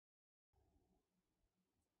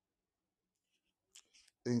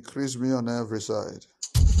Increase me on every side.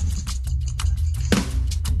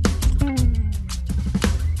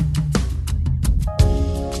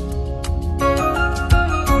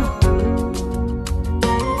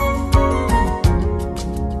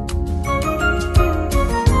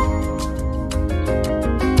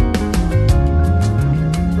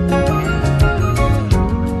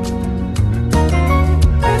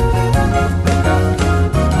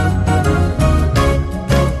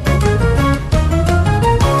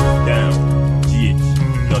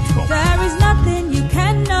 There is nothing you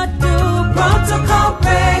cannot do. Protocol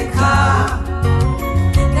breaker.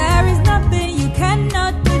 There is nothing you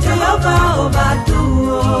cannot do. Jehovah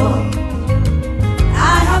overdo.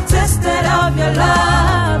 I have tasted of your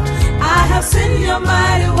love. I have seen your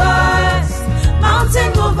mighty works.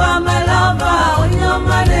 Mountain mover, my lover. On your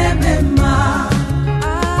manema.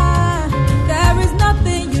 There is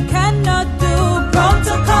nothing you cannot do.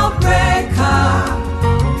 Protocol breaker.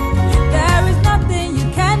 There is nothing you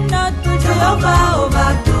cannot do. Jehovah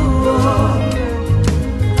overdo.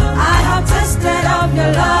 I have tasted of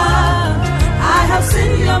your love. I have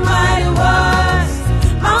seen your mighty works.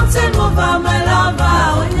 Mountain mover, my lover.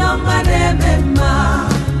 On your manema.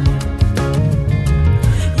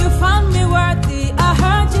 You found me worthy. I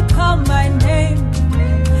heard you call my name,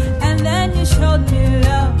 and then you showed me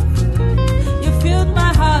love. You filled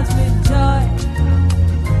my heart with joy.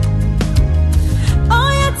 Oh,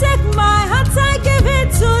 you take my heart, I give it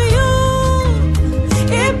to you.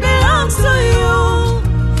 It belongs to you.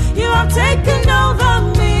 You have taken over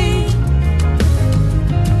me.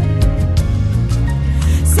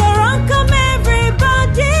 So run, come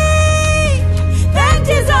everybody. Thank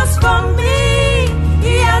Jesus for me.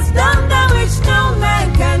 He has done that which no man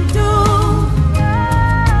can do.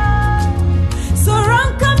 So run,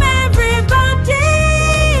 come everybody.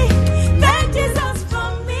 Thank Jesus for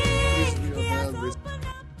me. He has opened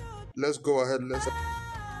up the Let's go ahead. Let's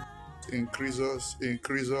increase us,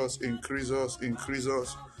 increase us, increase us, increase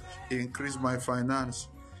us. Increase my finance,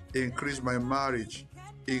 increase my marriage,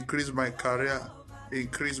 increase my career,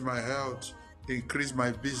 increase my health, increase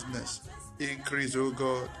my business. Increase, oh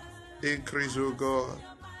God. Increase, oh God.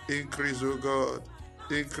 Increase, oh God.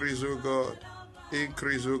 Increase, oh God.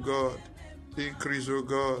 Increase, oh God. Increase, oh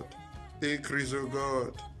God. Increase, oh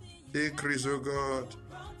God. Increase, oh God.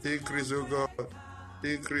 Increase, oh God.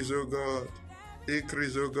 Increase, oh God.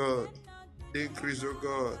 Increase, oh God. Increase, oh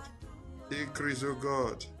God. Increase, oh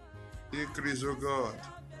God. Increase, oh God.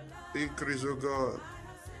 Increase, oh God.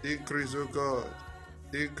 Increase, oh God.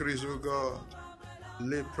 Increase, oh God.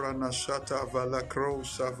 Lepranashata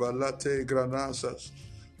valacrosa valate granasas.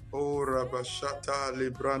 O rabashata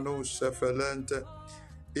librano cephalente.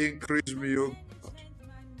 Increase me, O God.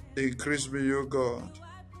 Increase me, O God.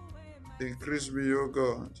 Increase me, O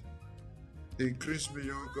God. Increase me,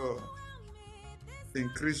 O God.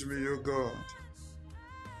 Increase me, O God.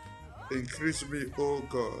 Increase me, O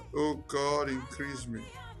God. O God, increase me.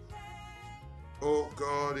 O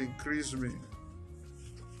God, increase me.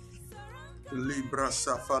 Libra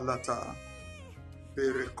safalata.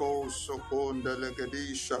 Perico soponde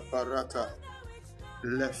legedisha parata.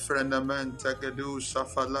 Le frenamente gedu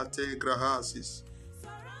safalate grahasis.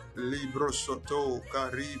 Libro soto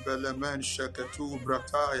caribe le mensha que tu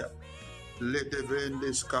brataya. Le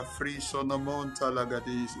devendes cafri sonamonta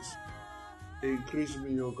lagadisis. Increase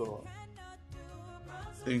me, O God.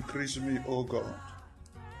 Increase me, O God.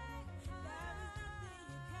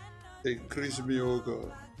 Increase me, O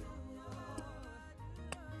God.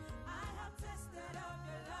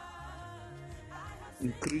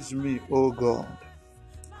 Increase me, O God.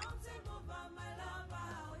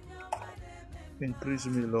 Increase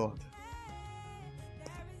me, Lord.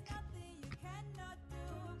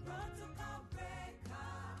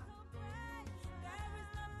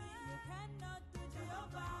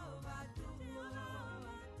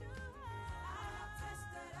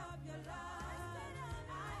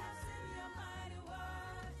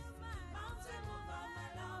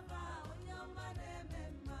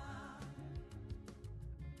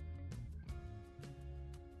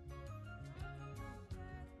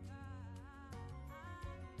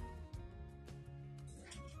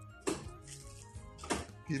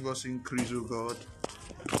 Give us increase, O God.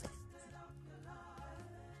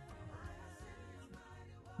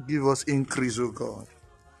 Give us increase, O God.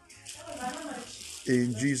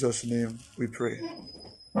 In Jesus' name we pray.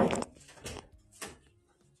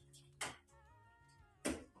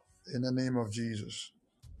 In the name of Jesus,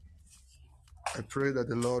 I pray that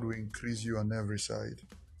the Lord will increase you on every side.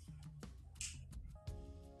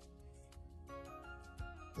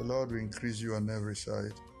 The Lord will increase you on every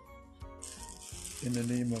side. In the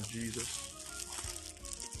name of Jesus.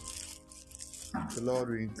 The Lord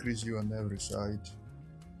will increase you on every side.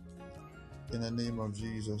 In the name of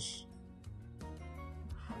Jesus.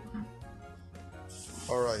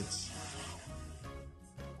 All right.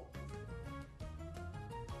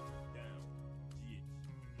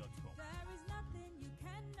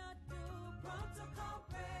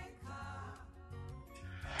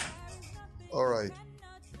 All right.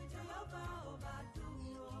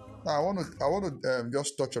 Now I want to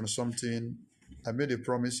just touch on something. I made a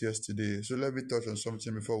promise yesterday, so let me touch on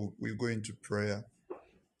something before we go into prayer.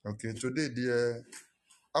 Okay, today, dear,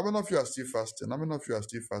 how many of you are still fasting? How many of you are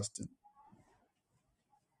still fasting?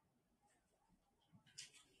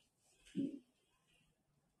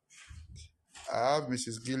 I have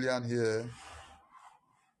Mrs. Gillian here.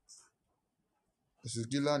 Mrs.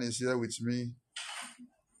 Gillian is here with me.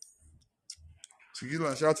 Mrs.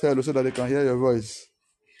 Gillian, shout hello so that they can hear your voice.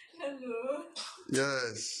 Hello.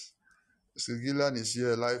 Yes. Mrs. Gillian is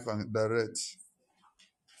here live and direct.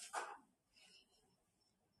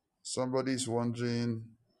 Somebody is wondering,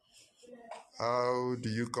 how do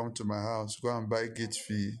you come to my house? Go and buy gate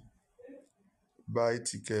fee, buy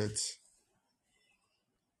tickets.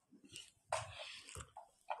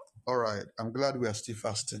 All right. I'm glad we are still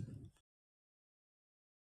fasting.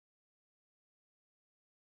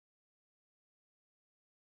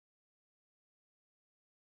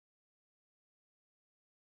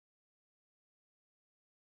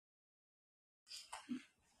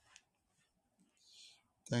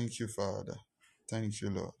 Thank you, Father. Thank you,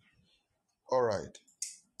 Lord. All right.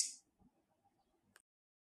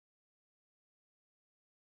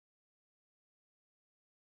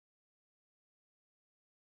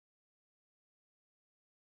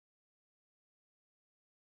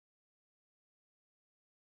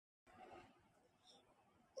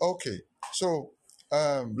 Okay. So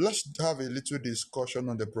let's have a little discussion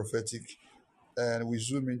on the prophetic and we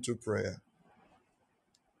zoom into prayer.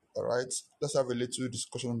 All right. Let's have a little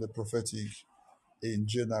discussion on the prophetic in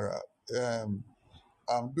general. Um,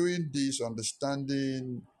 I'm doing this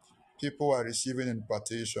understanding people are receiving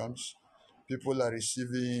impartations, people are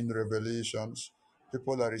receiving revelations,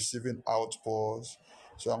 people are receiving outpours.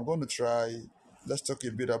 So I'm going to try, let's talk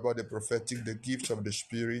a bit about the prophetic, the gifts of the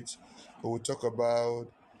Spirit. We'll talk about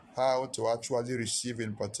how to actually receive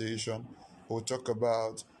impartation. We'll talk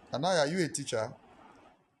about, and now are you a teacher?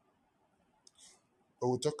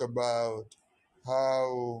 We'll talk about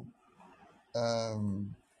how,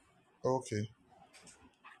 okay,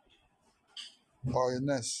 or a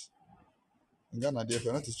nurse. In Ghana, if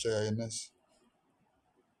you're not a teacher, you're a nurse.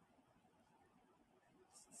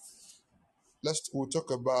 We'll talk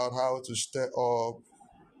about how to stir up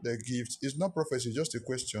the gift. It's not prophecy, just a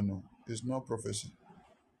question. No. It's not prophecy.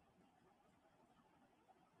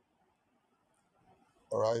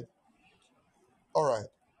 All right. All right.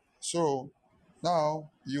 So now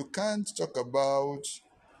you can't talk about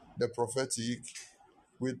the prophetic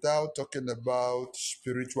without talking about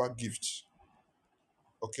spiritual gifts.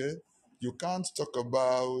 Okay? You can't talk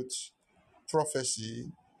about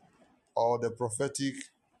prophecy or the prophetic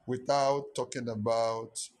without talking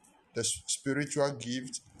about the spiritual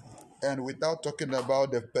gift and without talking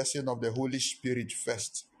about the person of the Holy Spirit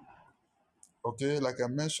first. Okay, like I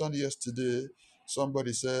mentioned yesterday,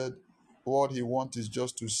 somebody said what he wants is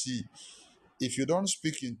just to see. If you don't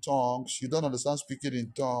speak in tongues, you don't understand speaking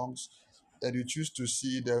in tongues, and you choose to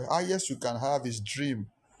see, the highest you can have is dream.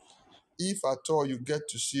 If at all you get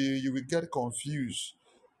to see, you will get confused,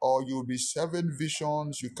 or you'll be having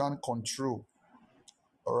visions you can't control.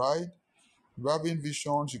 All right? You're having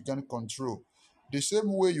visions you can't control. The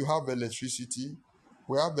same way you have electricity,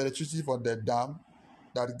 we have electricity for the dam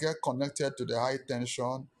that get connected to the high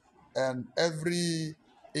tension, and every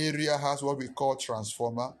area has what we call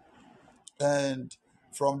transformer. And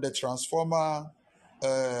from the transformer,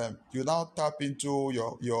 you now tap into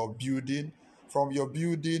your building. From your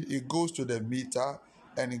building, it goes to the meter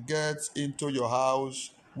and it gets into your house,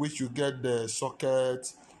 which you get the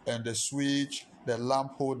socket and the switch, the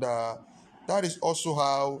lamp holder. That is also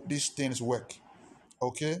how these things work.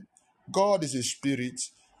 Okay? God is a spirit.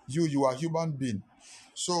 You are human being.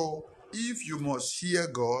 So if you must hear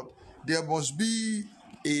God, there must be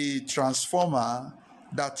a transformer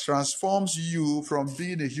that transforms you from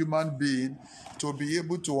being a human being to be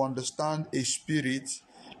able to understand a spirit.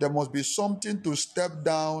 There must be something to step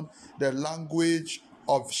down the language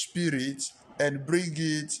of spirit and bring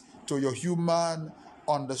it to your human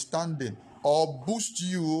understanding, or boost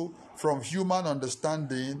you from human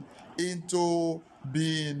understanding into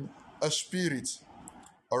being a spirit.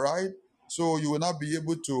 All right. So you will not be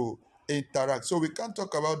able to interact. So we can't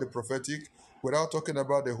talk about the prophetic without talking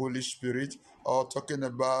about the Holy Spirit or talking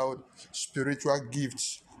about spiritual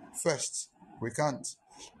gifts first. We can't.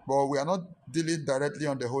 But we are not dealing directly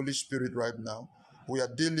on the Holy Spirit right now. We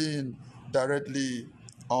are dealing directly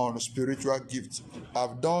on spiritual gifts.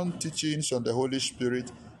 I've done teachings on the Holy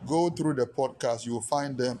Spirit. Go through the podcast, you will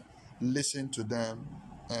find them, listen to them,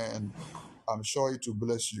 and I'm sure it will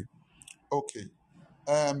bless you. Okay.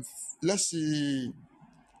 Um, let's see.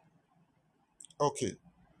 Okay.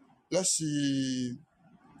 Let's see.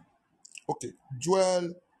 Okay.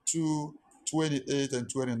 Joel 2, 28 and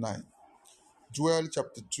 29. Joel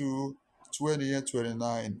chapter 2, 28,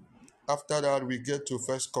 29. After that, we get to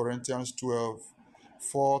First Corinthians 12,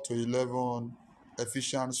 4 to 11,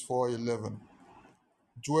 Ephesians 4, 11.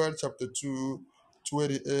 Joel chapter 2,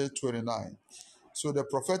 28, 29. So the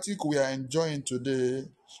prophetic we are enjoying today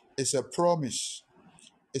is a promise.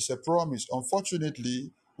 It's a promise.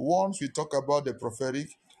 Unfortunately, once we talk about the prophetic,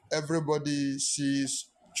 everybody sees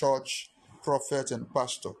church, prophet, and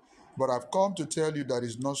pastor. But I've come to tell you that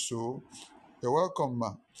is not so. You're welcome,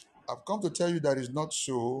 man. I've come to tell you that is not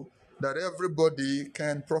so, that everybody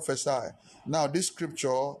can prophesy. Now, this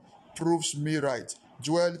scripture proves me right.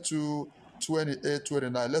 Joel 2, 28,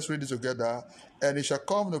 29. Let's read it together. And it shall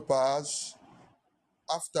come to pass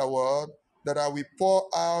afterward that I will pour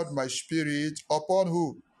out my spirit upon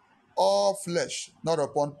who? All flesh, not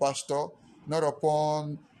upon pastor, not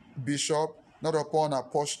upon bishop, not upon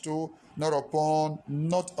apostle, not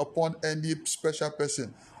upon any special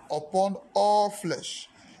person, upon all flesh.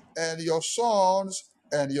 And your sons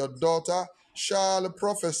and your daughter shall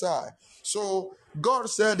prophesy. So God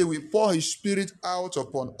said he will pour his spirit out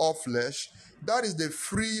upon all flesh. That is the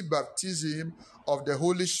free baptism of the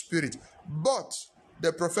Holy Spirit. But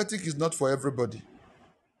the prophetic is not for everybody.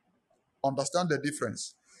 Understand the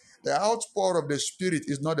difference. The outpour of the Spirit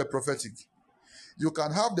is not the prophetic. You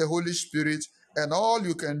can have the Holy Spirit, and all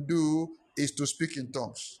you can do is to speak in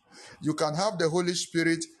tongues. You can have the Holy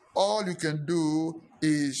Spirit, all you can do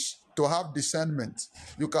is to have discernment.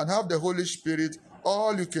 You can have the Holy Spirit,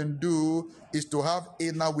 all you can do is to have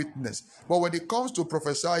inner witness. But when it comes to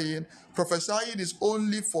prophesying, prophesying is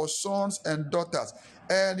only for sons and daughters.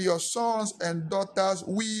 And your sons and daughters,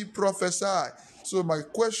 we prophesy. So my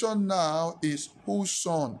question now is, whose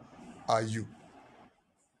son are you?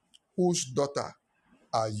 Whose daughter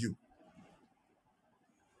are you?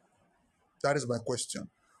 That is my question.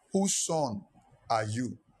 Whose son are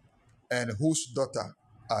you? And whose daughter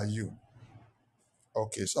are you?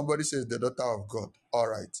 Okay, somebody says the daughter of God. All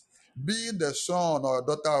right. Being the son or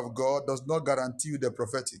daughter of God does not guarantee you the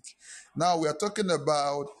prophetic. Now we are talking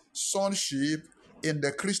about sonship in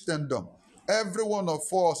the Christendom. Every one of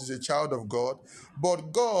us is a child of God,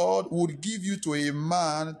 but God would give you to a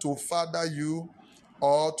man to father you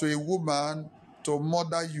or to a woman to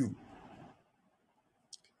mother you.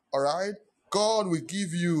 All right? God will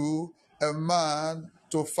give you a man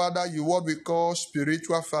to father you, what we call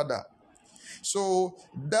spiritual father. So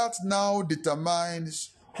that now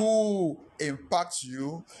determines who impacts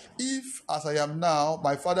you. If, as I am now,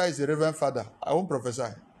 my father is a reverend father, I won't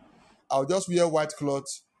prophesy. I'll just wear white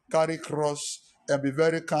clothes, carry cross, and be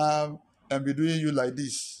very calm and be doing you like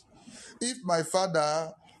this. If my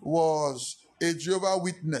father was a Jehovah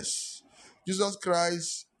Witness, Jesus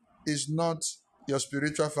Christ is not your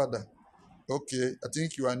spiritual father. Okay, I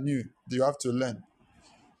think you are new. You have to learn.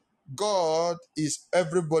 God is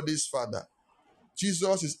everybody's father.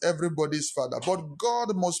 Jesus is everybody's father. But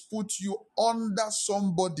God must put you under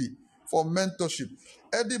somebody for mentorship.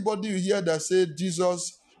 Anybody you hear that say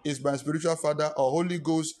Jesus is my spiritual father or Holy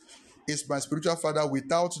Ghost is my spiritual father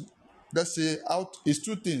without, let's say, out is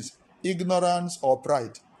two things: ignorance or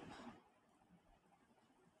pride.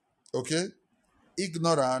 Okay?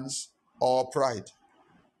 Ignorance or pride.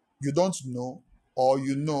 You don't know, or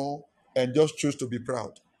you know and just choose to be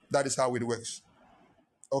proud. That is how it works.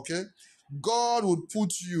 Okay? God would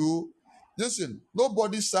put you, listen,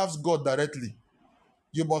 nobody serves God directly.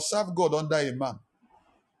 You must serve God under a man.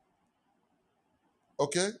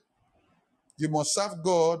 Okay? You must serve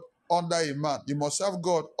God under a man. You must serve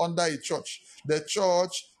God under a church. The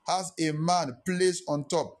church has a man placed on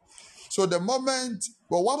top. So the moment,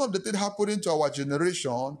 well, one of the things happening to our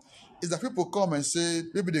generation is that people come and say,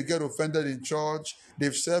 maybe they get offended in church,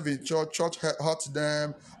 they've served in church, church hurts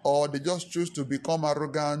them, or they just choose to become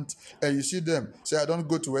arrogant, and you see them say, I don't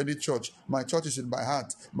go to any church. My church is in my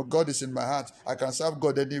heart. My God is in my heart. I can serve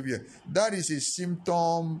God anywhere. That is a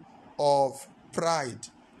symptom of pride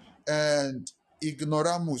and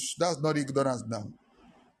ignoramus. That's not ignorance now.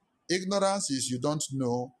 Ignorance is you don't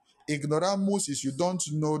know. Ignoramus is you don't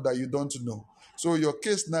know that you don't know. So your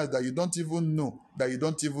case now is that you don't even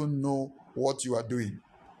know what you are doing.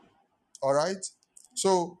 All right?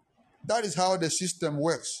 So that is how the system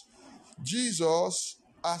works. Jesus,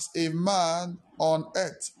 as a man on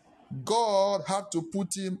earth, God had to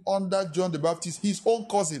put him under John the Baptist, his own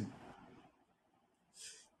cousin.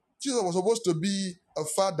 Jesus was supposed to be a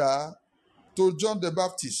father to John the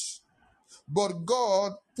Baptist, but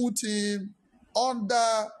God put him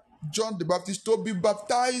under John the Baptist to be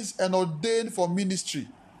baptized and ordained for ministry.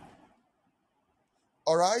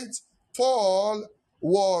 All right? Paul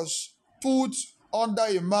was put under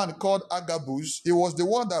a man called Agabus. He was the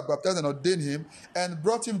one that baptized and ordained him and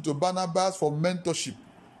brought him to Barnabas for mentorship.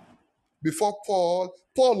 Before Paul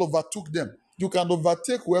overtook them. You can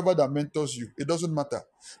overtake whoever that mentors you. It doesn't matter.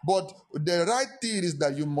 But the right thing is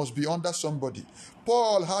that you must be under somebody.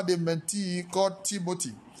 Paul had a mentee called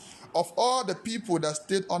Timothy. Of all the people that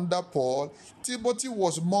stayed under Paul, Timothy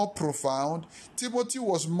was more profound. Timothy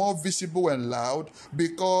was more visible and loud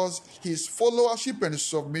because his followership and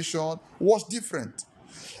submission was different.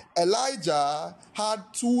 Elijah had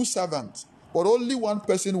 2 servants, but only one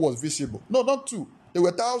person was visible. No, not 2. There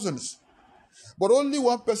were thousands. But only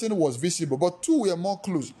one person was visible, but 2 were more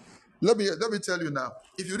close. Let me tell you now.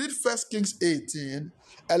 If you read 1 Kings 18,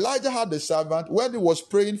 Elijah had a servant. When he was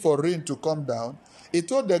praying for rain to come down, he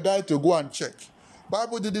told the guy to go and check.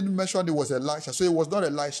 Bible didn't mention it was Elisha, so it was not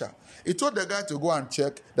Elisha. He told the guy to go and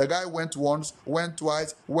check. The guy went once, went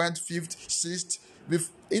twice, went fifth, sixth.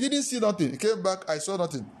 He didn't see nothing. He came back, I saw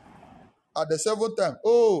nothing. At the 7th time,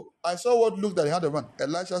 I saw what looked at the hand of man.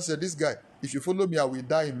 Elisha said, this guy, if you follow me, I will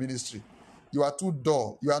die in ministry. You are too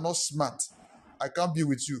dull. You are not smart. I can't be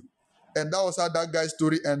with you. And that was how that guy's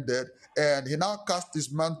story ended. And he now cast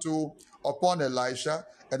his mantle upon Elisha,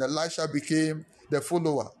 and Elisha became the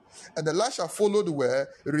follower. And Elisha followed well,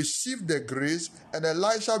 received the grace, and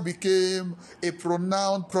Elisha became a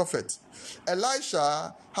pronounced prophet.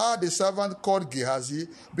 Elisha had a servant called Gehazi.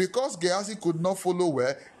 Because Gehazi could not follow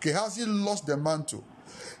well, Gehazi lost the mantle.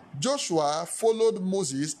 Joshua followed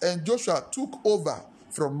Moses, and Joshua took over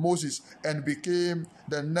from Moses and became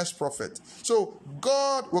the next prophet. So I'm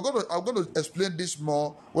going to explain this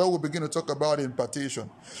more when we begin to talk about impartation.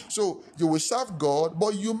 So you will serve God,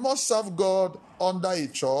 but you must serve God under a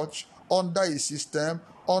church, under a system,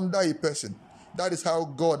 under a person. That is how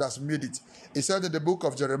God has made it. He said in the book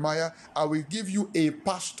of Jeremiah, I will give you a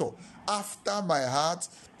pastor after my heart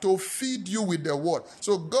to feed you with the word.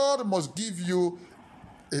 So God must give you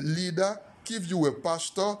a leader, give you a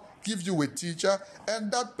pastor, give you a teacher,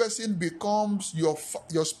 and that person becomes your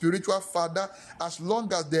spiritual father as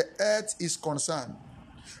long as the earth is concerned.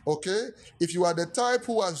 Okay? If you are the type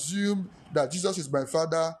who assume that Jesus is my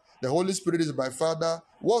father, the Holy Spirit is my father,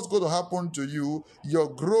 what's going to happen to you? Your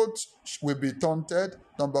growth will be taunted,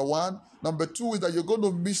 number 1. Number 2 is that you're going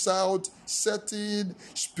to miss out certain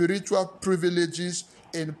spiritual privileges,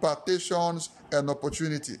 impartations, and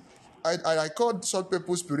opportunity. I call such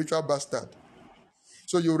people spiritual bastard.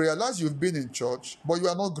 So you realize you've been in church, but you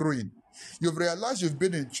are not growing. You've realized you've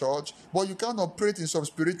been in church, but you can't operate in some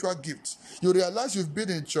spiritual gifts. You realize you've been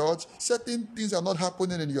in church, certain things are not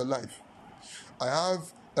happening in your life. I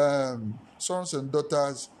have sons and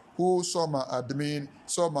daughters who some are admin,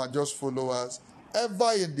 some are just followers.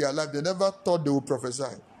 Ever in their life, they never thought they would prophesy.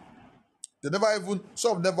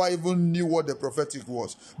 Some never even knew what the prophetic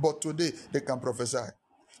was. But today, they can prophesy.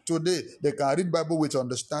 Today, they can read Bible with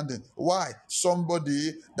understanding. Why?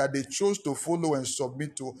 Somebody that they chose to follow and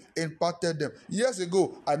submit to imparted them. Years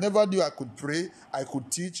ago, I never knew I could pray, I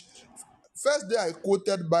could teach. First day I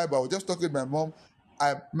quoted Bible, I was just talking to my mom.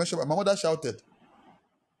 I mentioned, my mother shouted.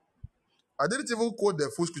 I didn't even quote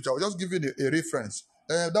the full scripture, I was just giving a reference.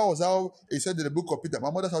 And that was how he said in the book of Peter. My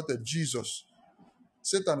mother shouted, Jesus.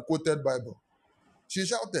 Satan quoted Bible. She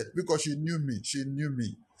shouted because she knew me. She knew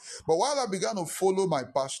me. But while I began to follow my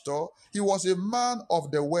pastor, he was a man of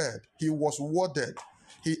the word. He was worded.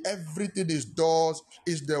 Everything he does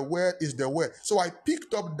is the word, is the word. So I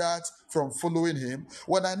picked up that from following him.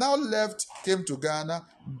 When I now left, came to Ghana,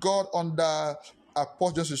 got under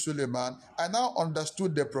Apostle Suleiman, I now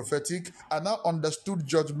understood the prophetic. I now understood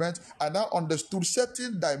judgment. I now understood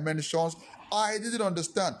certain dimensions I didn't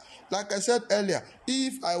understand. Like I said earlier,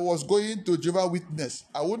 if I was going to Jehovah's Witness,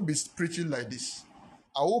 I wouldn't be preaching like this.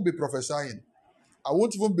 I won't be prophesying. I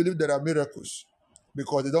won't even believe there are miracles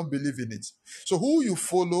because they don't believe in it. So who you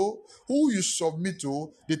follow, who you submit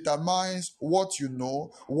to, determines what you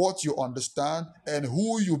know, what you understand, and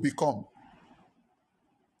who you become.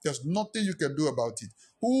 There's nothing you can do about it.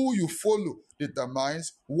 Who you follow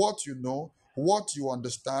determines what you know, what you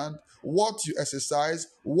understand, what you exercise,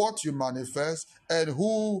 what you manifest, and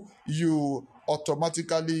who you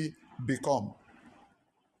automatically become.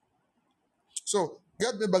 So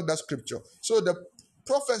get me back that scripture. So the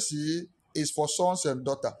prophecy is for sons and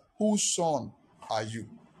daughters. Whose son are you?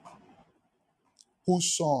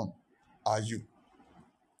 Whose son are you?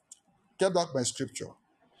 Get back my scripture.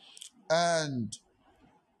 And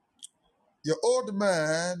your old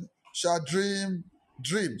man shall dream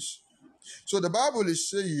dreams. So the Bible is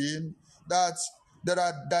saying that there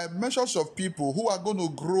are dimensions of people who are going to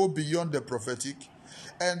grow beyond the prophetic.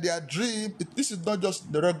 And their dream, this is not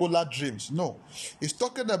just the regular dreams. No. It's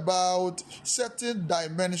talking about certain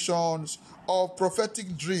dimensions of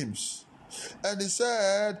prophetic dreams. And he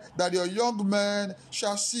said that your young men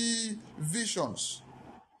shall see visions.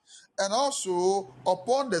 And also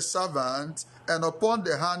upon the servant and upon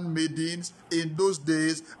the handmaidens in those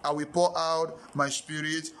days I will pour out my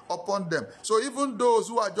spirit upon them. So even those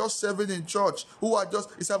who are just serving in church, who are just,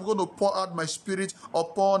 he said, I'm going to pour out my spirit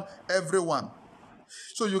upon everyone.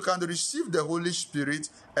 So you can receive the Holy Spirit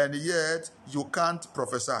and yet you can't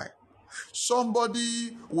prophesy.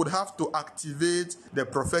 Somebody would have to activate the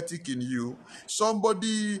prophetic in you.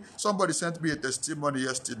 Somebody sent me a testimony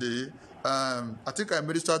yesterday. I think I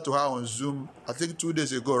ministered to her on Zoom, I think 2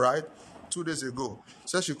 days ago, right? 2 days ago.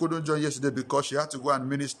 Said she couldn't join yesterday because she had to go and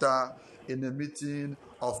minister in a meeting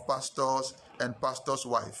of pastors and pastor's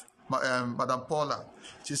wife, Madam Paula.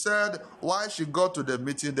 She said while she got to the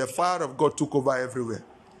meeting, the fire of God took over everywhere.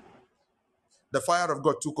 The fire of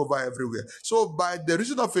God took over everywhere. So by the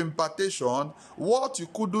reason of impartation, what you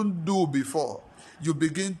couldn't do before, you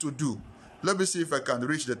begin to do. Let me see if I can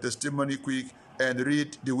reach the testimony quick and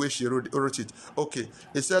read the way she wrote it. Okay.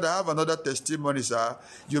 He said, I have another testimony, sir.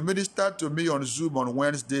 You ministered to me on Zoom on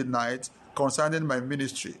Wednesday night concerning my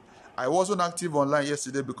ministry. I wasn't active online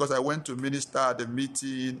yesterday because I went to minister at the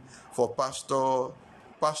meeting for pastors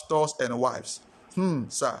and wives.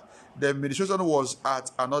 Sir, the administration was at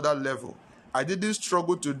another level. I didn't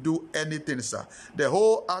struggle to do anything, sir. The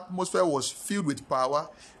whole atmosphere was filled with power.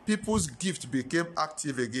 People's gift became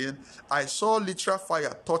active again. I saw literal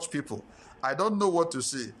fire touch people. I don't know what to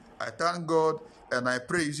say. I thank God and I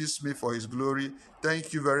pray He uses me for His glory.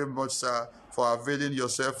 Thank you very much, sir, for availing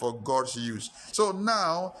yourself for God's use. So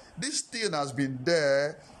now, this thing has been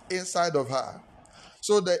there inside of her.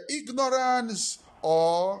 So the ignorance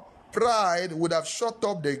or pride would have shut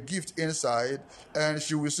up the gift inside, and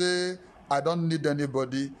she will say, I don't need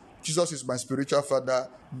anybody. Jesus is my spiritual father.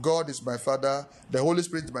 God is my father. The Holy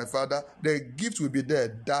Spirit is my father. The gift will be there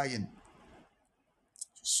dying.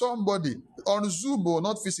 Somebody on Zoom, or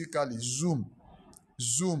not physically, Zoom,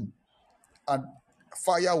 and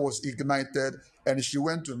fire was ignited, and she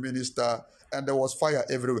went to minister, and there was fire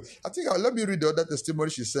everywhere. I think let me read the other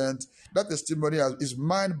testimony she sent. That testimony is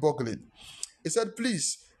mind-boggling. He said,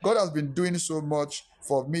 please, God has been doing so much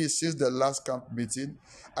for me since the last camp meeting.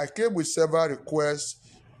 I came with several requests,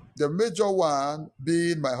 the major one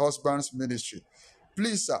being my husband's ministry.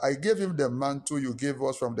 Please, sir, I gave him the mantle you gave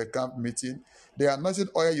us from the camp meeting, the anointing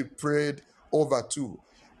oil you prayed over too.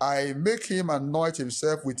 I make him anoint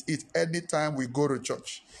himself with it anytime we go to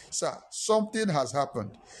church. Sir, something has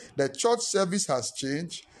happened. The church service has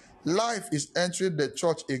changed. Life is entering the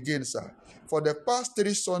church again, sir. For the past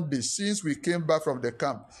 3 Sundays since we came back from the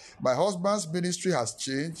camp, my husband's ministry has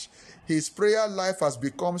changed. His prayer life has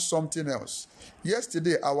become something else.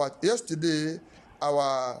 Yesterday,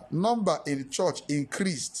 our number in church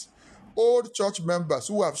increased. Old church members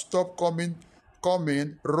who have stopped coming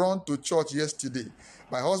run to church yesterday.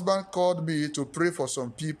 My husband called me to pray for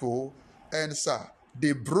some people, and sir,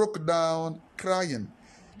 they broke down crying.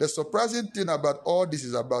 The surprising thing about all this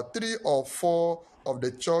is about 3 or 4 of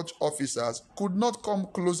the church officers could not come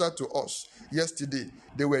closer to us yesterday.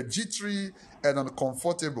 They were jittery and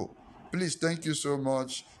uncomfortable. Please, thank you so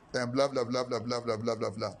much, and blah, blah, blah, blah, blah, blah, blah, blah,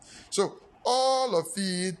 blah. So, all of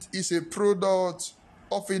it is a product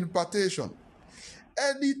of impartation.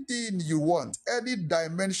 Anything you want, any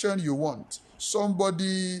dimension you want,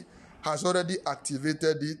 somebody has already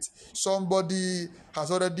activated it. Somebody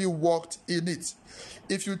has already walked in it.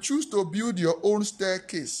 If you choose to build your own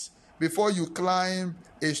staircase before you climb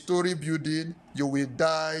a story building, you will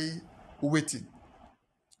die waiting.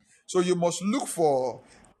 So you must look for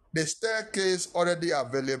the staircase already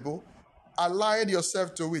available. Align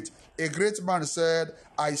yourself to it. A great man said,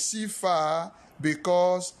 I see far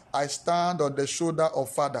because I stand on the shoulder of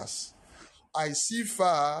fathers. I see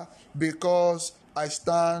far because I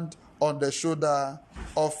stand on the shoulder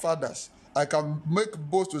of fathers. I can make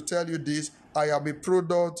boast to tell you this. I am a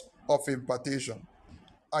product of impartation.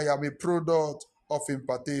 I am a product of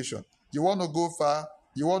impartation. You want to go far?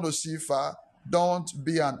 You want to see far? Don't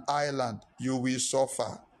be an island. You will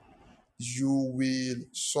suffer. you will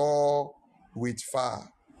soar with fire.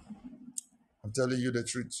 I'm telling you the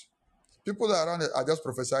truth. People that are around are just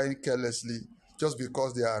prophesying carelessly just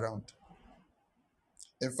because they are around.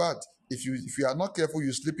 In fact, if you are not careful,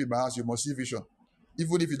 you sleep in my house, you must see vision.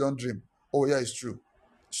 Even if you don't dream. Oh, yeah, it's true.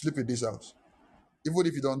 Sleep in this house. Even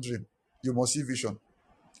if you don't dream, you must see vision.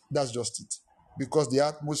 That's just it. Because the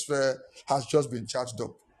atmosphere has just been charged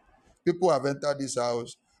up. People have entered this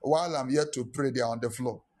house. While I'm yet to pray, they are on the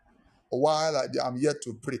floor. While I'm yet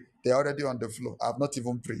to pray, they're already on the floor. I've not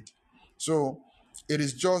even prayed. So it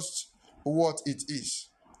is just what it is.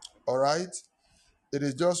 All right? It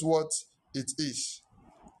is just what it is.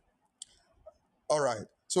 All right.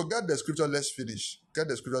 So get the scripture, let's finish. Get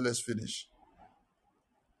the scripture, let's finish.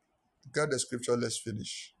 Get the scripture, let's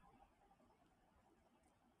finish.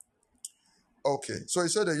 Okay. So he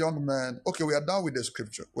said, the young man, okay, we are done with the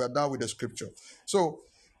scripture. We are done with the scripture. So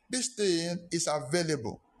this thing is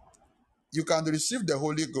available. You can receive the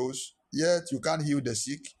Holy Ghost, yet you can't heal the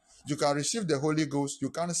sick. You can receive the Holy Ghost, you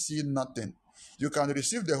can't see nothing. You can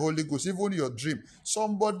receive the Holy Ghost, even your dream.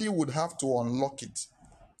 Somebody would have to unlock it.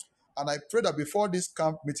 And I pray that before this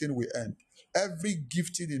camp meeting will end, every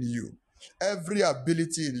gifting in you, every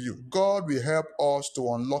ability in you, God will help us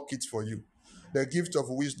to unlock it for you. The gift of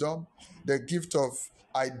wisdom, the gift of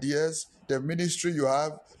ideas, the ministry you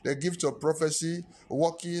have, the gift of prophecy,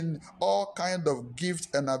 working, all kind of gifts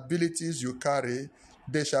and abilities you carry,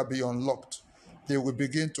 they shall be unlocked. They will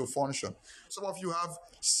begin to function. Some of you have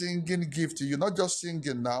singing gift. You're not just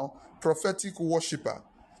singing now, prophetic worshiper.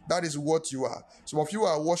 That is what you are. Some of you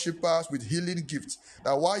are worshippers with healing gifts.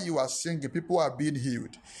 That while you are singing, people are being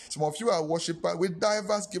healed. Some of you are worshippers with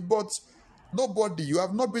diverse gifts, but nobody, you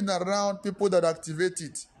have not been around people that activate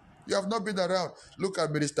it. You have not been around. Look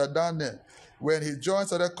at Minister Daniel. When he joined,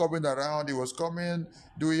 started coming around, he was coming,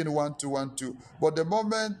 doing 1 2 1 2. But the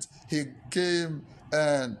moment he came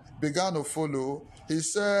and began to follow, he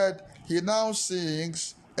said he now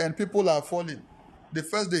sings and people are falling. The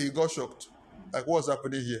first day he got shocked. Like, what's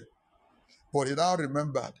happening here? But he now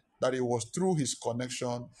remembered that it was through his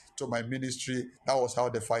connection to my ministry. That was how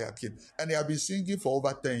the fire came. And he had been singing for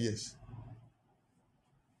over 10 years.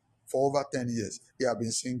 For over 10 years, he had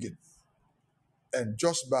been singing. And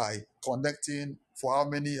just by connecting for how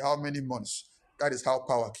many months, that is how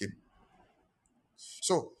power came.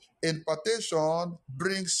 So impartation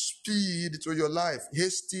brings speed to your life,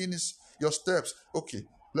 hastens your steps. Okay,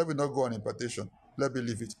 let me not go on impartation. Let me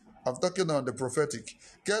leave it. I'm talking on the prophetic.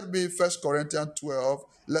 Get me 1 Corinthians 12.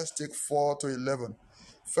 Let's take 4 to 11.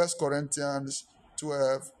 1 Corinthians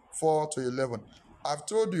 12, 4 to 11. I've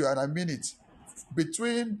told you, and I mean it,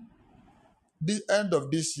 between the end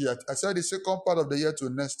of this year, I said the second part of the year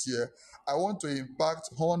to next year, I want to impact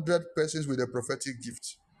 100 persons with a prophetic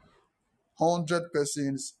gift. 100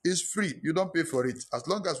 persons is free. You don't pay for it as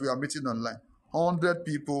long as we are meeting online. 100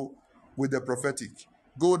 people with the prophetic.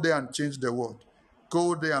 Go there and change the world.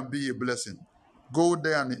 Go there and be a blessing. Go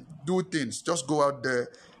there and do things. Just go out there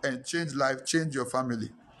and change life, change your family.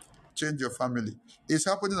 Change your family. It's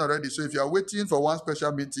happening already. So if you are waiting for one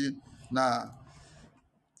special meeting,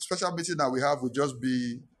 special meeting that we have will just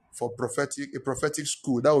be for a prophetic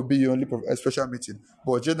school. That will be your only a special meeting.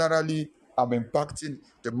 But generally, I'm impacting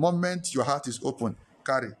the moment your heart is open.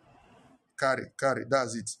 Carry, carry, carry.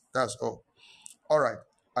 That's it. That's all. All right.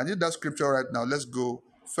 I need that scripture right now. Let's go.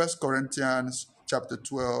 1 Corinthians chapter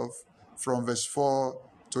 12 from verse 4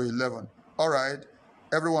 to 11. All right.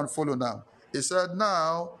 Everyone follow now. It said,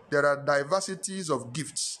 now there are diversities of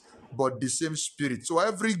gifts, but the same spirit. So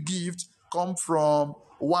every gift comes from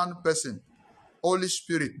one person. Holy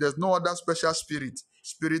Spirit. There's no other special spirit.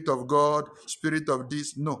 Spirit of God, spirit of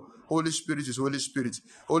this. No. Holy Spirit is Holy Spirit.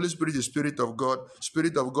 Holy Spirit is Spirit of God.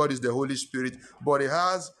 Spirit of God is the Holy Spirit. But it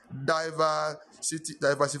has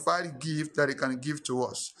diversified gift that it can give to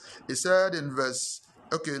us. It said in verse,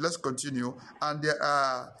 okay, let's continue. And there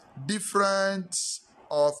are different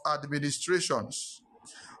of administrations,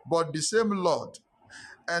 but the same Lord.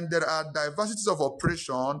 And there are diversities of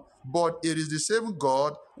operation, but it is the same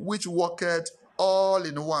God which worketh all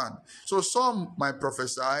in one. So some might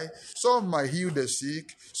prophesy, some might heal the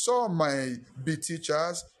sick, some might be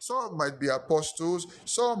teachers, some might be apostles,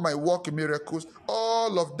 some might work miracles.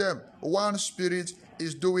 All of them, one Spirit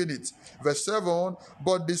is doing it. Verse 7,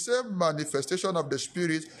 but the same manifestation of the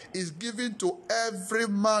Spirit is given to every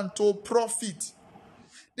man to profit.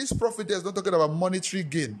 This prophet is not talking about monetary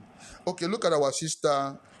gain. Okay, look at our sister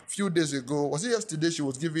a few days ago. Was it yesterday she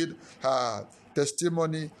was giving her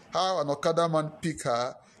testimony how an Okada man picked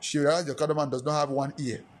her. She realized the Okada man does not have one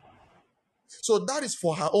ear. So that is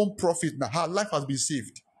for her own profit now. Her life has been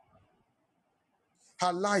saved.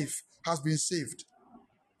 Her life has been saved.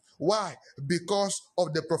 Why? Because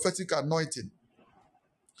of the prophetic anointing.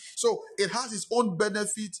 So it has its own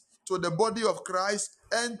benefit to the body of Christ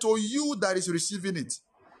and to you that is receiving it.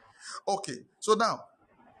 Okay, so now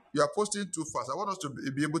you are posting too fast. I want us to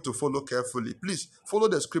be able to follow carefully. Please follow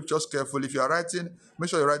the scriptures carefully. If you are writing, make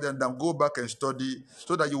sure you write them down. Go back and study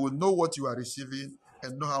so that you will know what you are receiving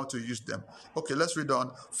and know how to use them. Okay, let's read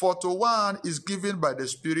on. For to one is given by the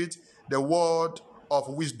Spirit the word of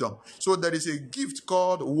wisdom. So there is a gift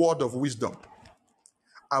called word of wisdom.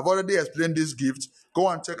 I've already explained this gift. Go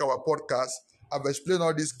and check our podcast. I've explained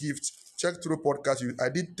all these gifts. Check through podcast. I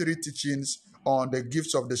did 3 teachings on the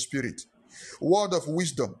gifts of the Spirit. Word of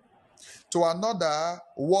wisdom. To another,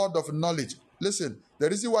 word of knowledge. Listen, the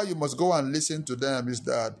reason why you must go and listen to them is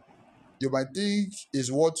that you might think is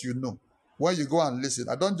what you know. When you go and listen,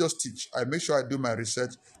 I don't just teach. I make sure I do my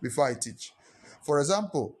research before I teach. For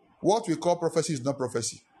example, what we call prophecy is not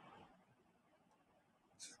prophecy.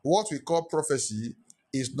 What we call prophecy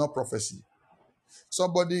is not prophecy.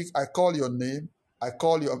 Somebody, I call your name,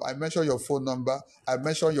 I mention your phone number, I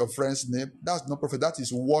mention your friend's name. That's not prophecy. That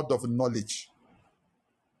is word of knowledge.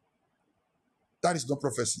 That is not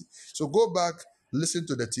prophecy. So go back, listen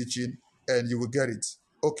to the teaching, and you will get it.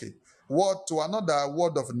 Okay. Word to another,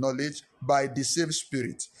 word of knowledge by the same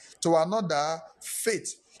Spirit. To another,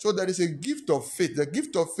 faith. So there is a gift of faith. The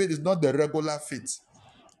gift of faith is not the regular faith.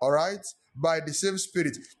 All right? By the same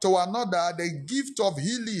Spirit. To another, the gift of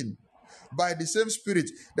healing. By the same Spirit.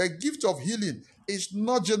 The gift of healing is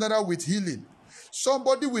not general with healing.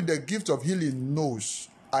 Somebody with the gift of healing knows,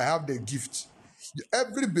 I have the gift.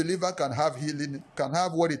 Every believer can have healing, can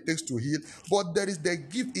have what it takes to heal, but there is the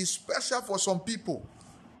gift is special for some people.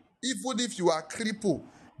 Even if you are crippled,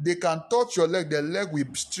 they can touch your leg, the leg will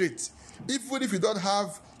be straight. Even if you don't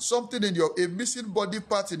have something in a missing body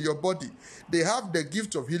part in your body, they have the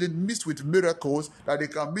gift of healing mixed with miracles that they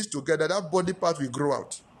can mix together. That body part will grow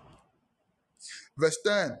out. Verse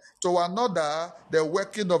 10, to another, the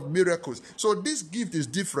working of miracles. So this gift is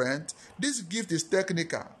different. This gift is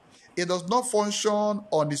technical. It does not function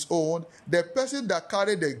on its own. The person that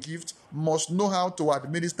carries the gift must know how to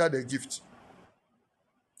administer the gift.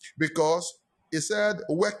 Because it said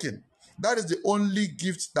working. That is the only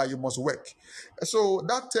gift that you must work. So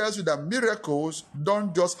that tells you that miracles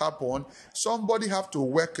don't just happen. Somebody have to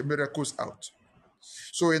work miracles out.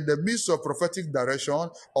 So in the midst of prophetic direction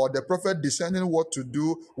or the prophet discerning what to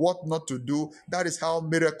do, what not to do, that is how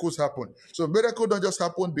miracles happen. So miracles don't just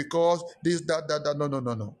happen because this, that.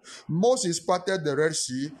 No. Moses parted the Red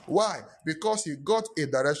Sea. Why? Because he got a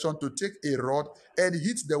direction to take a rod and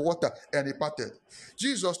hit the water and he parted.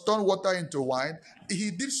 Jesus turned water into wine.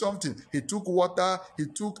 He did something. He took water, he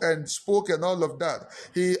took and spoke and all of that.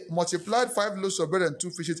 He multiplied 5 loaves of bread and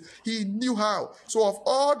 2 fishes. He knew how. So of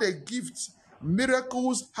all the gifts,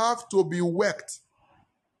 miracles have to be worked.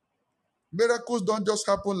 Miracles don't just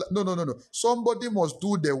happen. No. Somebody must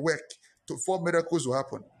do the work for miracles to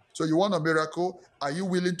happen. So you want a miracle? Are you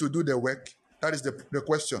willing to do the work? That is the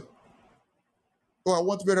question. Oh, I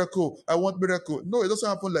want miracle. I want miracle. No, it doesn't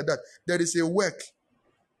happen like that. There is a work.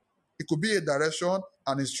 It could be a direction,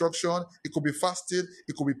 an instruction. It could be fasting.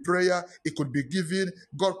 It could be prayer. It could be giving.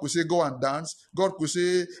 God could say, go and dance. God could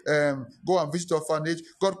say, go and visit orphanage.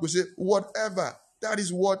 God could say, whatever. That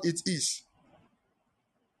is what it is.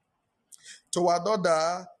 To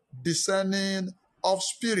another, discerning of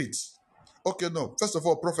spirits. Okay, no. First of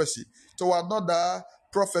all, prophecy. To another,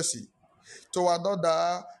 prophecy. To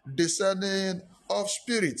another, discerning of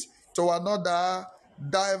spirits. To another,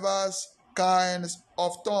 diverse kinds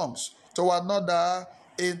of tongues. To another,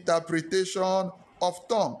 interpretation of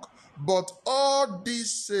tongue. But all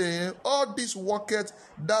these worketh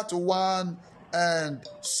that one and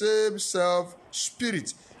same self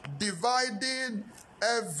spirit, dividing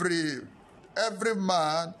every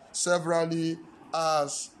man severally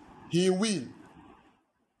as he will.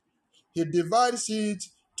 He divides it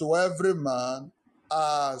to every man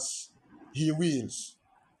as he wills.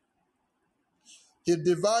 He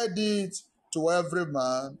divides it to every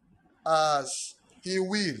man as he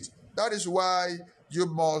wills. That is why you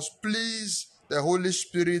must please the Holy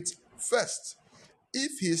Spirit first.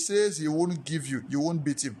 If he says he won't give you, you won't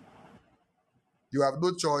beat him. You have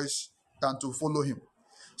no choice than to follow him.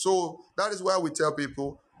 So that is why we tell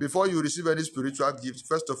people, before you receive any spiritual gift,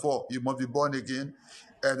 first of all, you must be born again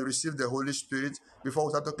and receive the Holy Spirit before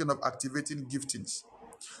we start talking of activating giftings.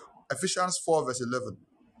 Ephesians 4 verse 11.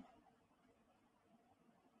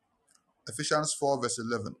 Ephesians 4 verse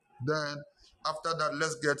 11. Then after that,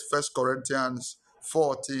 let's get 1 Corinthians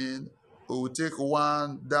 14. We will take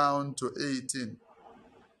 1 down to 18.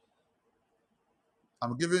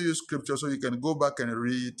 I'm giving you scripture so you can go back and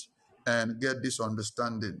read and get this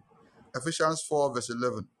understanding. Ephesians 4 verse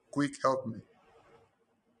 11. Quick, help me.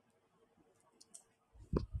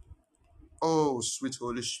 Oh, sweet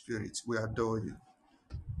Holy Spirit, we adore you.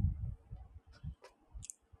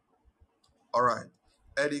 All right.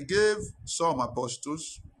 And he gave some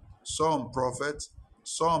apostles, some prophets,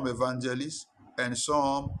 some evangelists, and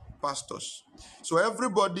some pastors. So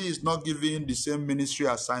everybody is not given the same ministry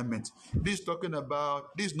assignment. This is talking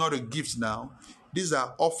about, this is not a gift now. These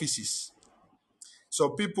are offices. So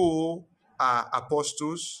people are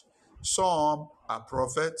apostles, some are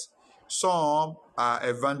prophets, some are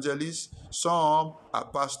evangelists, some are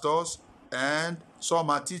pastors, and some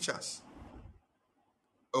are teachers.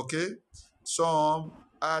 Okay? Some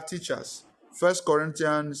are teachers. 1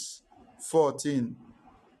 Corinthians 14.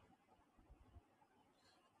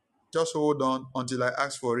 Just hold on until I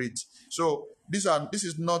ask for it. So this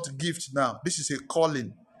is not gift now. This is a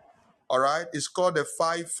calling. All right? It's called the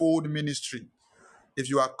fivefold ministry. If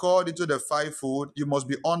you are called into the fivefold, you must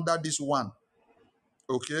be under this one.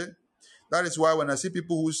 Okay? That is why when I see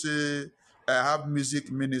people who say, I have music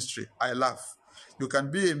ministry, I laugh. You can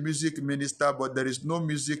be a music minister, but there is no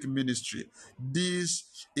music ministry.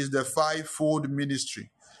 This is the fivefold ministry.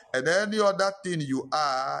 And any other thing you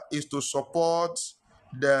are is to support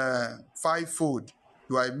the fivefold.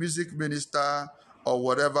 You are a music minister or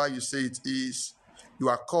whatever you say it is. You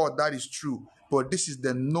are called, that is true. But this is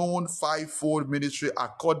the known fivefold ministry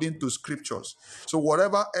according to scriptures. So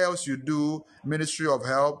whatever else you do, ministry of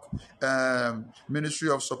help, ministry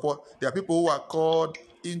of support, there are people who are called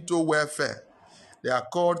into welfare. They are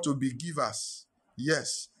called to be givers.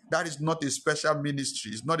 Yes, that is not a special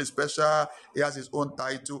ministry. It's not a special, it has its own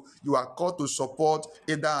title. You are called to support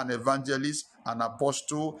either an evangelist, an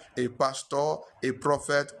apostle, a pastor, a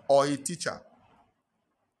prophet, or a teacher.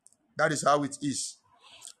 That is how it is.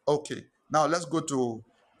 Okay, now let's go to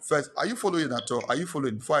first. Are you following at all? Are you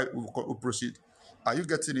following before we proceed? Are you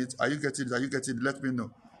getting it? Are you getting it? Are you getting it? Let me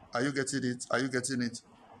know. Are you getting it? Are you getting it?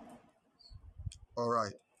 All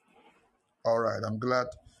right. All right. I'm glad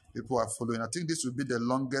people are following. I think this will be the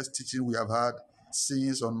longest teaching we have had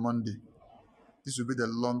since on Monday. This will be the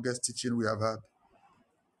longest teaching we have had.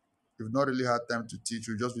 We've not really had time to teach.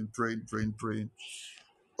 We've just been praying, praying, praying.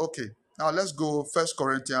 Okay. Now let's go 1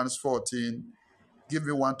 Corinthians 14. Give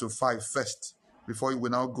me 1 to 5 first before we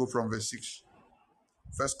now go from verse 6.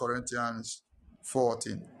 1 Corinthians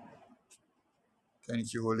 14.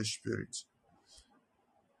 Thank you, Holy Spirit.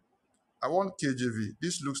 I want KJV.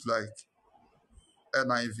 This looks like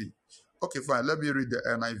NIV. Okay, fine. Let me read the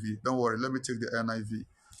NIV. Don't worry. Let me take the NIV.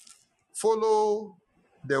 Follow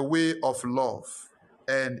the way of love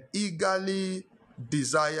and eagerly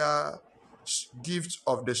desire gifts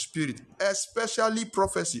of the Spirit, especially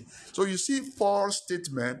prophecy. So you see Paul's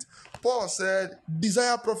statement. Paul said,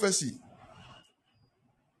 desire prophecy.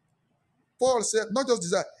 Paul said, not just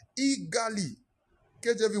desire, eagerly.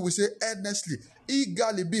 KJV will say earnestly,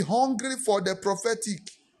 eagerly, be hungry for the prophetic.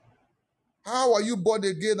 How are you born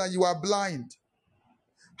again and you are blind?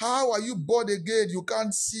 How are you born again? You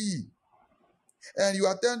can't see. And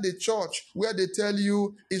you attend a church where they tell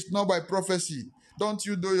you it's not by prophecy. Don't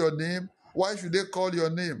you know your name? Why should they call your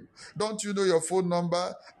name? Don't you know your phone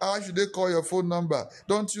number? How should they call your phone number?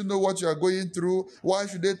 Don't you know what you are going through? Why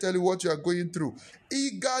should they tell you what you are going through?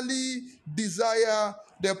 Eagerly desire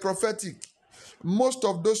the prophetic. Most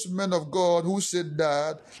of those men of God who said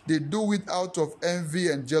that, they do it out of envy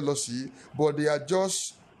and jealousy, but they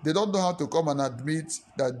don't know how to come and admit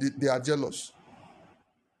that they are jealous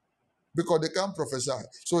because they can't prophesy.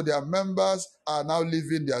 So their members are now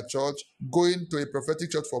leaving their church, going to a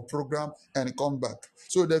prophetic church for program and come back.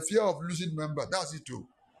 So the fear of losing member, that's it too.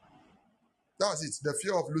 That's it, the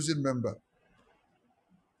fear of losing member.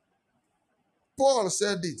 Paul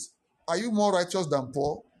said it. Are you more righteous than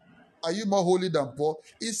Paul? Are you more holy than Paul?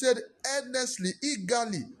 He said earnestly,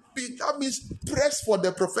 eagerly. That means press for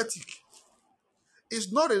the prophetic.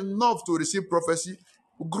 It's not enough to receive prophecy.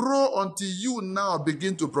 Grow until you now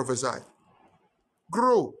begin to prophesy.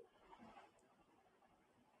 Grow.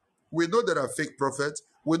 We know there are fake prophets.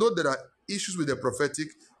 We know there are issues with the prophetic,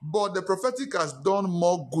 but the prophetic has done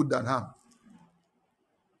more good than harm.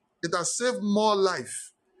 It has saved more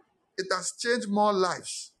life. It has changed more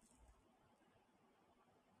lives.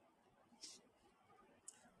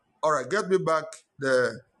 All right, get me back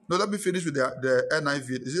no, let me finish with the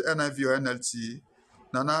NIV. Is it NIV or NLT?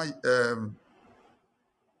 Nana,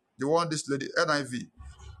 the one this lady, NIV,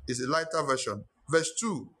 is a lighter version. Verse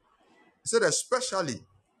 2, he said especially,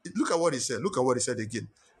 look at what he said. Look at what he said again.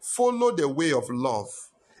 Follow the way of love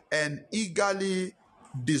and eagerly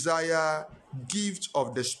desire gift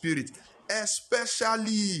of the Spirit,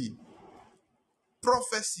 especially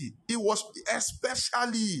prophecy. It was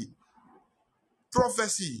especially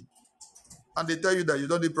prophecy. And they tell you that you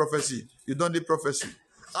don't need prophecy. You don't need prophecy.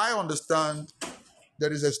 I understand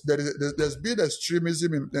there's been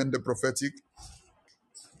extremism in the prophetic,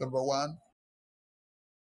 number one.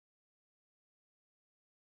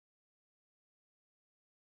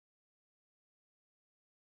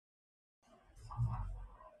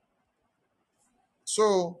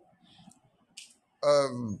 So,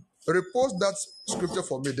 repost that scripture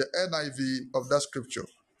for me, the NIV of that scripture.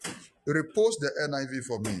 Repost the NIV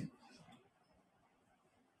for me.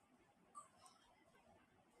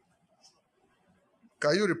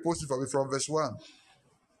 Can you repost it for me from verse 1?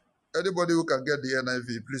 Anybody who can get the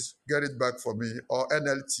NIV, please get it back for me, or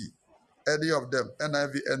NLT. Any of them,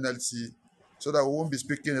 NIV, NLT, so that we won't be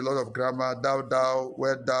speaking a lot of grammar, thou,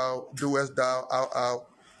 where thou, doest thou, how.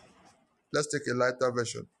 Let's take a lighter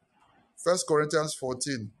version. 1 Corinthians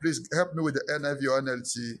 14. Please help me with the NIV or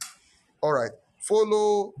NLT. All right.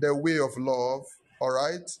 Follow the way of love, all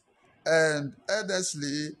right? And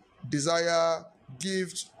earnestly desire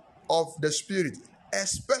gifts of the Spirit,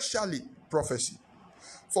 especially prophecy.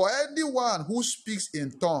 For anyone who speaks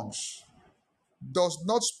in tongues does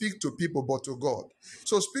not speak to people but to God.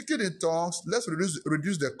 So speaking in tongues, let's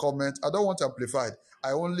reduce the comment. I don't want amplified.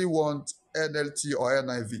 I only want NLT or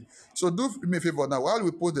NIV. So do me a favor now. While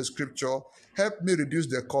we post the scripture, help me reduce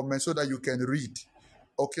the comment so that you can read.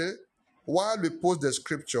 Okay? While we post the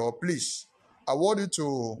scripture, please, I want you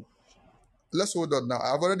to, let's hold on now.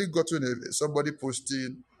 I've already gotten somebody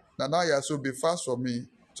posting. Now you also be fast for me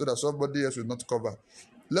so that somebody else will not cover.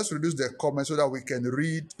 Let's reduce the comments so that we can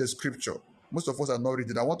read the scripture. Most of us are not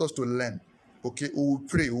reading. I want us to learn. Okay, we'll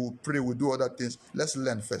pray, we'll do other things. Let's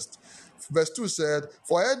learn first. Verse 2 said,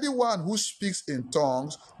 for anyone who speaks in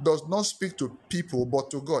tongues does not speak to people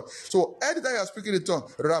but to God. So anytime you are speaking in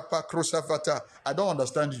tongues, Rapa Krosafata, I don't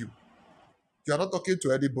understand you. You are not talking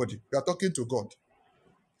to anybody. You are talking to God.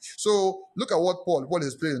 So look at what Paul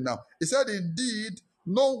is explaining now. He said, indeed,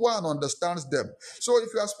 no one understands them. So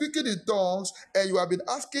if you are speaking in tongues and you have been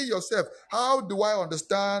asking yourself, how do I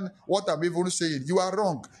understand what I'm even saying? You are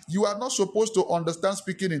wrong. You are not supposed to understand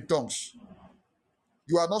speaking in tongues.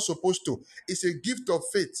 You are not supposed to. It's a gift of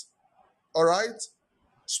faith. All right?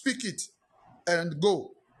 Speak it and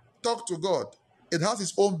go. Talk to God. It has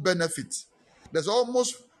its own benefit. There's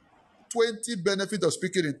almost 20 benefits of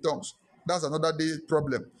speaking in tongues. That's another day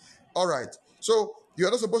problem. All right. So you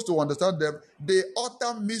are not supposed to understand them. They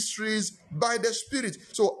utter mysteries by the Spirit.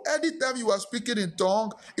 So anytime you are speaking in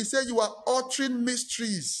tongue, it says you are uttering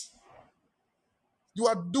mysteries. You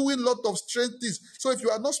are doing a lot of strange things. So if you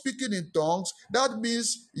are not speaking in tongues, that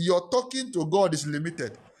means your talking to God is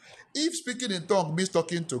limited. If speaking in tongues means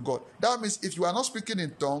talking to God, that means if you are not speaking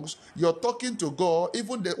in tongues, you're talking to God,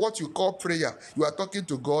 even what you call prayer, you are talking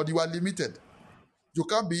to God, you are limited. You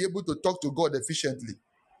can't be able to talk to God efficiently.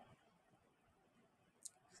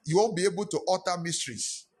 You won't be able to utter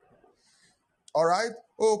mysteries. All right?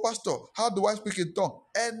 Oh, Pastor, how do I speak in tongues?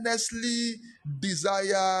 Earnestly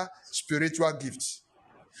desire spiritual gifts.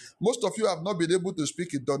 Most of you have not been able to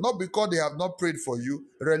speak in tongues, not because they have not prayed for you.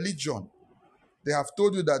 Religion. They have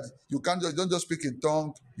told you that you don't just speak in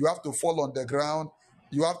tongues. You have to fall on the ground.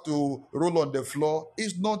 You have to roll on the floor.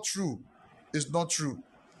 It's not true. It's not true.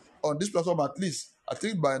 On this platform, at least, I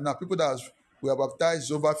think by now, people that we have baptized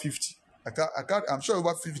is over 50. I'm sure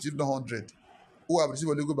over 50, if not 100, who have received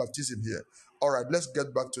Holy Ghost baptism here. All right, let's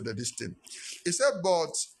get back to this thing. It said,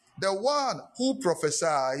 but the one who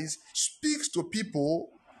prophesies speaks to people.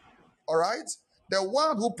 All right? The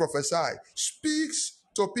one who prophesies speaks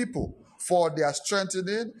to people for their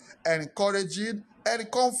strengthening, encouraging,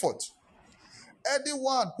 and comfort.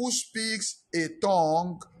 Anyone who speaks a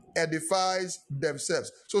tongue edifies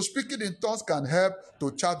themselves. So speaking in tongues can help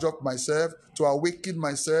to charge up myself, to awaken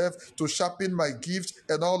myself, to sharpen my gifts,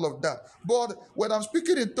 and all of that. But when I'm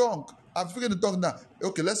speaking in tongues, now.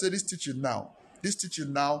 Okay, let's say this teaching now.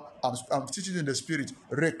 I'm teaching in the spirit.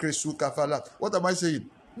 What am I saying?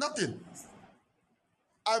 Nothing.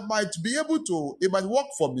 I might be able to, it might work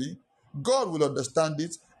for me. God will understand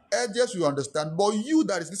it. Angels will understand. But you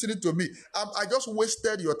that is listening to me, I just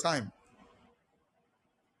wasted your time.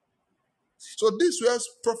 So this where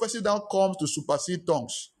prophecy now comes to supersede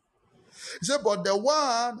tongues. He said, but the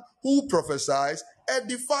one who prophesies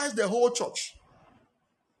edifies the whole church.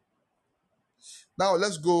 Now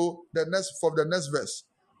let's go from the next verse.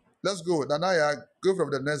 Let's go. Nanaya, go from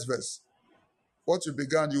the next verse. What you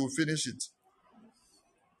began, you will finish it.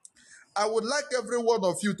 I would like every one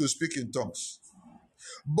of you to speak in tongues,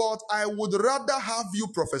 but I would rather have you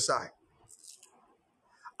prophesy.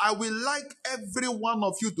 I will like every one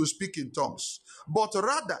of you to speak in tongues. But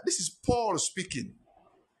rather, this is Paul speaking,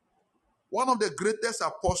 one of the greatest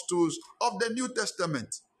apostles of the New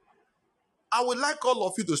Testament. I would like all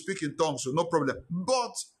of you to speak in tongues, so no problem.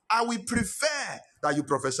 But I will prefer that you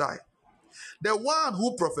prophesy. The one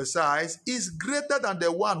who prophesies is greater than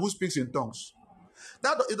the one who speaks in tongues.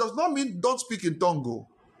 That it does not mean don't speak in tongue.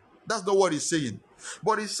 That's not what he's saying.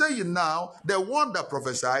 But he's saying now the one that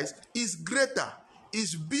prophesies is greater,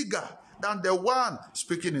 is bigger than the one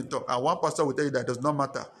speaking in tongue. And one pastor will tell you that does not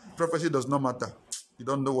matter. Prophecy does not matter. You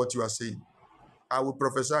don't know what you are saying. I will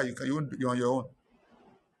prophesy. You're on your own.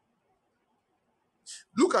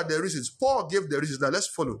 Look at the reasons. Paul gave the reasons. Now let's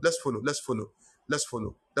follow.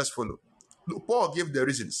 Look, Paul gave the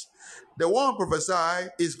reasons. The one who prophesies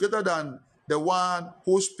is greater than the one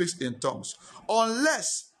who speaks in tongues,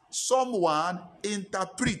 unless someone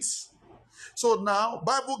interprets. So now,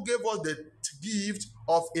 Bible gave us the gift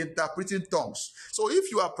of interpreting tongues. So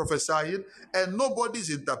if you are prophesying and nobody is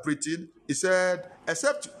interpreting, he said,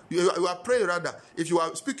 except you are praying rather, if you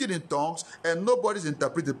are speaking in tongues and nobody is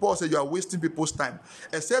interpreting, Paul said you are wasting people's time,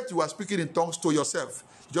 except you are speaking in tongues to yourself.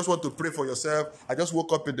 You just want to pray for yourself. I just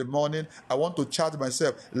woke up in the morning. I want to charge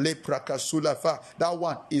myself. That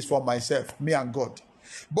one is for myself, me and God.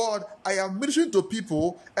 But I am ministering to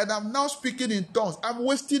people and I'm now speaking in tongues. I'm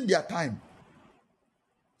wasting their time.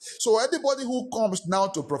 So anybody who comes now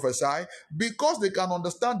to prophesy, because they can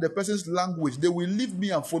understand the person's language, they will leave me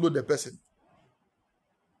and follow the person.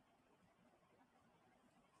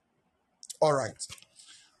 All right.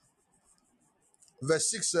 Verse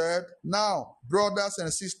 6 said, now, brothers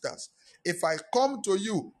and sisters, if I come to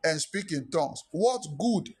you and speak in tongues, what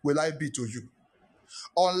good will I be to you?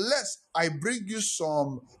 Unless I bring you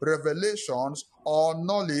some revelations or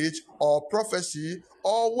knowledge or prophecy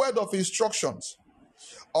or word of instructions.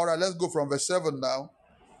 All right, let's go from verse 7 now.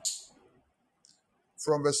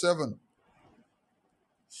 From verse 7.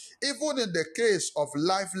 Even in the case of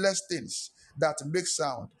lifeless things that make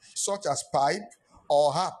sound, such as pipe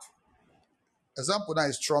or harp. Example now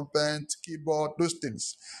is trumpet, keyboard, those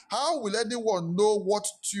things. How will anyone know what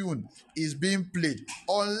tune is being played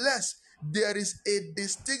unless there is a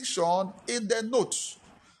distinction in the notes?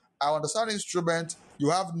 I understand instrument, you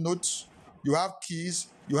have notes, you have keys,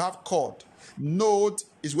 you have chord. Note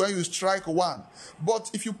is when you strike one. But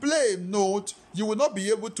if you play a note, you will not be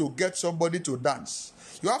able to get somebody to dance.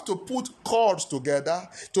 You have to put chords together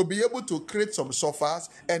to be able to create some surface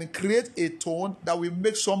and create a tone that will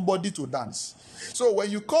make somebody to dance. So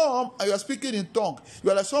when you come and you are speaking in tongue,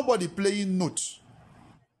 you are like somebody playing notes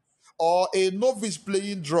or a novice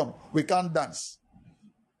playing drum. We can't dance.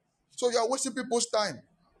 So you are wasting people's time.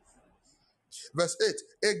 Verse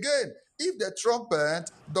 8. Again, if the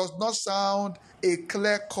trumpet does not sound a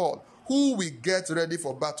clear call, who will get ready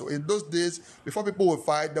for battle? In those days, before people will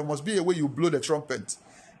fight, there must be a way you blow the trumpet.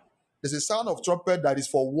 There's a sound of trumpet that is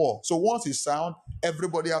for war. So once it sounds,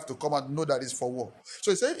 everybody have to come and know that it's for war.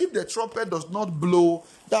 So he said, if the trumpet does not blow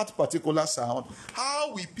that particular sound,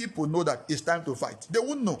 how will people know that it's time to fight? They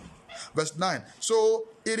won't know. Verse 9. So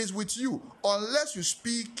it is with you, unless you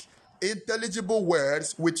speak intelligible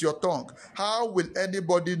words with your tongue, how will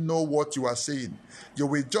anybody know what you are saying? You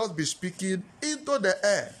will just be speaking into the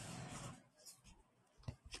air.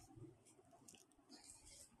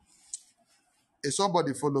 Is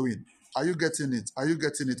somebody following? Are you getting it? Are you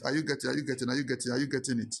getting it? Are you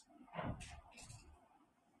getting it?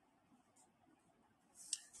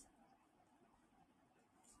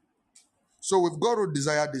 So we've got to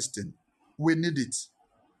desire this thing. We need it.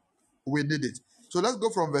 So let's go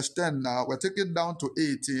from verse 10 now. We're taking down to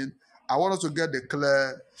 18. I want us to get the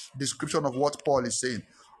clear description of what Paul is saying.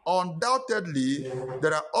 Undoubtedly,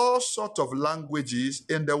 there are all sorts of languages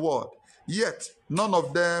in the world, yet none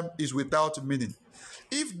of them is without meaning.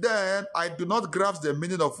 If then I do not grasp the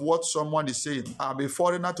meaning of what someone is saying, I'm a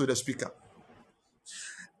foreigner to the speaker.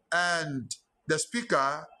 And the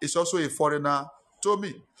speaker is also a foreigner to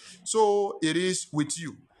me. So it is with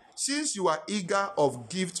you. Since you are eager of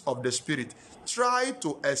gifts of the Spirit, try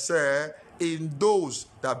to excel in those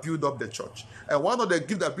that build up the church. And one of the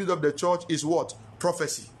gifts that build up the church is what?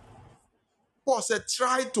 Prophecy. Paul said,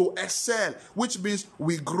 try to excel, which means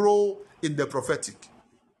we grow in the prophetic.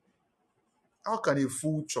 How can a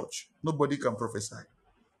full church? Nobody can prophesy.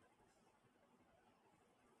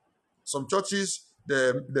 Some churches,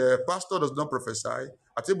 the pastor does not prophesy.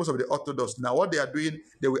 I think most of the Orthodox, now what they are doing,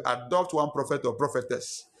 they will adopt one prophet or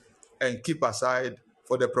prophetess and keep aside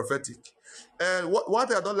for the prophetic. And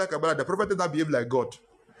what I don't like about it, the prophet does not behave like God.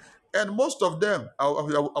 And most of them, I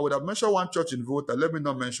would have mentioned one church in Volta, let me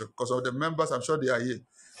not mention, because of the members, I'm sure they are here.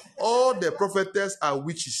 All the prophetess are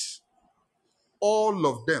witches. All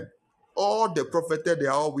of them. All the prophetess, they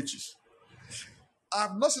are all witches. I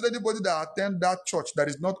have not seen anybody that attend that church that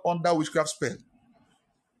is not under witchcraft spell.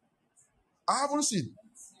 I haven't seen.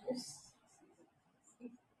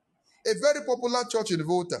 A very popular church in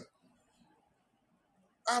Volta.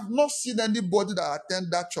 I have not seen anybody that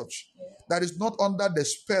attend that church that is not under the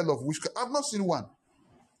spell of witchcraft. I have not seen one.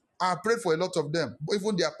 I prayed for a lot of them.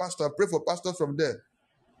 Even their pastor, I pray for pastors from there.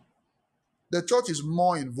 The church is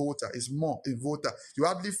more in Volta. It's more in Volta. You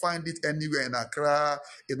hardly find it anywhere in Accra,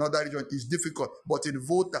 in other regions. It's difficult. But in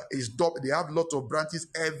Volta, it's dope. They have lots of branches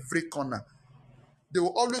every corner. They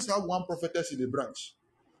will always have one prophetess in the branch.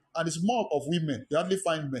 And it's more of women. They hardly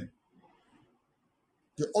find men.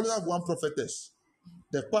 They always have one prophetess.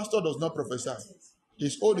 The pastor does not prophesy.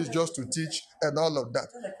 His own is just to teach and all of that.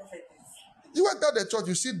 You enter the church,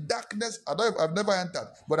 you see darkness. I've never entered,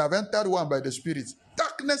 but I've entered one by the Spirit.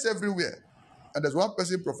 Darkness everywhere. And there's one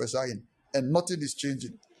person prophesying, and nothing is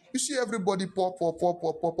changing. You see everybody poor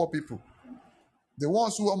people. The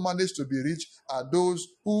ones who are managed to be rich are those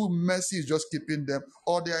who mercy is just keeping them,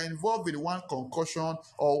 or they are involved in one concussion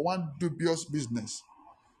or one dubious business.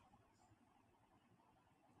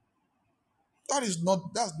 That's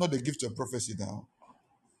not the gift of prophecy now.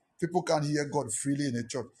 People can't hear God freely in a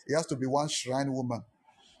church. It has to be one shrine woman,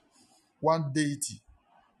 one deity.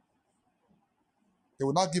 They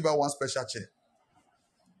will not give her one special chair.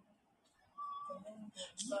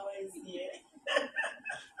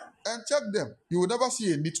 And check them. You will never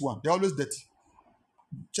see a neat one. They're always dirty.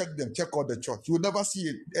 Check them. Check out the church. You will never see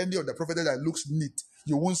any of the prophets that looks neat.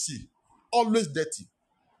 You won't see. Always dirty.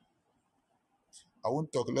 I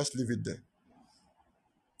won't talk. Let's leave it there.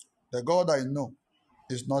 The God I know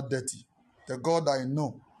is not dirty. The God I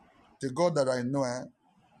know,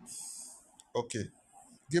 Okay.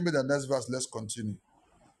 Give me the next verse. Let's continue.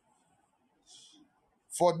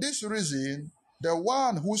 For this reason, the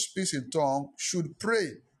one who speaks in tongues should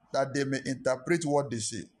pray that they may interpret what they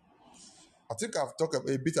say. I think I've talked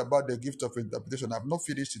a bit about the gift of interpretation. I've not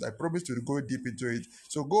finished it. I promise to go deep into it.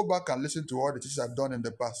 So go back and listen to all the things I've done in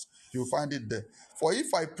the past. You'll find it there. For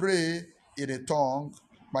if I pray in a tongue,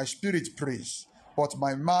 my spirit prays, but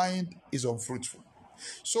my mind is unfruitful.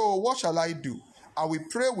 So what shall I do? I will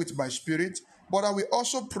pray with my spirit, but I will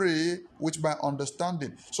also pray with my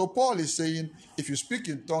understanding. So Paul is saying, if you speak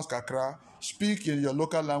in tongues, kakra, speak in your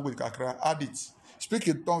local language, kakra, add it. Speak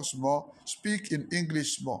in tongues more, speak in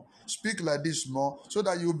English more, speak like this more, so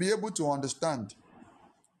that you'll be able to understand.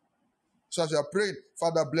 So as you are praying,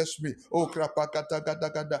 Father bless me. Oh,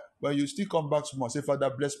 krapakata. When you still come back small, say, Father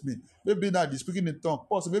bless me. Maybe now you're speaking in tongues.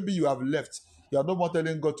 Also, maybe you have left. You are no more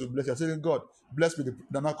telling God to bless. You're saying, God, bless me.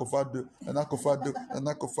 Nanakofado.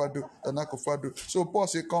 So Paul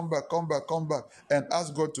say, come back, and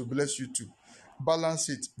ask God to bless you too. Balance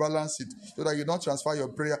it, so that you don't transfer your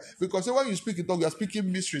prayer. Because when you speak in tongues, you are speaking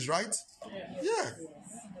mysteries, right? Yeah.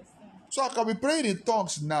 So I can be praying in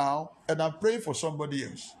tongues now, and I'm praying for somebody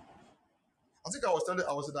else. I think I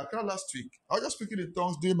was in Accra last week. I was just speaking in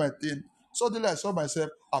tongues, doing my thing. Suddenly I saw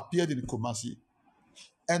myself appeared in Kumasi,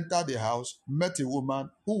 entered the house, met a woman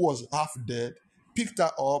who was half dead, picked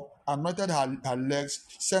her up, anointed her legs,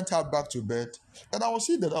 sent her back to bed. And I was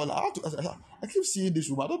seeing that. I keep seeing this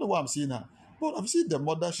woman. I don't know why I'm seeing her. But I'm seeing the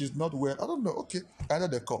mother. She's not well. I don't know. Okay. I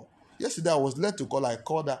ended the call. Yesterday I was led to call. I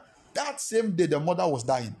called her. That same day the mother was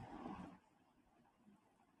dying.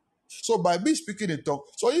 So by me speaking in tongues,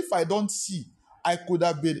 so if I don't see, I could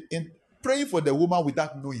have been praying for the woman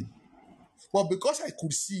without knowing. But because I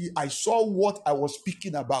could see, I saw what I was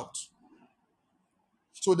speaking about.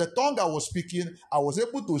 So the tongue I was speaking, I was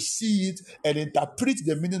able to see it and interpret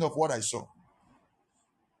the meaning of what I saw.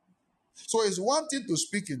 So it's one thing to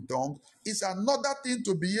speak in tongues, it's another thing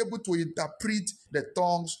to be able to interpret the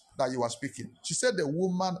tongues that you are speaking. She said the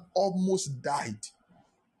woman almost died.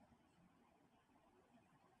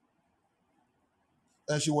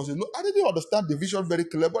 And she was alone. I didn't understand the vision very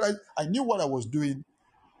clear, but I knew what I was doing.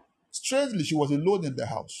 Strangely, she was alone in the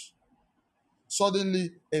house.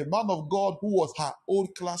 Suddenly, a man of God who was her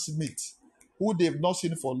old classmate, who they've not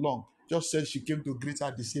seen for long, just said she came to greet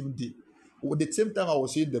her the same day. At the same time I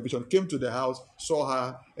was seeing the vision, came to the house, saw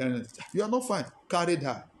her, and you are not fine, carried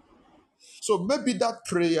her. So maybe that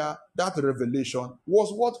prayer, that revelation,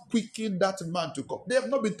 was what quickened that man to come. They have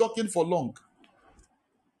not been talking for long.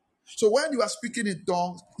 So when you are speaking in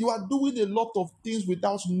tongues, you are doing a lot of things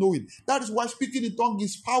without knowing. That is why speaking in tongues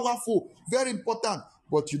is powerful, very important.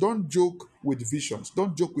 But you don't joke with visions.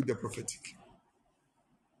 Don't joke with the prophetic.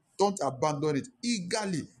 Don't abandon it.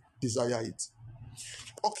 Eagerly desire it.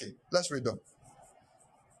 Okay, let's read on.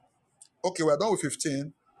 Okay, we're done with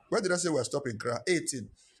 15. Where did I say we're stopping? 18.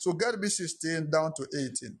 So get me 16 down to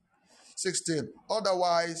 18. 16.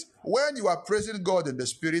 Otherwise, when you are praising God in the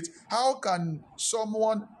spirit, how can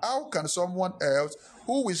someone else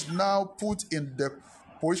who is now put in the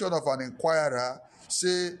position of an inquirer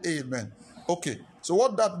say amen? Okay, so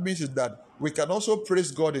what that means is that we can also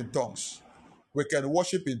praise God in tongues. We can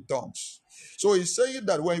worship in tongues. So he's saying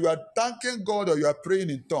that when you are thanking God or you are praying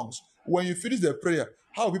in tongues, when you finish the prayer,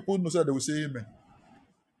 how people know that they will say amen?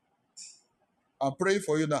 I'm praying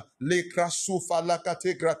for you now. I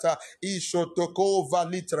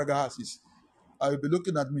will be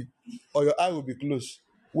looking at me, or your eye will be closed,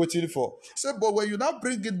 waiting for. Say, but when you now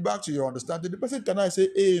bring it back to your understanding, the person cannot say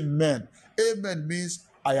amen. Amen means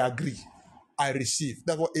I agree, I receive.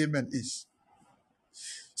 That's what amen is.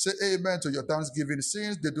 Say amen to your thanksgiving,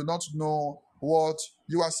 since they do not know what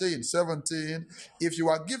you are saying. 17. If you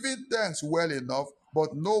are giving thanks well enough,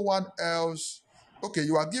 but no one else, okay,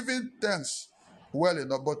 you are giving thanks well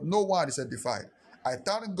enough, but no one is edified. I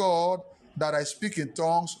thank God that I speak in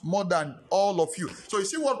tongues more than all of you. So you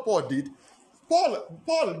see what Paul did?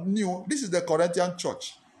 Paul knew this is the Corinthian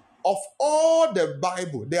church. Of all the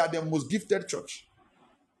Bible, they are the most gifted church.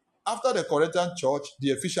 After the Corinthian church,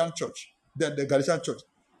 the Ephesian church, then the Galatian church.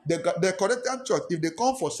 The Corinthian church, if they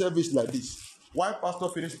come for service like this, while pastor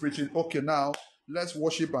finish preaching, okay, now let's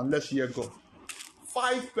worship and let's hear God.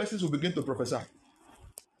 5 persons will begin to prophesy.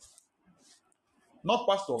 Not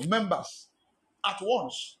pastor, members. At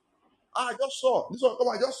once. I just saw. This one, come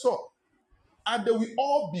on, I just saw. And they will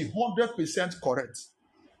all be 100% correct.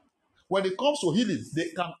 When it comes to healing, they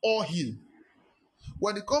can all heal.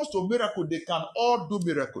 When it comes to miracle, they can all do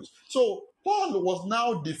miracles. So Paul was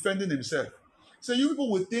now defending himself. So you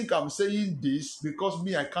people will think I'm saying this because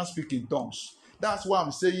me, I can't speak in tongues. That's why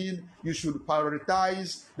I'm saying you should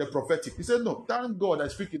prioritize the prophetic. He said, no, thank God I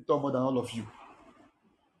speak in tongues more than all of you.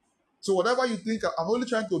 So whatever you think, I'm only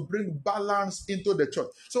trying to bring balance into the church.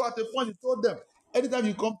 So at the point, he told them, anytime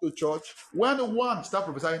you come to church, when one starts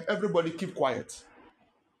prophesying, everybody keep quiet.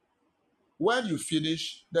 When you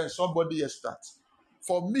finish, then somebody else starts.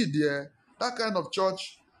 For me, dear, that kind of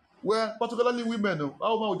church, where particularly women,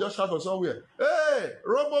 our woman will just shout for somewhere, hey,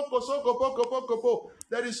 Robo Koso Kopo Kopo Kopo,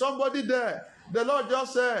 there is somebody there. The Lord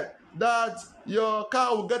just said that your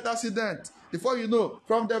car will get accident. Before you know,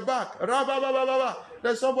 from the back,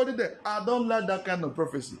 there's somebody there. I don't like that kind of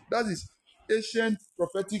prophecy. That is ancient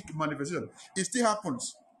prophetic manifestation. It still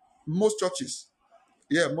happens. Most churches.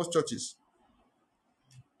 Yeah, most churches.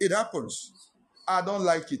 It happens. I don't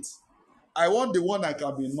like it. I want the one that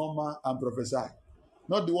can be normal and prophesy,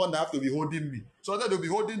 not the one that have to be holding me. So that they'll be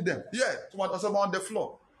holding them. Yeah, someone on the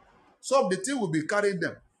floor. So the thing will be carrying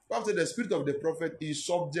them. After the spirit of the prophet is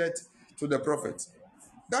subject to the prophet.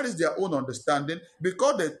 That is their own understanding.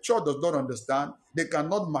 Because the church does not understand, they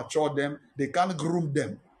cannot mature them, they can't groom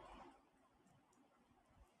them.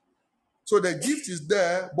 So the gift is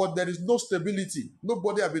there, but there is no stability.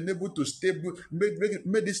 Nobody has been able to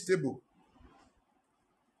make it stable.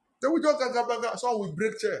 Then we just so we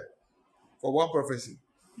break chair for one prophecy.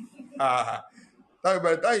 By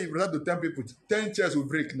the time you present to 10 people, 10 chairs will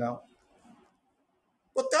break now.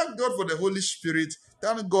 But thank God for the Holy Spirit.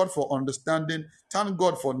 Thank God for understanding. Thank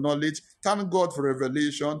God for knowledge. Thank God for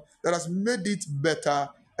revelation that has made it better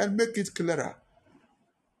and make it clearer.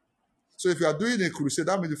 So if you are doing a crusade,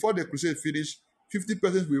 that means before the crusade finish,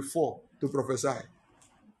 50% will fall to prophesy.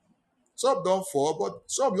 Some don't fall, but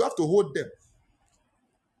some you have to hold them.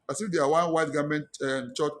 As if they are one white garment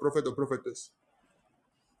church prophet or prophetess.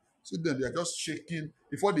 See them, they are just shaking.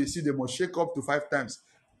 Before they see, they must shake up to 5 times.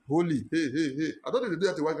 Holy, hey, hey, hey. I don't know if they do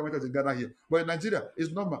that in white garment in Ghana here. But in Nigeria,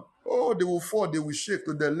 it's normal. Oh, they will fall, they will shake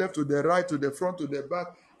to the left, to the right, to the front, to the back.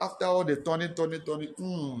 After all the turning.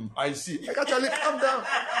 I see. I can actually calm down.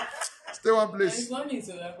 Stay one place.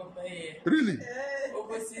 Really?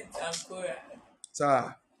 Opposite Ancora.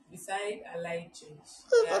 Sir. Beside Allied Church.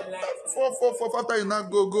 For after you now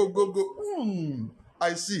go.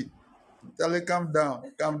 I see. Tell you, calm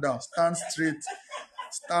down. Stand straight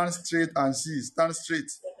and see. Stand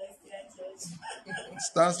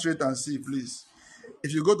straight and see, please.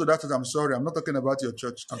 If you go to that church, I'm sorry. I'm not talking about your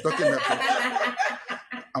church. I'm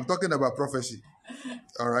talking about prophecy.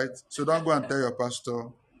 All right? So don't go and tell your pastor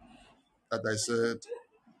that I said,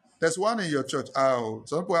 there's one in your church. Oh,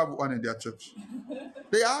 some people have one in their church.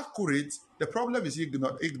 They are accurate. The problem is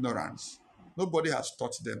ignorance. Nobody has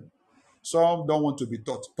taught them. Some don't want to be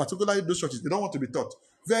taught. Particularly those churches, they don't want to be taught.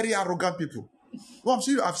 Very arrogant people. Well,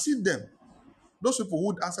 I've seen them. Those people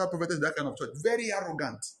who answer prophets in that kind of church, very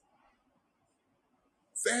arrogant.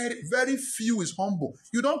 Very, very few is humble.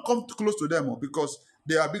 You don't come close to them because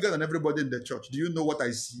They are bigger than everybody in the church. Do you know what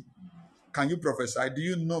I see? Can you prophesy? Do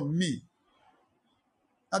you know me?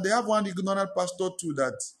 And they have one ignorant pastor too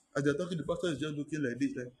that as they're talking, the pastor is just looking like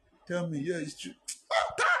this, like, tell me, yeah, it's true.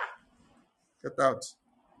 Get out.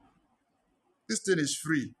 This thing is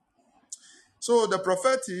free. So the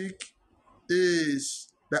prophetic is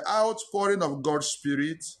the outpouring of God's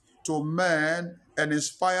Spirit to men and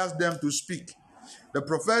inspires them to speak. The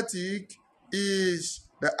prophetic is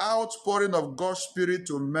the outpouring of God's Spirit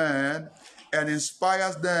to men and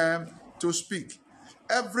inspires them to speak.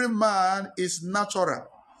 Every man is natural.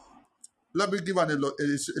 Let me give a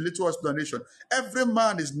little explanation. Every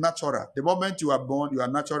man is natural. The moment you are born, you are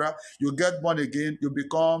natural. You get born again, you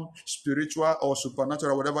become spiritual or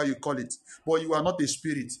supernatural, whatever you call it. But you are not a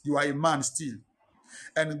spirit. You are a man still.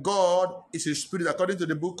 And God is a spirit, according to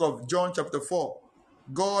the book of John chapter 4.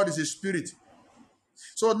 God is a spirit.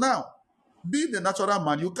 So now, being the natural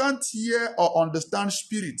man, you can't hear or understand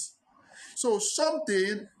spirit. So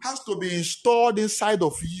something has to be installed inside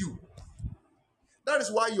of you. That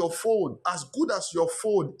is why your phone, as good as your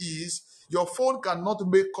phone is, your phone cannot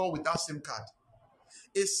make call without SIM card.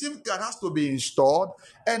 A SIM card has to be installed,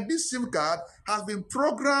 and this SIM card has been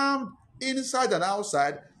programmed inside and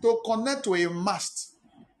outside to connect to a mast.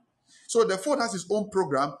 So the phone has its own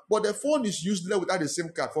program, but the phone is useless without a SIM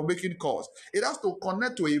card for making calls. It has to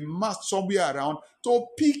connect to a mast somewhere around to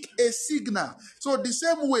pick a signal. So the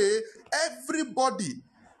same way, everybody,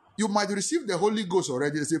 you might receive the Holy Ghost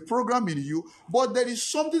already. There's a program in you, but there is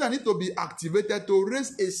something that needs to be activated to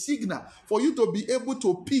raise a signal for you to be able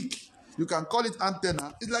to pick. You can call it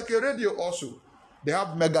antenna. It's like a radio also. They have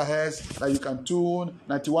megahertz that you can tune,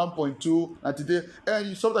 91.2, 93,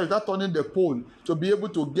 and sometimes you start turning the pole to be able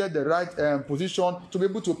to get the right position, to be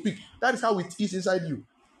able to pick. That is how it is inside you.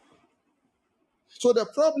 So the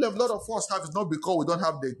problem a lot of us have is not because we don't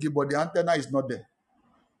have the gift, but the antenna is not there.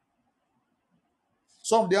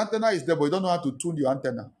 Some of the antenna is there, but you don't know how to tune your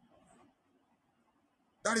antenna.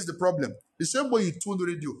 That is the problem. The same way you tune the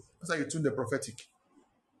radio, that's how you tune the prophetic.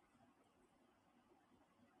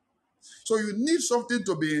 So you need something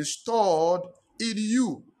to be installed in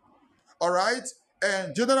you. All right?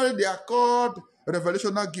 And generally they are called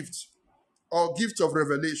revelational gifts or gifts of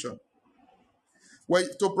revelation. Where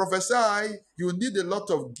to prophesy, you need a lot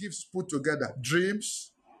of gifts put together.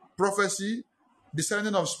 Dreams, prophecy,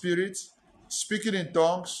 discerning of spirits, speaking in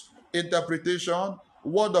tongues, interpretation,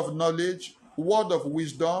 word of knowledge, word of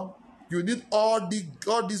wisdom. You need all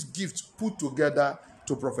these gifts put together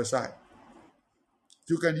to prophesy.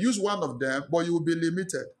 You can use one of them, but you will be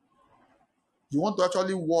limited. You want to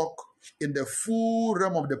actually walk in the full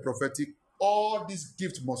realm of the prophetic, all these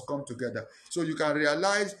gifts must come together. So you can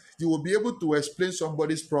realize you will be able to explain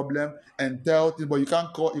somebody's problem and tell him, but you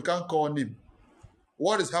can't call him.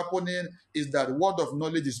 What is happening is that word of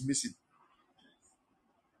knowledge is missing.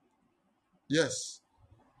 Yes.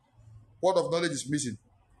 Word of knowledge is missing.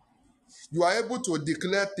 You are able to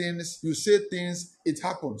declare things, you say things, it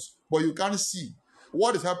happens, but you can't see.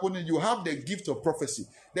 What is happening? You have the gift of prophecy.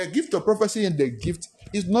 The gift of prophecy and the gift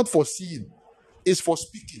is not for seeing, it's for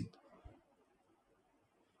speaking.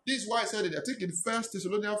 This is why I said it. I think in 1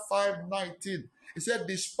 Thessalonians 5:19, it said,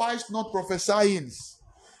 despise not prophesying.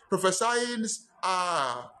 Prophesying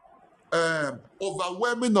are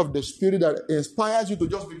overwhelming of the spirit that inspires you to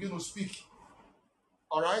just begin to speak.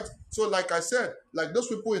 All right? So like I said, like those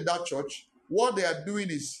people in that church, what they are doing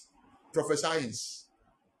is prophesying.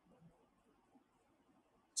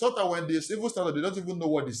 Sometimes when they even started, they don't even know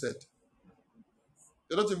what they said.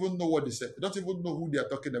 They don't even know what they said. They don't even know who they are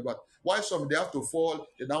talking about. Why some they have to fall,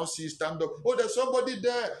 they now see stand up. Oh, there's somebody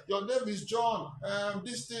there. Your name is John.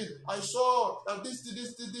 This thing I saw. This,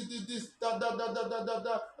 da da da da da da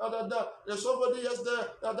da da da da. There's somebody else there.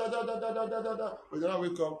 Da da da da da da da da da. But then I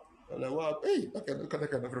wake up. I'm like, wow, hey, okay, look at that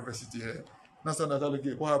kind of prophecy here. That's not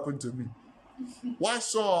okay. What happened to me? Why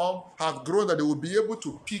some have grown that they will be able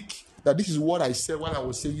to pick that this is what I said while I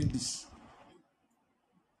was saying this.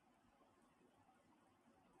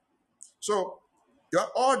 So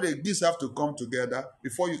all the gifts have to come together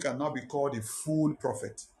before you can now be called a full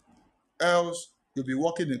prophet. Else, you'll be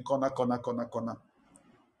walking in corner.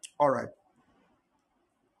 All right.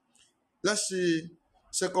 Let's see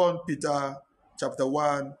 2 Peter chapter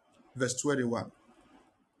 1, verse 21.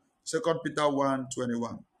 2 Peter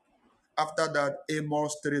 1:21. After that,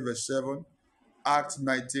 Amos 3, verse 7. Acts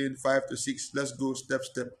 19, 5-6. Let's go step.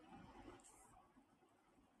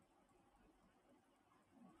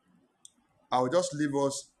 I'll just leave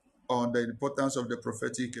us on the importance of the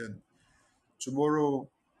prophetic. And tomorrow,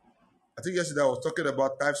 I think yesterday I was talking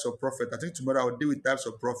about types of prophet. I think tomorrow I'll deal with types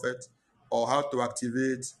of prophet or how to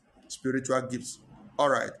activate spiritual gifts. All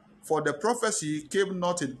right. For the prophecy came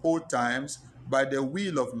not in old times by the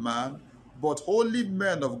will of man, but holy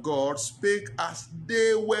men of God spake as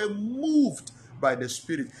they were moved by the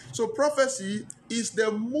Spirit. So prophecy is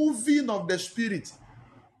the moving of the Spirit.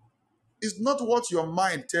 It's not what your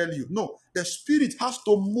mind tell you. No, the Spirit has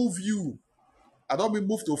to move you. I don't mean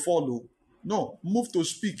move to follow. No, move to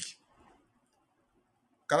speak.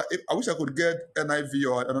 I wish I could get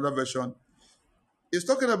NIV or another version. It's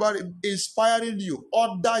talking about inspiring you,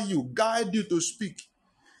 order you, guide you to speak.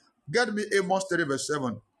 Get me Amos 3 verse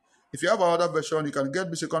 7. If you have another version, you can get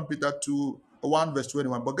me 2 Peter 2, 1 verse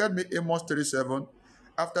 21. But get me Amos 3 7.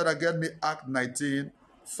 After that, get me Act 19,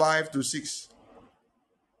 5 to 6.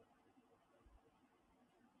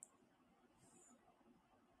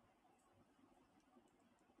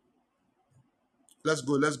 Let's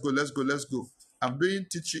go, let's go, let's go, let's go. I'm doing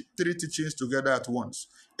three teachings together at once.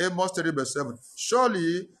 Amos 3 verse 7.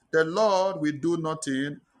 Surely the Lord will do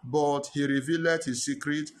nothing, but he revealeth his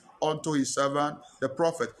secret unto his servant, the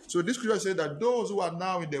prophet. So this scripture says that those who are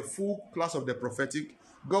now in the full class of the prophetic,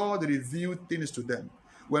 God revealed things to them.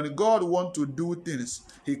 When God wants to do things,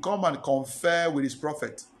 he come and confer with his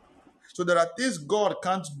prophet. So there are things God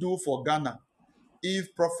can't do for Ghana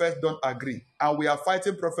if prophets don't agree. And we are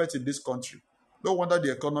fighting prophets in this country. No wonder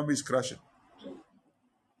the economy is crashing.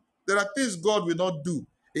 There are things God will not do.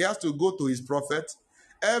 He has to go to his prophet.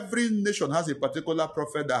 Every nation has a particular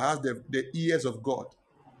prophet that has the ears of God.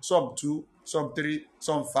 Some 2, some 3,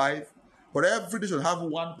 some 5. But every nation have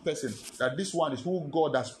one person that this one is who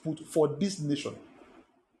God has put for this nation.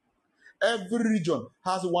 Every region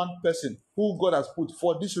has one person who God has put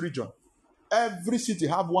for this region. Every city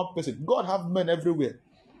have one person. God have men everywhere.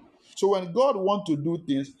 So when God wants to do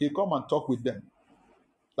things, he come and talk with them.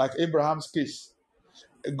 Like Abraham's case.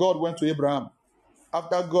 God went to Abraham.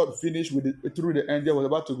 After God finished with through the angel, was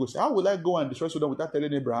about to go. Say, how will I go and destroy Sodom without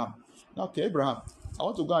telling Abraham? Okay, Abraham, I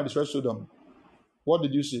want to go and destroy Sodom. What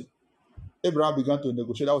did you say? Abraham began to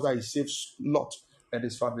negotiate. That was how he saved Lot and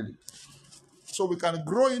his family. So we can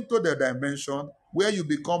grow into the dimension where you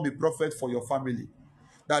become a prophet for your family.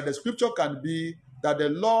 That the scripture can be that the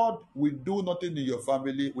Lord will do nothing in your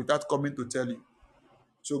family without coming to tell you.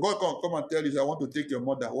 So God can come and tell you, I want to take your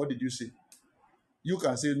mother. What did you say? You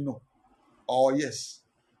can say no or yes.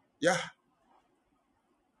 Yeah.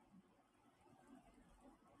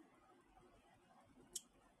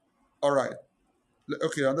 All right.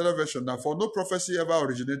 Okay, another version now. For no prophecy ever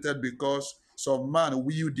originated because some man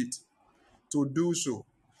willed it to do so.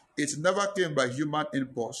 It never came by human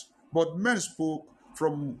impulse, but men spoke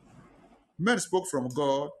from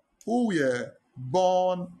God, who were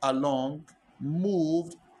borne along,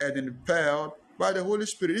 moved, and impelled by the Holy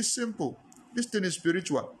Spirit. It's simple. This thing is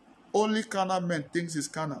spiritual. Only carnal men thinks it's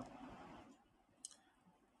carnal.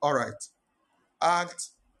 All right.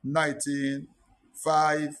 Acts 19,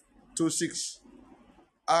 5 to 6.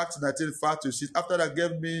 Acts 19, 5 to 6. After that,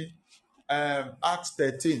 gave me Acts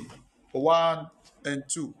 13, 1 and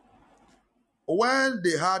 2. When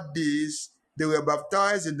they had this, they were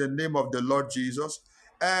baptized in the name of the Lord Jesus.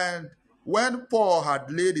 And when Paul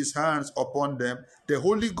had laid his hands upon them, the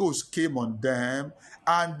Holy Ghost came on them,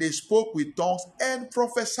 and they spoke with tongues and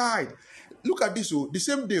prophesied. Look at this, the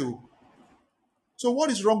same day. So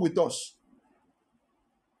what is wrong with us?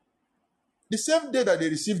 The same day that they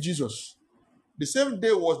received Jesus, the same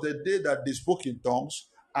day was the day that they spoke in tongues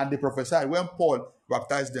and they prophesied when Paul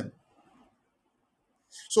baptized them.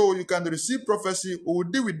 So you can receive prophecy. We will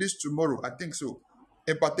deal with this tomorrow. I think so.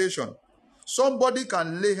 Impartation. Somebody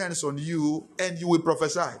can lay hands on you and you will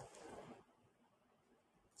prophesy.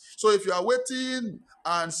 So if you are waiting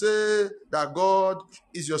and say that God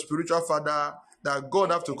is your spiritual father, that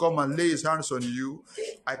God have to come and lay his hands on you,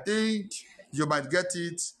 I think you might get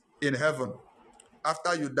it in heaven.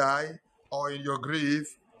 After you die or in your grave,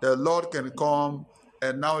 the Lord can come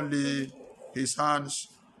and now lay his hands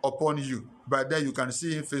upon you. By then you can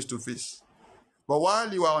see him face to face. But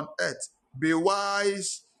while you are on earth, be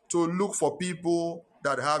wise to look for people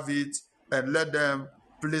that have it and let them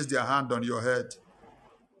place their hand on your head.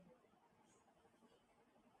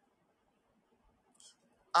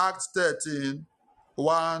 Acts 13,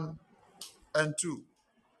 1 and 2.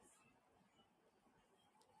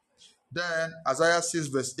 Then Isaiah 6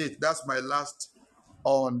 verse 8. That's my last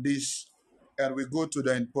on this. And we go to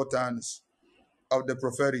the importance of the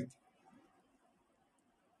prophetic.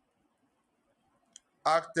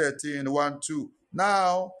 Act 13, 1, 2.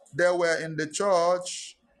 Now they were in the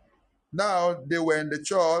church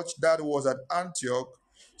that was at Antioch,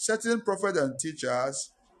 certain prophets and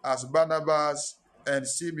teachers, as Barnabas and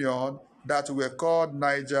Simeon, that were called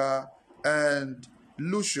Niger, and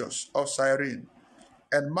Lucius of Cyrene,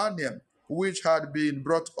 and Manaen, which had been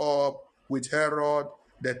brought up with Herod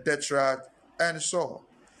the Tetrarch and Saul.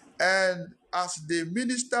 And as they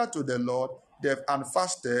ministered to the Lord and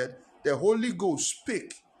fasted, the Holy Ghost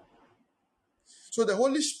spake. So the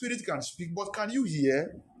Holy Spirit can speak, but can you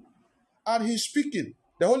hear? And he's speaking.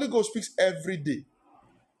 The Holy Ghost speaks every day.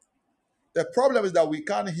 The problem is that we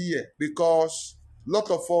can't hear because a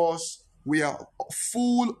lot of us, we are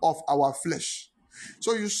full of our flesh.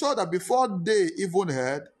 So you saw that before they even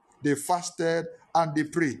heard, they fasted and they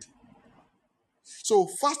prayed. So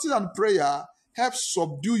fasting and prayer helps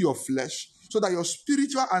subdue your flesh so that your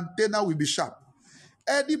spiritual antenna will be sharp.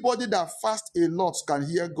 Anybody that fasts a lot can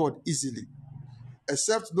hear God easily,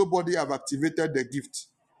 except nobody have activated the gift.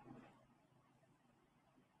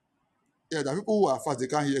 Yeah, there are people who are fast, they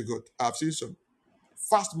can't hear God. I've seen some.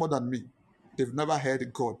 Fast more than me. They've never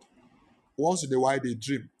heard God. Once in a while they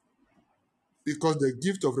dream because the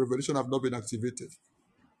gift of revelation have not been activated.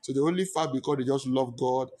 So they only fast because they just love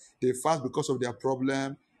God. They fast because of their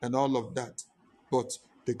problem and all of that. But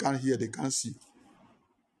they can't hear, they can't see.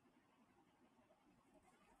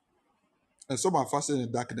 And some are fasting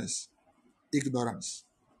in darkness, ignorance.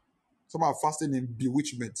 Some are fasting in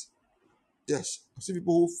bewitchment. Yes, I see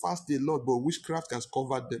people who fast a lot, but witchcraft has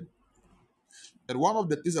covered them. And one of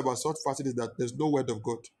the things about such fasting is that there's no word of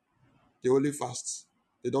God. They only fast.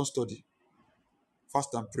 They don't study.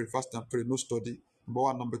 Fast and pray, no study. Number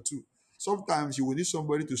one. Number two, sometimes you will need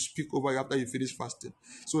somebody to speak over you after you finish fasting.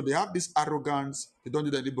 So they have this arrogance, they don't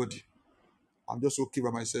need anybody. I'm just okay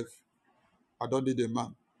by myself. I don't need a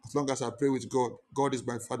man. As long as I pray with God, God is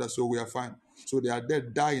my father, so we are fine. So they are there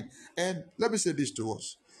dying. And let me say this to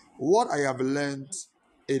us. What I have learned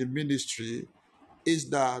in ministry is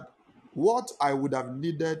that what I would have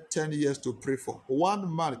needed 10 years to pray for,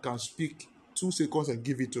 one man can speak 2 seconds and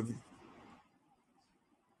give it to me.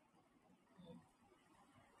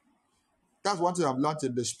 That's one thing I've learned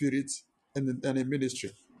in the spirit and in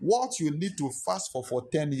ministry. What you need to fast for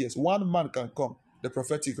 10 years, one man can come, the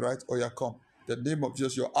prophetic, right? Or you come, the name of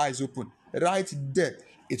Jesus, your eyes open. Right there,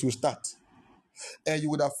 it will start. And you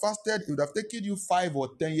would have fasted, it would have taken you 5 or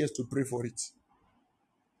 10 years to pray for it.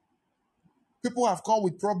 People have come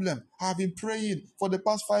with problem. I've been praying for the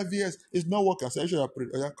past 5 years. It's not working. I say, I pray.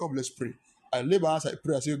 Oh, yeah, come, let's pray. I lay my hands, I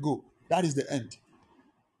pray, I say, go. That is the end.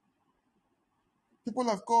 People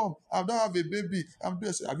have come. I don't have a baby. I'm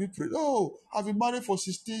blessed. Have you prayed? Oh, I've been married for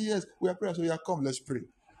 16 years. We are praying. So yeah, come, let's pray.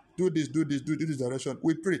 Do this direction.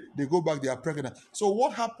 We pray. They go back, they are pregnant. So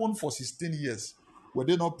what happened for 16 years? Were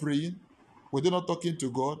they not praying? Were they not talking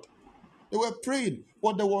to God? They were praying.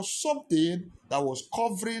 But there was something that was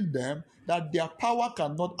covering them that their power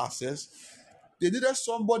cannot access. They needed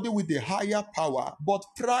somebody with a higher power, but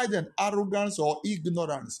pride and arrogance or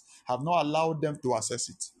ignorance have not allowed them to access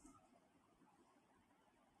it.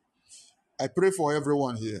 I pray for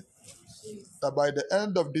everyone here that by the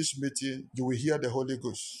end of this meeting, you will hear the Holy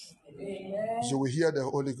Ghost. Amen. You will hear the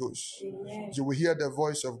Holy Ghost. Amen. You will hear the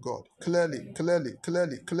voice of God clearly, clearly,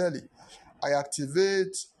 clearly, clearly. I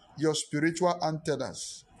activate your spiritual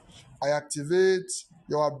antennas. I activate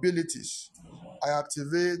your abilities. I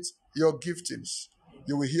activate your giftings.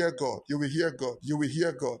 You will hear God. You will hear God. You will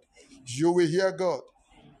hear God. You will hear God.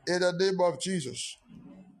 In the name of Jesus.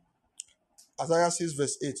 Isaiah 6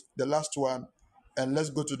 verse 8, the last one, and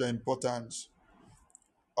let's go to the importance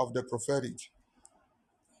of the prophetic.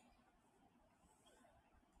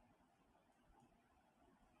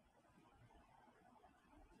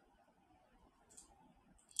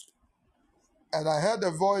 And I heard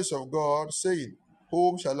the voice of God saying,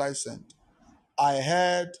 whom shall I send? I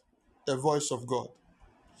heard the voice of God.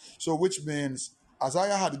 So which means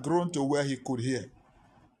Isaiah had grown to where he could hear.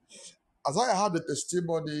 Isaiah had the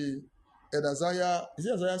testimony in Isaiah, is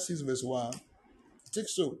it Isaiah 6 verse 1? I think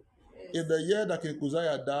so. In the year that King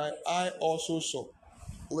Uzziah died, I also saw.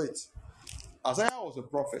 Wait. Isaiah was a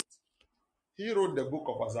prophet. He wrote the book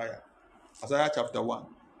of Isaiah. Isaiah chapter 1,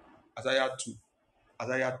 Isaiah 2,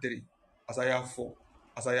 Isaiah 3, Isaiah 4,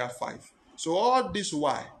 Isaiah 5. So all this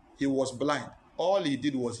while, he was blind. All he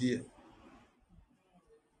did was hear.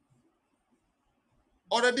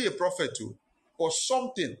 Already a prophet too, but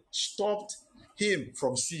something stopped him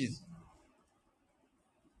from seeing.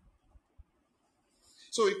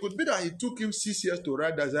 So it could be that it took him 6 years to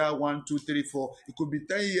write Isaiah 1, 2, 3, 4. It could be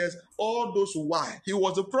 10 years. All those why. He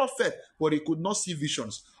was a prophet, but he could not see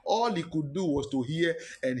visions. All he could do was to hear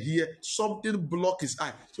and hear. Something blocked his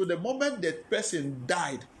eye. So the moment that person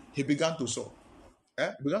died, he began to saw.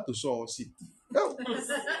 He began to saw or see. No.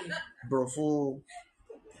 Bro,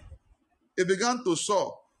 he began to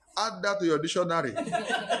saw. Add that to your dictionary.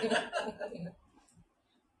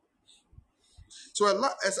 So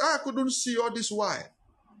Isaiah couldn't see all this why,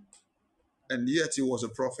 and yet he was a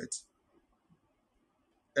prophet.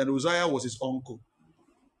 And Uzziah was his uncle.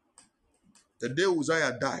 The day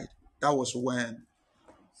Uzziah died, that was when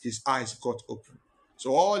his eyes got open.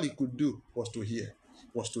 So all he could do was to hear,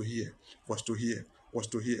 was to hear, was to hear, was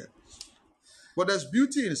to hear. But there's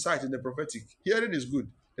beauty in sight in the prophetic. Hearing is good.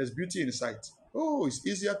 There's beauty in sight. Oh, it's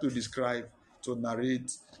easier to describe, to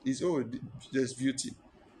narrate. There's beauty.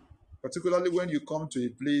 Particularly when you come to a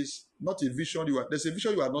place, not a vision there's a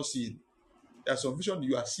vision you are not seeing. There's some vision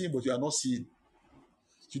you are seeing, but you are not seeing.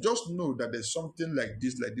 You just know that there's something like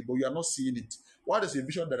this, but you are not seeing it. While there's a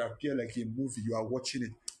vision that appears like a movie, you are watching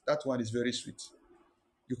it. That one is very sweet.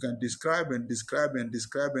 You can describe and describe and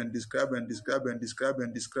describe and describe and describe and describe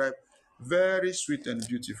and describe. Very sweet and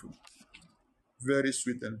beautiful. Very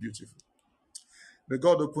sweet and beautiful. May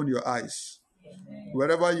God open your eyes.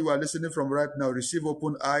 Wherever you are listening from right now, receive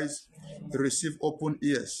open eyes, receive open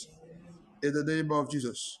ears. In the name of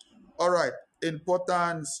Jesus. All right.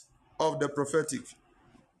 Importance of the prophetic.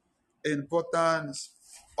 Importance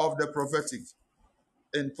of the prophetic.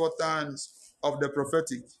 Importance of the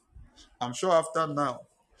prophetic. I'm sure after now,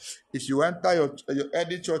 if you enter your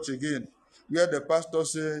early church again, where the pastor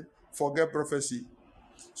say, forget prophecy,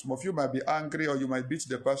 some of you might be angry or you might beat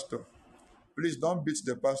the pastor. Please don't beat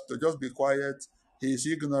the pastor. Just be quiet. He is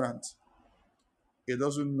ignorant. He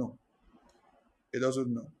doesn't know. He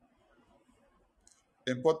doesn't know.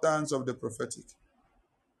 Importance of the prophetic.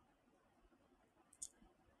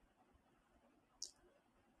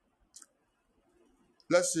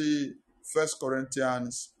 Let's see 1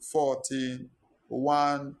 Corinthians 14,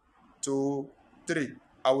 1, 2, 3.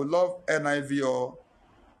 I would love NIV or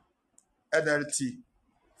NLT.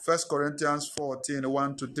 1 Corinthians 14,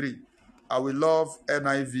 1 to 3. I will love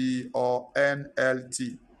NIV or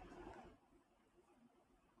NLT.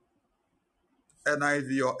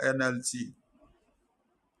 NIV or NLT.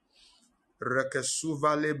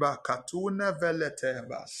 Rekesuvaleba katune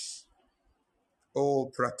veletebas. Oh,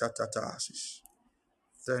 pratatatasis.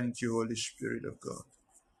 Thank you, Holy Spirit of God.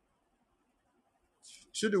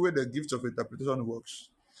 See the way the gift of interpretation works.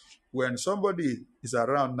 When somebody is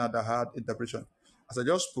around now that had interpretation, as I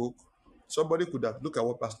just spoke, somebody could have looked at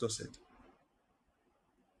what pastor said.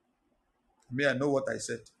 Me, I know what I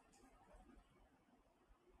said.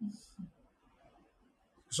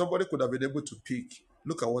 Somebody could have been able to pick,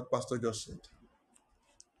 look at what pastor just said.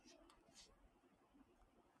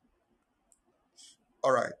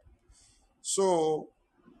 All right. So,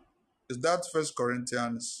 is that First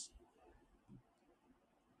Corinthians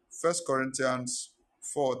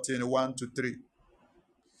 14, 1 to 3.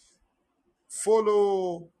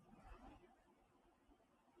 Follow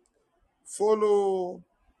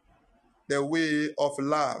the way of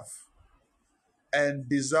love and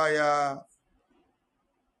desire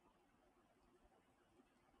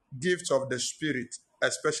gifts of the Spirit,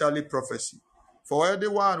 especially prophecy. For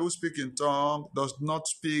anyone who speaks in tongues does not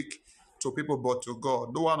speak to people but to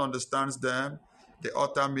God. No one understands them. They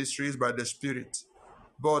utter mysteries by the Spirit.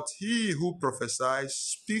 But he who prophesies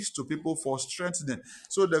speaks to people for strengthening.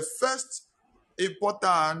 So the first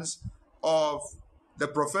importance of the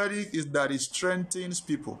prophetic is that it strengthens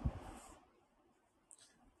people.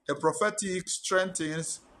 The prophetic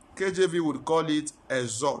strengthens, KJV would call it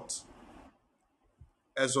exhort,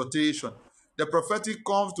 exhortation. The prophetic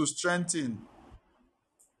comes to strengthen.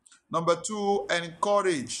 Number 2,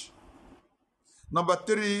 encourage. Number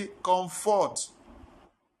 3, comfort.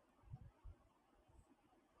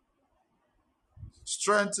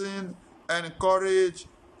 Strengthen, encourage,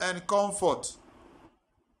 and comfort.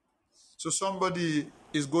 So somebody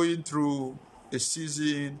is going through a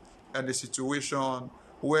season and a situation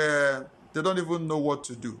where they don't even know what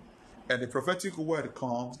to do. And the prophetic word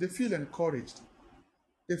comes, they feel encouraged.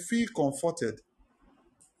 They feel comforted.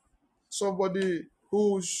 Somebody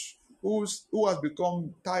who has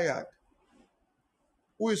become tired,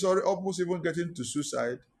 who is already almost even getting to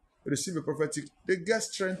suicide, receive a prophetic, they get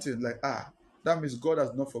strengthened like, that means God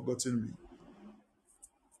has not forgotten me.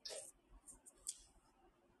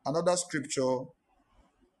 Another scripture,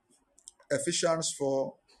 Ephesians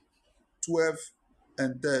 4, 12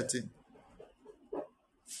 and 13.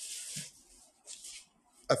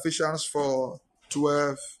 Ephesians 4,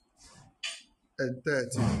 12 and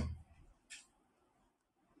 13.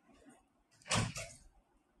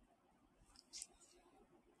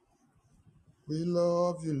 We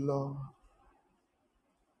love you, Lord.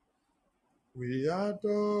 We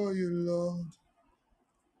adore you, Lord.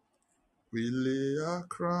 We lay our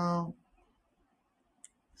crown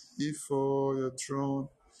before your throne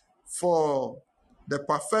for the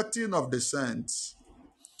perfecting of the saints.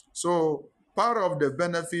 So Part of the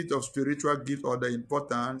benefit of spiritual gift or the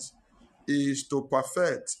importance is to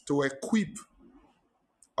perfect, to equip.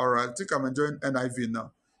 All right, I think I'm enjoying NIV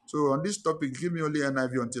now. So on this topic, give me only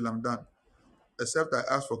NIV until I'm done, except I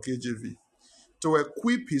ask for KJV. To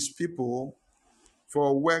equip his people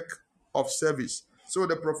for work of service. So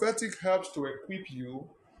the prophetic helps to equip you.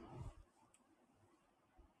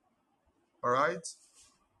 All right,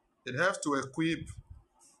 it helps to equip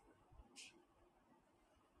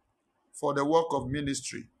for the work of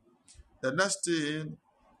ministry. The next thing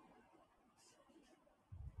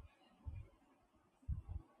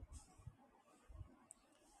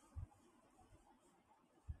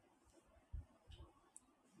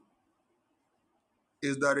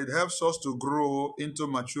is that it helps us to grow into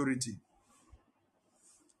maturity.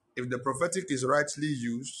 If the prophetic is rightly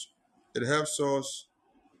used, it helps us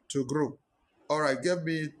to grow. All right, give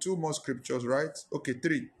me two more scriptures, right? Okay,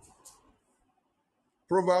 three.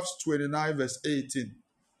 Proverbs 29, verse 18.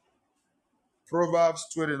 Proverbs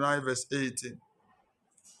 29, verse 18.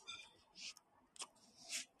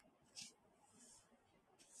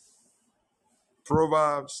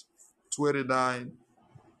 Proverbs 29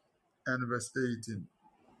 and verse 18.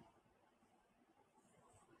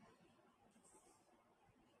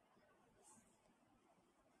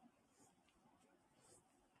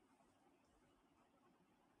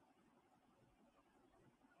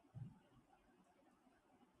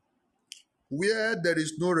 Where there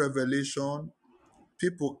is no revelation,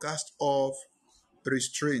 people cast off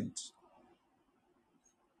restraint.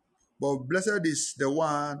 But blessed is the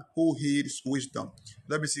one who heeds wisdom.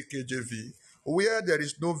 Let me see KJV. Where there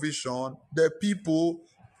is no vision, the people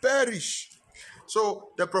perish. So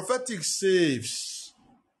the prophetic saves.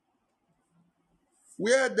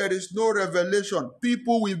 Where there is no revelation,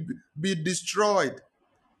 people will be destroyed.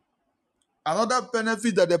 Another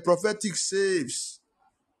benefit that the prophetic saves.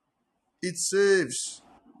 It saves.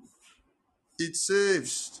 It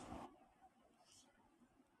saves.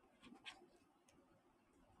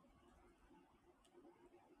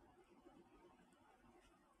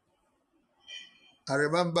 I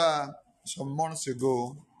remember some months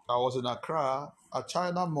ago, I was in Accra, a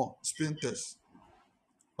China mall, spin test.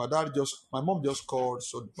 My mom just called.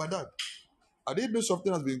 So, my dad, I didn't know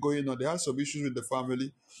something has been going on. They had some issues with the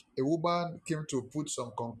family. A woman came to put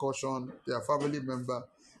some concussion, their family member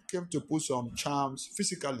came to put some charms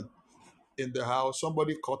physically in the house.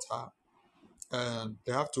 Somebody caught her, and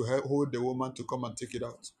they have to hold the woman to come and take it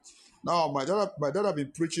out. Now, my dad have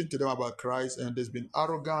been preaching to them about Christ, and they've been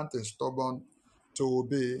arrogant and stubborn to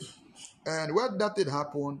obey. And when that thing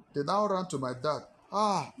happened, they now ran to my dad.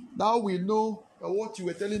 Now we know that what you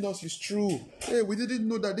were telling us is true. Hey, we didn't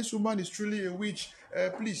know that this woman is truly a witch.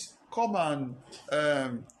 Please come and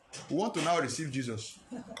we want to now receive Jesus.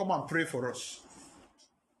 Come and pray for us.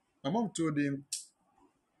 My mom told him,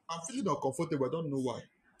 I'm feeling uncomfortable. I don't know why.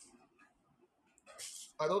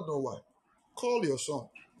 I don't know why. Call your son.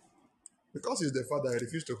 Because he's the father, I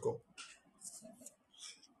refuse to call.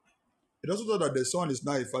 It also thought that the son is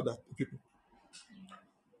now a father to people.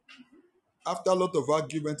 After a lot of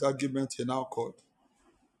argument, he now called.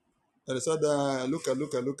 And they said, look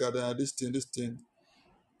at this thing.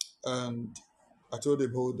 And I told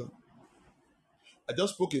him, hold on. I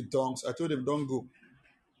just spoke in tongues. I told him, don't go.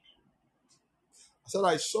 I said,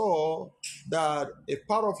 I saw that a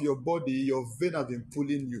part of your body, your vein has been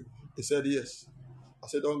pulling you. He said, yes. I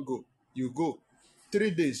said, don't go. You go.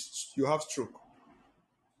 3 days, you have stroke.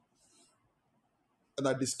 And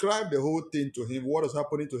I described the whole thing to him, what was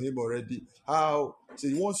happening to him already. How,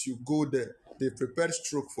 see, once you go there, they prepared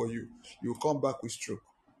stroke for you. You come back with stroke.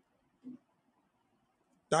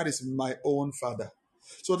 That is my own father.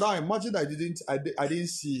 So now imagine I didn't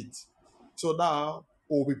see it. So now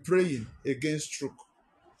we'll be praying against stroke.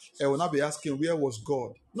 And we'll not be asking, where was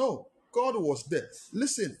God? No, God was there.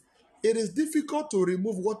 Listen, it is difficult to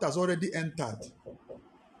remove what has already entered.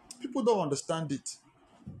 People don't understand it.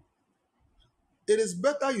 It is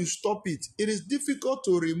better you stop it. It is difficult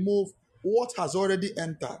to remove what has already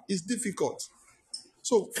entered. It's difficult.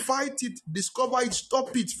 So fight it, discover it,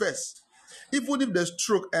 stop it first. Even if the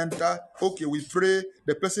stroke enter, okay, we pray,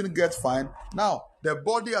 the person gets fine. Now, the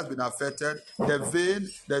body has been affected, the vein,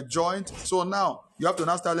 the joint. So now, you have to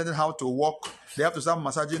now start learning how to walk. They have to start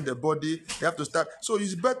massaging the body. They have to start. So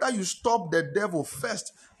it's better you stop the devil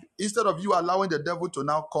first. Instead of you allowing the devil to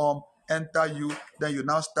now come, enter you, then you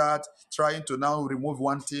now start trying to now remove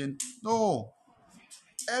one thing. No.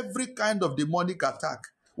 Every kind of demonic attack,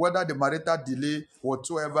 whether the marital delay,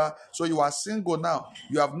 whatsoever. So you are single now.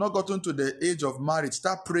 You have not gotten to the age of marriage.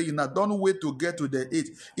 Start praying now. Don't wait to get to the age.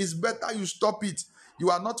 It's better you stop it. You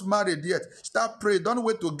are not married yet. Start praying. Don't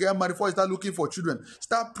wait to get married before you start looking for children.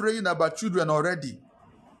 Start praying about children already.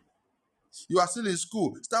 You are still in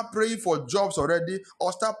school. Start praying for jobs already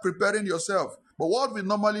or start preparing yourself. But what we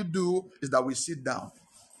normally do is that we sit down.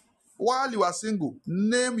 While you are single,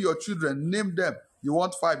 name your children. Name them. You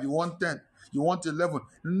want 5, you want 10, you want 11.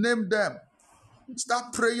 Name them.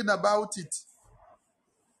 Start praying about it.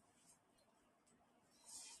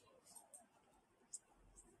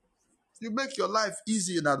 You make your life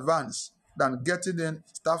easy in advance than getting in,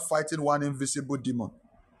 start fighting one invisible demon.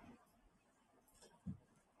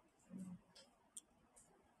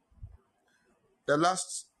 The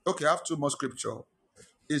last, okay, I have 2 more scripture.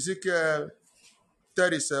 Ezekiel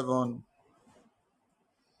 37,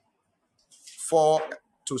 4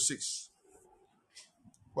 to 6.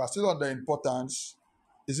 We are still on the importance.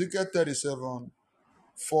 Ezekiel 37,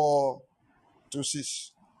 4 to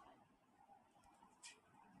 6.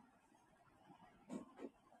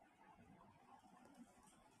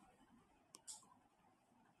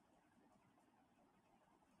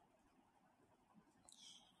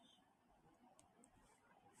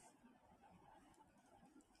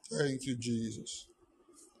 Thank you, Jesus.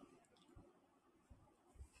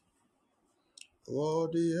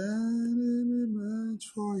 What the enemy meant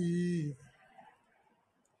for evil.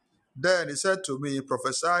 Then he said to me,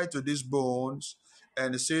 prophesy to these bones,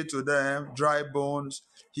 and say to them, dry bones,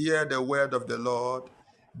 hear the word of the Lord.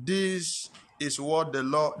 This is what the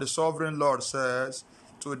Lord, the sovereign Lord says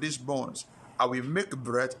to these bones. I will make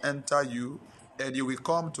breath enter you, and you will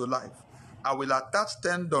come to life. I will attach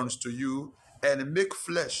tendons to you, and make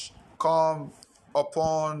flesh come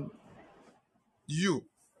upon you,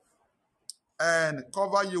 and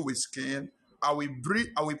cover you with skin. I will breathe,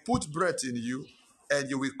 I will put breath in you, and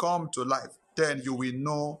you will come to life. Then you will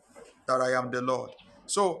know that I am the Lord.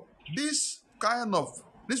 So this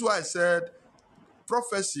is why I said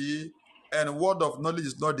prophecy and word of knowledge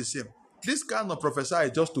is not the same. This kind of prophecy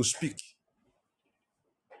is just to speak.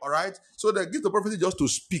 All right? So the gift of prophecy is just to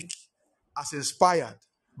speak as inspired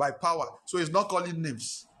by power. So it's not calling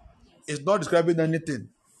names. It's not describing anything.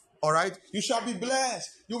 All right? You shall be blessed.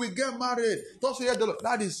 You will get married. Thus saith the Lord.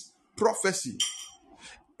 That is prophecy.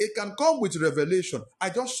 It can come with revelation. I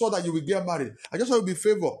just saw that you will get married. I just saw you will be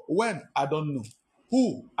favored. When? I don't know.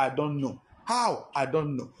 Who? I don't know. How? I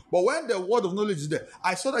don't know. But when the word of knowledge is there,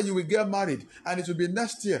 I saw that you will get married and it will be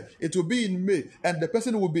next year. It will be in May and the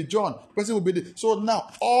person will be John. The person will be so now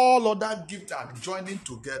all of that gifts are joining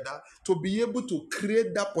together to be able to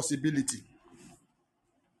create that possibility.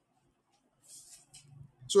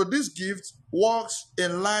 So this gift works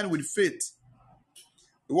in line with faith.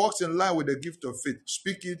 It works in line with the gift of faith.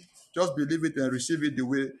 Speak it, just believe it and receive it the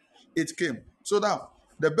way it came. So now,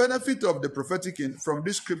 the benefit of the prophetic from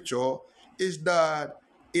this scripture is that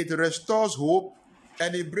it restores hope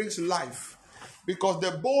and it brings life. Because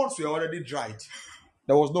the bones were already dried.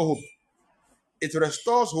 There was no hope. It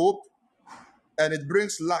restores hope and it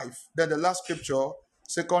brings life. Then the last scripture,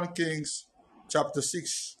 2 Kings chapter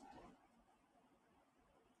 6.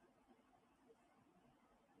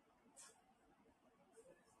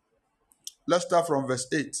 Let's start from verse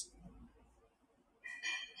 8.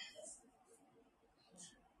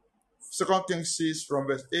 2 Kings 6 from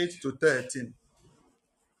verse 8 to 13.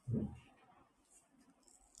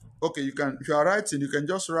 Okay, you can, if you are writing, you can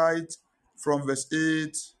just write from verse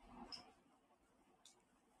 8.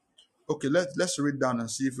 Okay, let's read down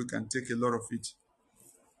and see if we can take a lot of it.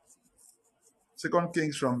 2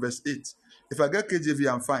 Kings from verse 8. If I get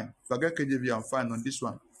KJV, I'm fine. If I get KJV, I'm fine on this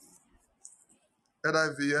one.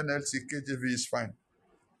 NIV, NLT, KJV is fine.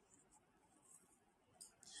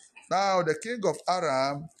 Now, the king of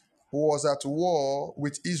Aram was at war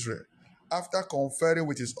with Israel. After conferring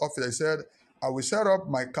with his officer, he said, I will set up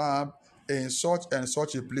my camp in such and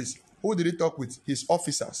such a place. Who did he talk with? His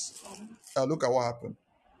officers. Now look at what happened.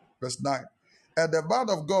 Verse 9. And the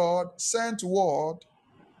man of God sent word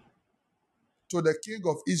to the king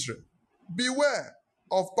of Israel, beware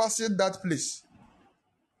of passing that place,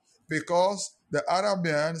 because the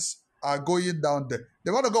Arameans are going down there.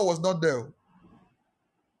 The man of God was not there.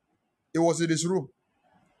 He was in his room.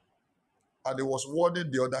 And he was warning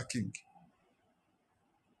the other king.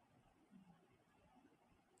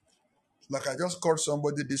 Like I just called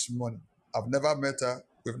somebody this morning. I've never met her.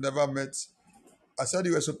 We've never met. I said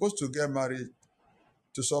you were supposed to get married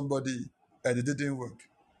to somebody and it didn't work.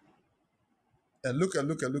 And look at.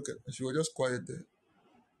 And she was just quiet there.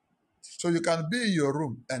 So you can be in your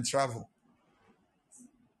room and travel.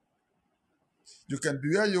 You can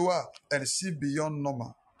be where you are and see beyond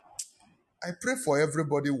normal. I pray for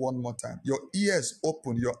everybody one more time. Your ears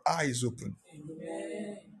open, your eyes open.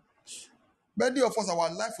 Amen. Many of us,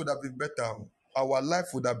 our life would have been better. Our life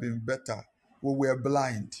would have been better. We were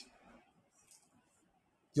blind.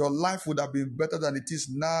 Your life would have been better than it is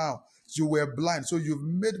now. You were blind. So you've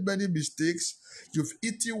made many mistakes. You've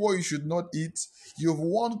eaten what you should not eat. You've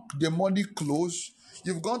worn demonic clothes.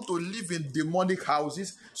 You've gone to live in demonic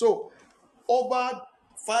houses. So over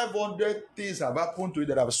 500 things have happened to you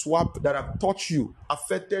that have swapped, that have touched you,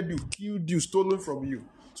 affected you, killed you, stolen from you.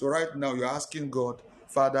 So right now you're asking God,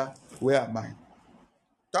 Father, where am I?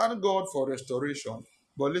 Thank God for restoration.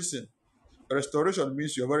 But listen, restoration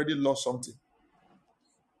means you've already lost something.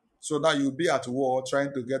 So now you'll be at war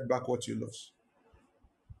trying to get back what you lost.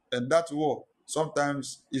 And that war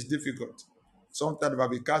sometimes is difficult. Sometimes there will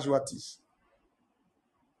be casualties.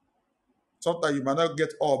 Sometimes you might not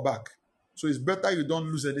get all back. So it's better you don't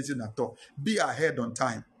lose anything at all. Be ahead on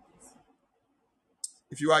time.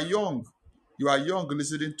 If you are young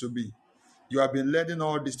listening to me. You have been learning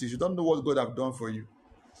all these things. You don't know what God have done for you.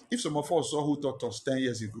 If some of us saw who taught us 10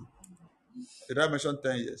 years ago, did I mention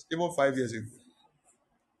 10 years? Even 5 years ago.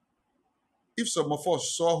 If some of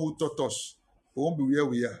us saw who taught us, we won't be where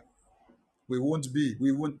we are. We won't be.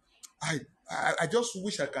 We won't. I just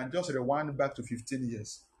wish I can just rewind back to 15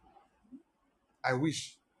 years. I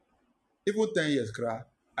wish. Even 10 years, cry.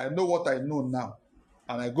 I know what I know now.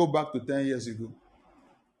 And I go back to 10 years ago.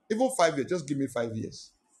 Even 5 years, just give me 5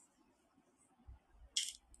 years.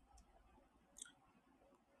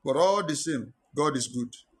 But all the same, God is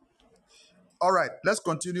good. All right, let's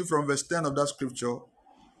continue from verse 10 of that scripture.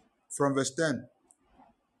 From verse 10.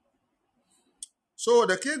 So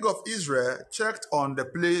the king of Israel checked on the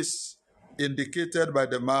place indicated by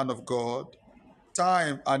the man of God.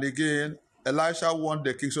 Time and again, Elisha warned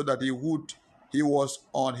the king so that he was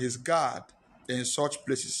on his guard in such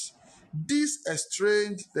places. This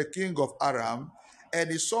estranged the king of Aram, and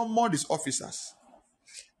he summoned his officers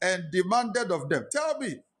and demanded of them, tell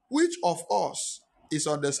me, which of us is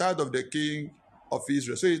on the side of the king of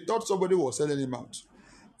Israel? So he thought somebody was selling him out.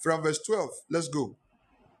 From verse 12, let's go.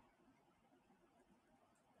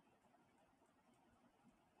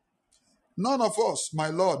 None of us, my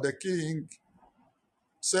lord, the king,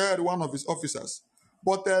 said one of his officers,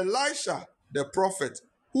 but Elisha, the prophet,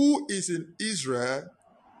 who is in Israel,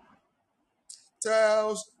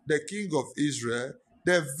 tells the king of Israel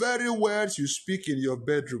the very words you speak in your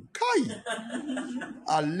bedroom. Kai!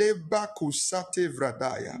 Aleba kusate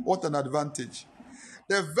vradaya. What an advantage.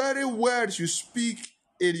 The very words you speak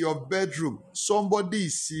in your bedroom, somebody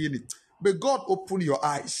is seeing it. May God open your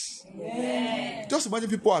eyes. Yeah. Just imagine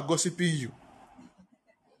people are gossiping you.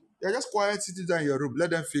 You're just quiet sitting down in your room.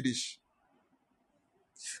 Let them finish.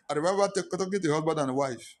 I remember talking to husband and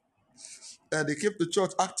wife. And they came to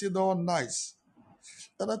church acting all nice.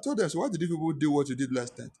 And I told them, so why did you people do what you did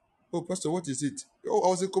last night? Oh, Pastor, what is it? Oh, I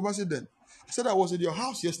was in Kumasi then. I said, I was in your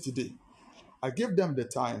house yesterday. I gave them the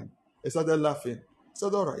time. They started laughing. I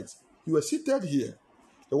said, all right. You were seated here.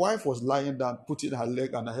 The wife was lying down, putting her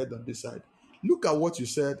leg and her head on this side. Look at what you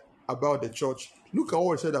said about the church. Look at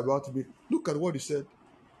what you said about me. Look at what you said.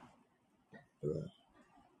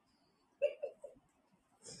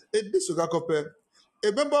 In this Sugakope,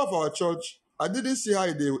 a member of our church, I didn't see her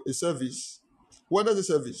in a service. When is the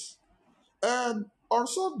service? And on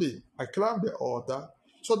Sunday, I climbed the altar.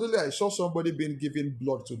 Suddenly, I saw somebody being given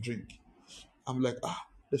blood to drink. I'm like,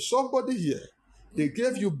 there's somebody here. They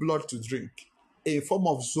gave you blood to drink, a form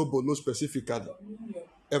of Zobolo specifically.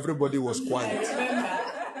 Everybody was quiet.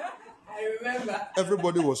 I remember.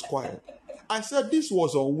 Everybody was quiet. I said this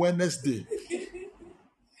was on Wednesday.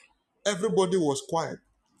 Everybody was quiet.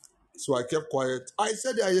 So I kept quiet. I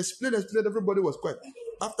said, I explained, everybody was quiet.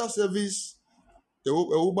 After service, a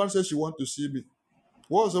woman said she wanted to see me.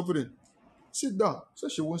 What was happening? Sit down.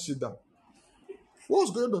 Said she won't sit down. What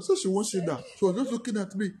was going on? Said she won't sit down. She was just looking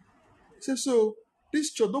at me. Said, so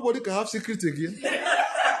this church, nobody can have secrets again.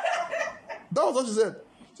 That was what she said.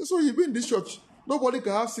 Said, so you been in this church, nobody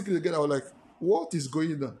can have secrets again. I was like, what is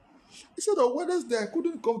going on? He said, on Wednesday, I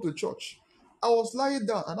couldn't come to church. I was lying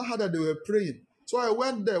down and I heard that they were praying. So I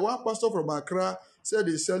went there. One pastor from Accra said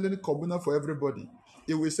he's selling communion for everybody.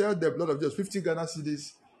 He will sell the blood of Jesus, 50 Ghana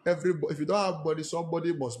cedis. Everybody, if you don't have money,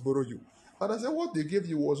 somebody must borrow you. And I said, what they gave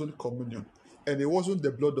you wasn't communion. And it wasn't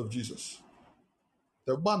the blood of Jesus.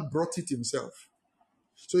 The man brought it himself.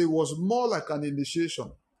 So it was more like an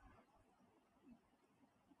initiation.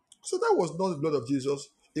 So that was not the blood of Jesus.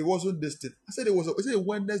 It wasn't this thing. I said it was a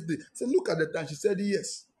Wednesday. I said, look at the time. She said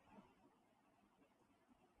yes.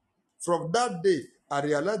 From that day, I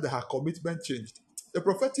realized that her commitment changed. The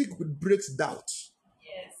prophetic breaks doubt.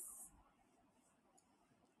 Yes.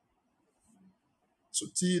 So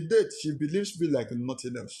till date, she believes me like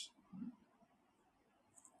nothing else.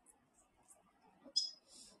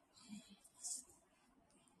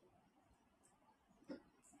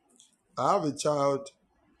 I have a child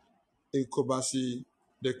in Kumasi,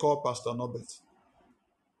 they call Pastor Norbert.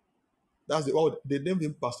 That's they named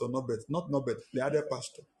him Pastor Norbert, not Norbert, the other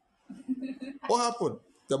pastor. What happened?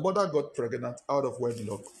 The mother got pregnant out of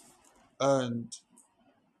wedlock and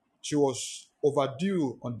she was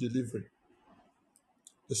overdue on delivery.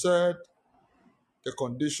 They said the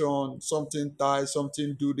condition, something tie,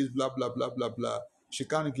 something do this, blah, blah, blah, blah, blah. She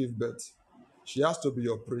can't give birth. She has to be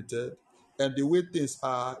operated. And the way things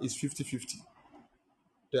are is 50-50.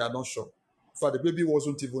 They are not sure. In fact, the baby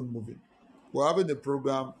wasn't even moving. We're having a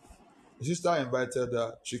program. The sister invited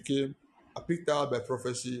her. She came. I picked her up by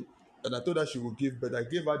prophecy. And I told her she would give birth. I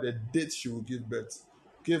gave her the date she would give birth.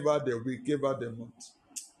 Gave her the week. Gave her the month.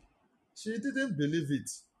 She didn't believe it.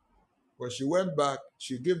 When she went back,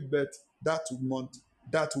 she gave birth that month,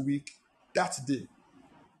 that week, that day.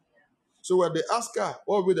 So when they asked her,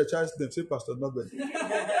 what will be the child's name? Say Pastor Norbert.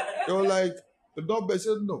 They were like, the Norbert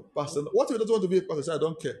said, no, Pastor. What if he doesn't want to be a pastor? I said, I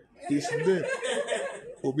don't care. His name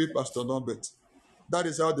will be Pastor Norbert. That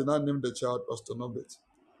is how they now named the child Pastor Norbert.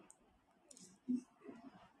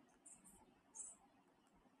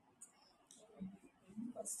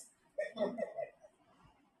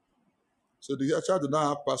 So the child did not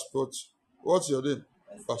have passport. What's your name?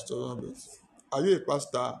 Pastor Norbert. Are you a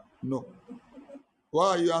pastor? No. Why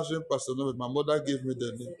are you answering Pastor Norbert? My mother gave me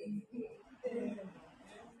the name.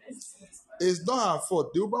 It's not her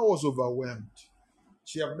fault. The woman was overwhelmed.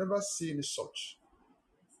 She have never seen such.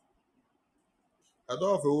 I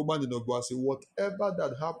know of a woman in Obuasi, whatever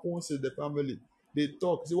that happens in the family, they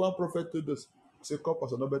talk. See, one prophet told us, say, call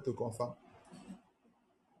Pastor Norbert to confirm.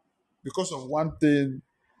 Because of one thing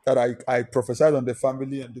that I prophesied on the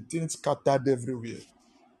family and the things scattered everywhere.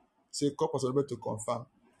 Say, call Pastor Norbert to confirm.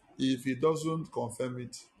 If he doesn't confirm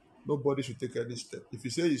it, nobody should take any step. If he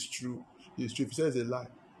says it's true, it's true. If he says it's a lie,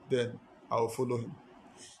 then I will follow him.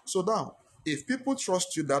 So now, if people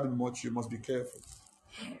trust you that much, you must be careful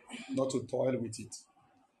not to toil with it.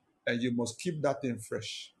 And you must keep that thing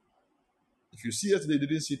fresh. If you see yesterday, you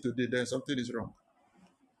didn't see today, then something is wrong.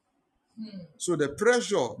 So the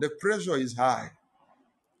pressure is high.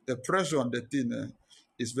 The pressure on the thing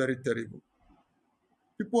is very terrible.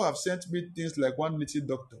 People have sent me things like one native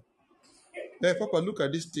doctor. Hey, Papa, look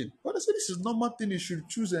at this thing. But I said, this is normal thing you should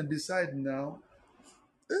choose and decide now.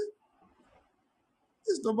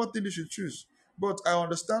 This is normal thing you should choose. But I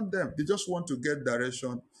understand them. They just want to get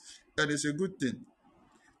direction. And it's a good thing.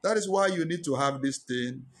 That is why you need to have this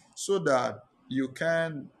thing so that you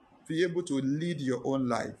can be able to lead your own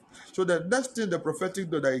life. So the next thing the prophetic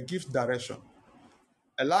does, that it gives direction.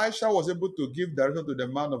 Elisha was able to give direction to the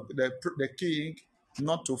man of the king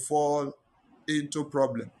not to fall into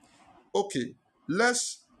problem. Okay,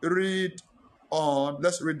 let's read on.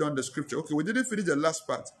 Let's read on the scripture. Okay, we didn't finish the last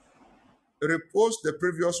part. Repost the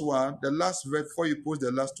previous one, the last verse before you post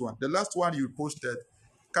the last one. The last one you posted,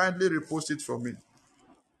 kindly repost it for me.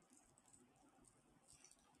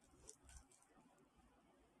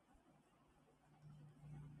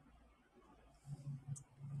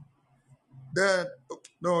 Then, okay,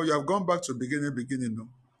 no, you have gone back to beginning, no.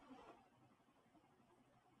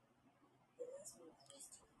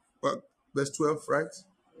 Well, verse 12, right?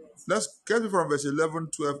 Let's get it from verse 11,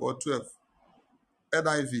 12, or 12.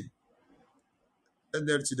 NIV.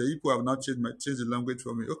 NLT, the people have not changed the language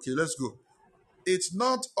for me. Okay, let's go. It's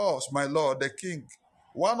not us, my lord, the king.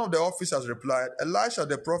 One of the officers replied, Elisha,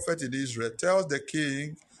 the prophet in Israel, tells the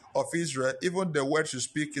king of Israel even the words you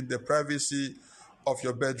speak in the privacy of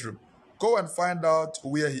your bedroom. Go and find out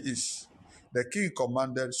where he is. The king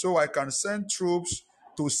commanded, so I can send troops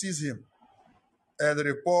to seize him and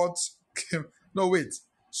report him. No, wait.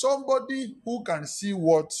 Somebody who can see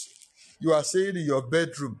what you are saying in your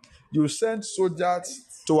bedroom, you send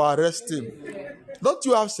soldiers to arrest him. Don't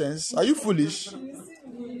you have sense? Are you foolish? Are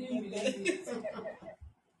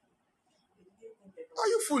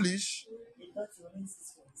you foolish?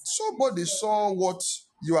 Somebody saw what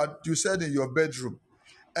you said in your bedroom,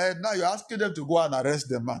 and now you're asking them to go and arrest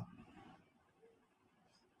the man.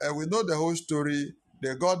 And we know the whole story.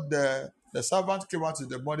 They got there. The servant came out in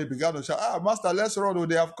the morning, began to shout, Master, let's run. Oh,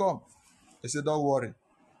 they have come. He said, don't worry.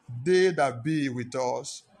 They that be with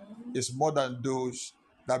us is more than those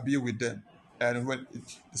that be with them. And when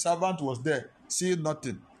the servant was there, seeing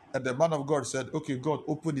nothing, and the man of God said, okay, God,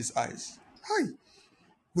 open his eyes. Hi,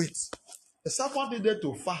 wait. The servant needed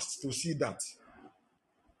to fast to see that.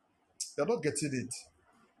 They're not getting it.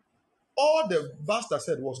 All the master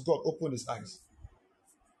said was, God, open his eyes.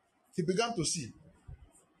 He began to see.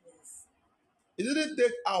 It didn't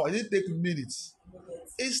take hours, it didn't take minutes.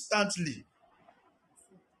 Instantly.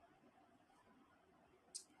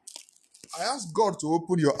 I ask God to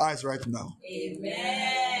open your eyes right now.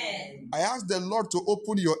 Amen. I ask the Lord to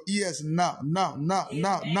open your ears now, now.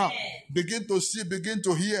 Begin to see, begin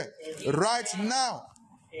to hear right now.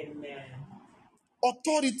 Amen.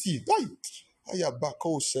 Authority.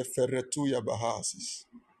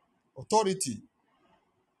 Authority.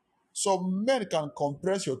 Some men can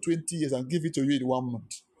compress your 20 years and give it to you in 1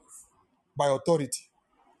 month. By authority.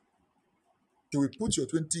 They will put your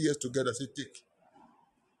 20 years together, say, take.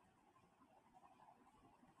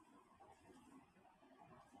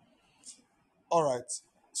 All right.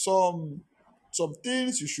 Some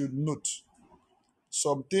things you should note.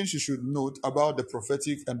 Some things you should note about the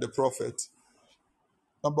prophetic and the prophet.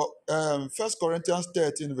 Number 1 Corinthians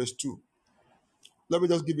 13, verse 2. Let me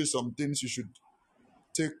just give you some things you should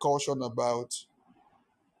take caution about.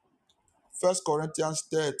 1 Corinthians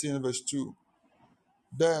 13, verse 2.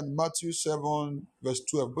 Then Matthew 7, verse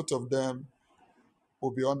 12. Both of them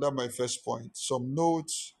will be under my first point. Some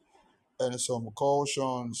notes and some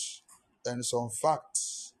cautions and some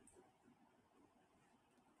facts.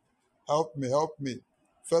 Help me, help me.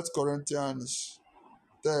 1 Corinthians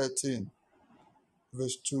 13,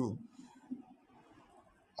 verse 2.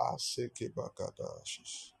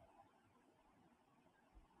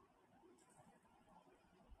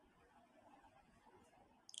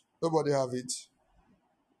 Nobody have it?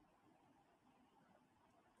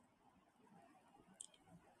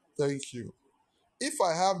 Thank you. If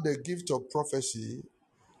I have the gift of prophecy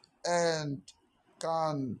and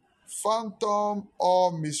can fathom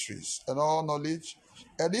all mysteries and all knowledge,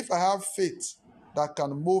 and if I have faith that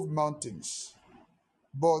can move mountains,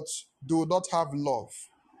 but do not have love,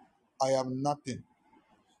 I am nothing.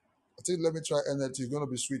 I think let me try NLT. It's going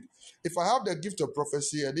to be sweet. If I have the gift of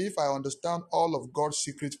prophecy and if I understand all of God's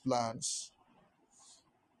secret plans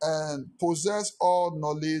and possess all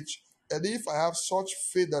knowledge, and if I have such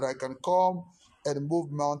faith that I can come and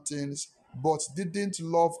move mountains, but didn't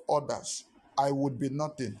love others, I would be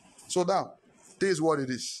nothing. So now, this is what it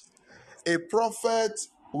is. A prophet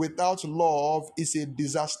without love is a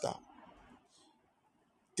disaster.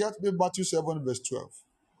 Get me Matthew 7, verse 12.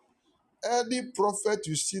 Any prophet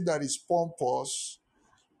you see that is pompous,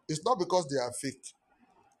 it's not because they are fake.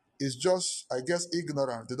 It's just, I guess,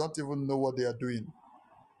 ignorant. They don't even know what they are doing.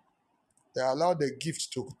 They allow the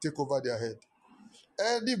gift to take over their head.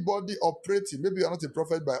 Anybody operating, maybe you're not a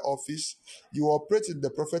prophet by office, you operate in the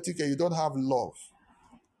prophetic and you don't have love,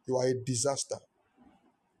 you are a disaster.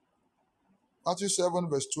 Matthew 7,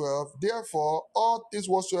 verse 12. Therefore, all things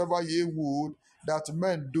whatsoever ye would that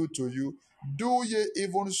men do to you, do ye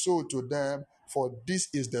even so to them, for this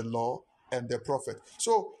is the law and the prophet.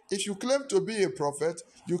 So, if you claim to be a prophet,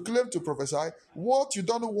 you claim to prophesy, what you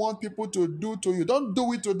don't want people to do to you, don't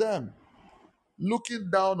do it to them. Looking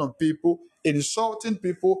down on people, insulting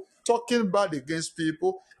people, talking bad against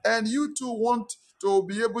people, and you too want to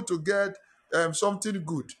be able to get something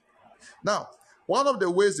good. Now, one of the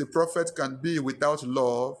ways a prophet can be without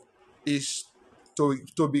love is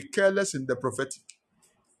to be careless in the prophetic.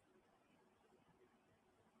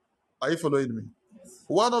 Are you following me?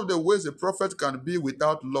 One of the ways a prophet can be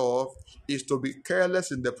without love is to be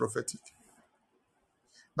careless in the prophetic.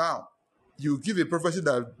 Now, you give a prophecy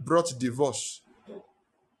that brought divorce.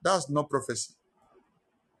 That's not prophecy.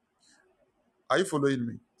 Are you following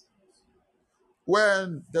me?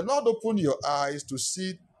 When the Lord open your eyes to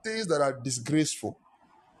see things that are disgraceful,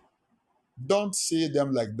 don't say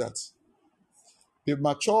them like that. Be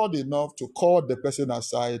matured enough to call the person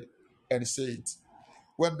aside and say it.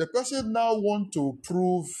 When the person now want to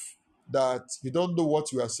prove that you don't know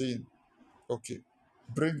what you are saying, okay,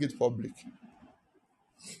 bring it public.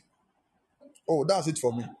 Oh, that's it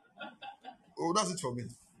for me. Oh, that's it for me.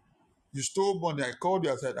 You stole money. I called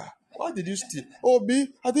you. I said, why did you steal? Oh, me?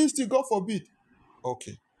 I didn't steal. God forbid.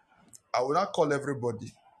 Okay. I will not call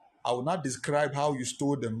everybody. I will not describe how you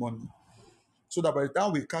stole the money. So that by the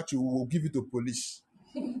time we catch you, we will give it to police.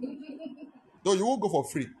 No, you won't go for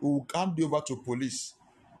free. We will hand you over to police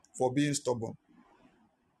for being stubborn.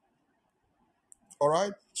 All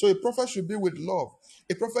right? So a prophet should be with love.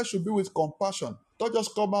 A prophet should be with compassion. Don't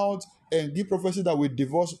just come out and give prophecy that will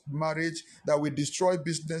divorce marriage, that will destroy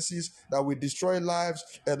businesses, that will destroy lives,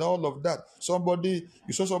 and all of that.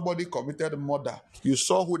 You saw somebody committed murder. You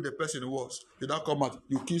saw who the person was. You now come out,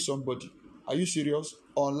 you kill somebody. Are you serious?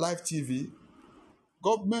 On live TV,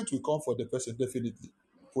 government will come for the person, definitely.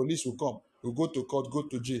 Police will come. Will go to court, go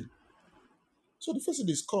to jail. So the person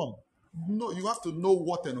is calm. No, you have to know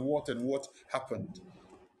what happened.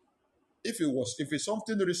 If it's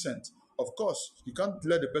something recent, of course, you can't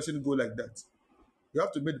let the person go like that. You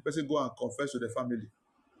have to make the person go and confess to the family.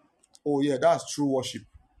 Oh yeah, that's true worship.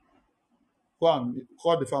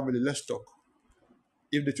 call the family, let's talk.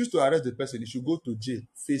 If they choose to arrest the person, he should go to jail,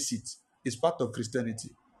 face it. It's part of Christianity.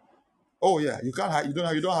 Oh yeah, you can't hide, you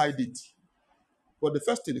don't hide it. But the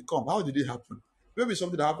first thing that come, how did it happen? Maybe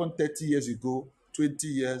something that happened 30 years ago, 20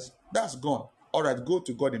 years, that's gone. All right, go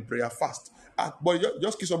to God in prayer fast. But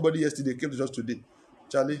just kill somebody yesterday, came to just today.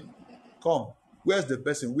 Charlie, come. Where's the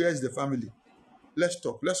person? Where is the family? Let's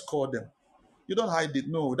talk. Let's call them. You don't hide it.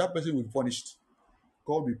 No, that person will be punished.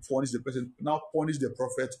 God will punish the person. Now punish the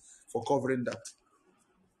prophet for covering that.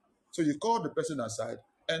 So you call the person aside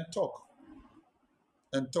and talk.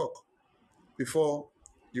 And talk before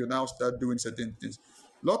you now start doing certain things.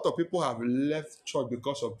 A lot of people have left church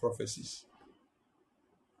because of prophecies.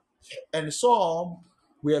 And some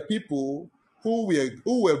were people who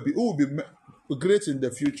will be great in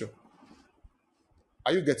the future.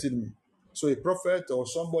 Are you getting me? So a prophet or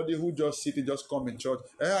somebody who just sitting, just come in church.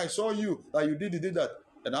 Hey, I saw you that you did that.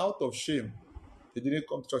 And out of shame, they didn't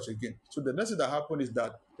come to church again. So the next thing that happened is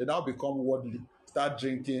that they now become worldly, start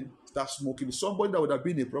drinking, start smoking. Somebody that would have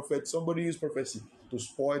been a prophet, somebody used prophecy to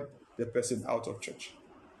spoil the person out of church.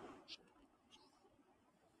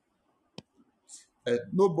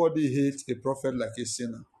 Nobody hates a prophet like a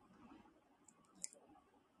sinner.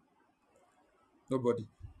 Nobody.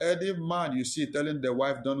 Any man you see telling the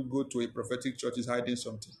wife, don't go to a prophetic church, is hiding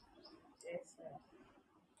something. Yes,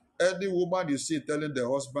 sir. Any woman you see telling the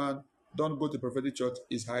husband, don't go to prophetic church,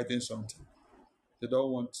 is hiding something. They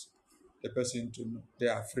don't want the person to know. They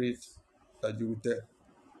are afraid that you will tell.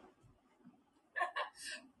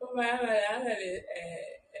 Oh, I had a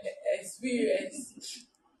experience.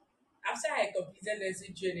 After I completed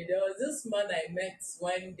the journey, there was this man I met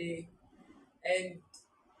one day, and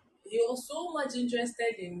he was so much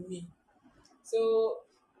interested in me. So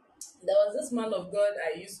there was this man of God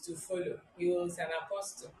I used to follow. He was an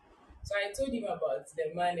apostle. So I told him about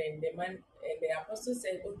the man, and the apostle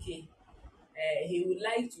said, okay, he would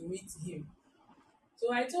like to meet him.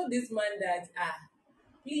 So I told this man that,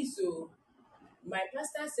 please, so my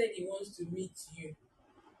pastor said he wants to meet you.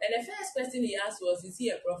 And the first question he asked was, is he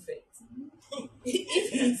a prophet?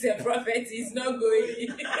 If he's a prophet, he's not going. He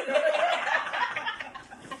knows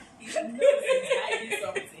he's hiding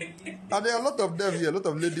something. And there are a lot of them here, a lot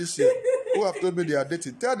of ladies here who have told me they are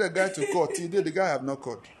dating. Tell the guy to call. Today the guy have not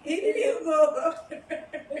called. He didn't go.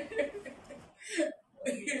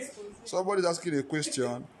 Somebody is asking a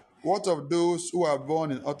question. What of those who are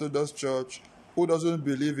born in Orthodox Church who doesn't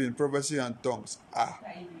believe in prophecy and tongues?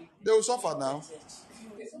 They will suffer now.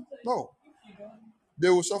 No, they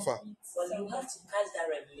will suffer. Well, you have to catch that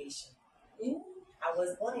revelation. I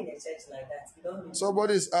was born in a church like that. You don't know.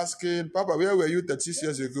 Somebody is asking, Papa, where were you 36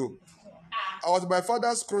 years ago? I was my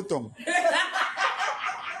father's scrotum.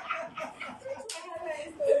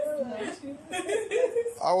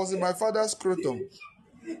 I was in my father's scrotum.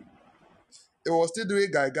 He was still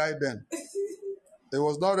doing guy then. He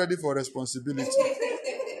was not ready for responsibility.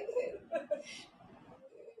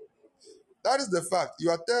 That is the fact.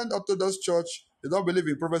 You attend Orthodox Church, you don't believe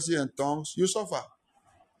in prophecy and tongues, you suffer.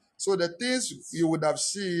 So the things you would have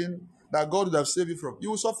seen that God would have saved you from, you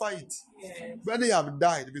will suffer it. Yes. Many have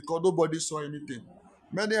died because nobody saw anything.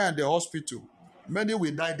 Many are in the hospital. Many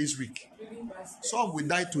will die this week. Some will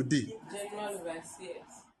die today. General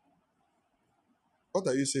overseers. What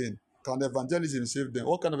are you saying? Can evangelism save them?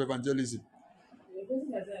 What kind of evangelism? The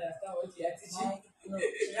person doesn't understand what you are teaching. No,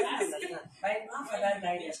 she doesn't understand. My grandfather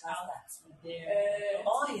died as pastor.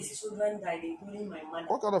 All his children died, including my mother.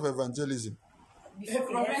 What kind of evangelism? Before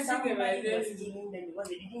Prophetic somebody was evangelism. killing them because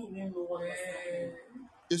they didn't even know what was happening.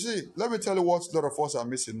 You see, let me tell you what a lot of us are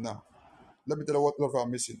missing now. Let me tell you what a lot of us are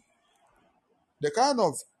missing. The kind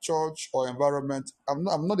of church or environment, I'm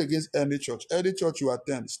not against any church. Any church you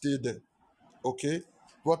attend, stay there. Okay?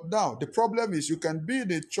 But now, the problem is you can be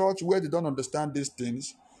in a church where they don't understand these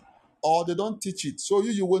things or they don't teach it. So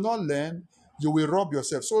you will not learn, you will rob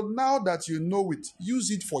yourself. So now that you know it,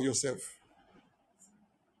 use it for yourself.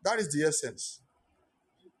 That is the essence.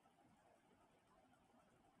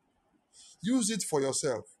 Use it for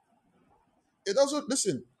yourself. It doesn't,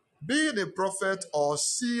 listen, being a prophet or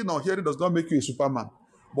seeing or hearing does not make you a Superman,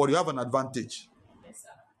 but you have an advantage. Yes, sir.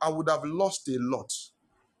 I would have lost a lot.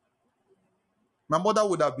 My mother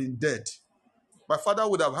would have been dead. My father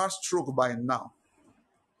would have had stroke by now.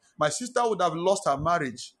 My sister would have lost her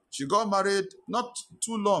marriage. She got married not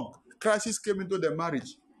too long. Crisis came into the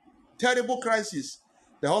marriage. Terrible crisis.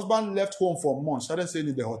 The husband left home for months, started staying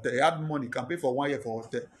in the hotel. He had money, can pay for 1 year for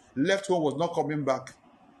hotel. Left home, was not coming back.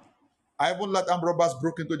 I even let armed robbers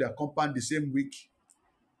broke into their compound the same week.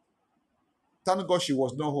 Thank God she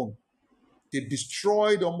was not home. They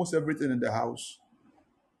destroyed almost everything in the house.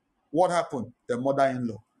 What happened? The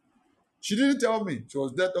mother-in-law. She didn't tell me. She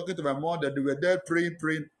was there talking to my mom that they were there praying.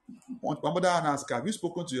 My mother asked her, have you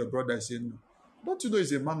spoken to your brother? I said, no. Don't you know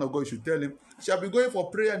he's a man of God? You should tell him. She have been going for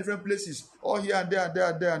prayer in different places, all here and there and there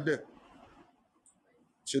and there and there.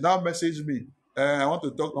 She now messaged me. I want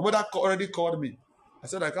to talk. My mother already called me. I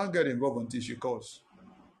said, I can't get involved until she calls.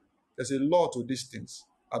 There's a law to these things.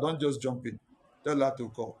 I don't just jump in. Tell her to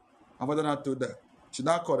call. My mother now told her. She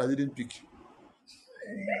now called. I didn't pick.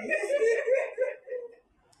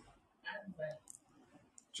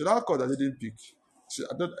 She now called. I didn't pick. She,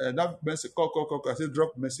 I don't, that message, call. I said,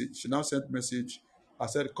 drop message. She now sent message. I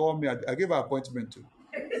said, call me. I gave her appointment too.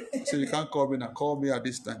 She said, you can't call me now. Call me at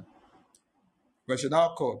this time. But she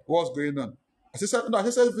now called. What's going on? I said, no, I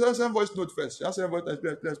said, send voice note first. I said, voice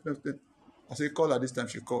note. I said, call at this time.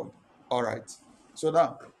 She called. All right. So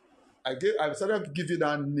now, I started giving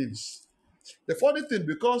her names. The funny thing,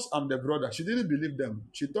 because I'm the brother, she didn't believe them.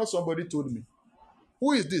 She thought somebody told me.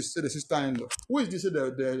 Who is this? Say the sister-in-law. Who is this? Say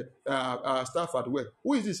the staff at work.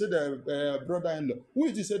 Who is this? Say the brother-in-law. Who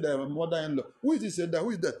is this? Say the mother-in-law. Who is this? Say that. Who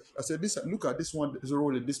is that? I said, this. Look at this one. This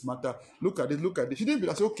role in this matter. Look at this. Look at this. She didn't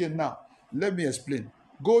believe. I said, okay, now let me explain.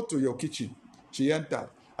 Go to your kitchen. She entered.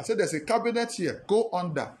 I said, there's a cabinet here. Go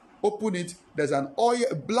under. Open it. There's an oil,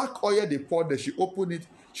 black oil they poured there. She opened it.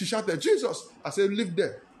 She shouted, Jesus. I said, leave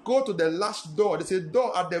there. Go to the last door. There's a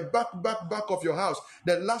door at the back of your house.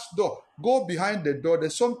 The last door. Go behind the door.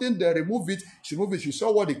 There's something there. Remove it. She moved it. She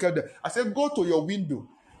saw what they kept there. I said, go to your window.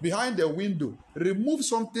 Behind the window. Remove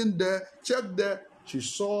something there. Check there. She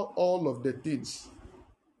saw all of the things.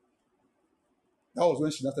 That was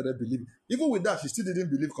when she started believing. Even with that, she still didn't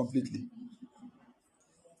believe completely.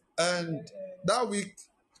 And that week,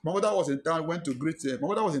 my mother was in town, went to greet her. My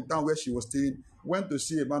mother was in town where she was staying, went to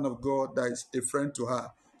see a man of God that is a friend to her.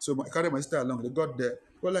 So I carried my sister along. They got there.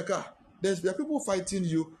 We're like, there are people fighting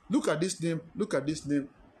you. Look at this name. Look at this name.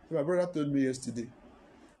 So my brother told me yesterday.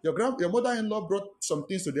 Your mother-in-law brought some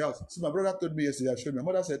things to the house. So my brother told me yesterday. I showed me.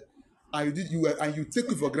 My mother said, and you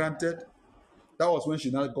take it for granted. That was when she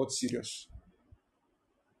now got serious.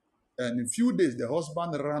 And in a few days, the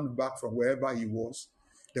husband ran back from wherever he was.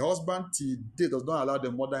 The husband till date does not allow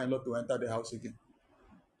the mother-in-law to enter the house again.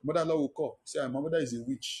 The mother-in-law will call. Say, my mother is a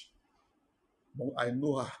witch. I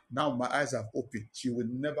know her. Now my eyes have opened. She will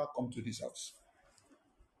never come to this house.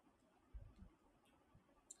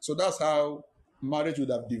 So that's how marriage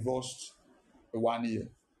would have divorced 1 year.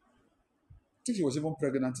 I think she was even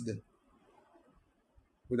pregnant then.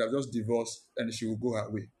 Would have just divorced and she would go her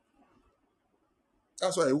way.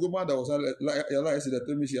 That's why a woman that was that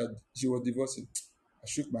told me she was divorcing. I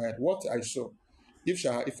shook my head. What I saw,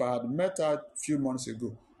 if I had met her a few months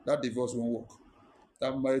ago, that divorce won't work.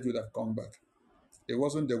 That marriage would have come back. It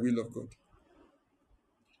wasn't the will of God.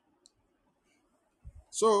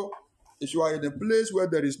 So, if you are in a place where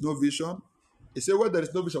there is no vision, he said, where there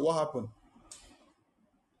is no vision, what happened?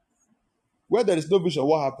 Where there is no vision,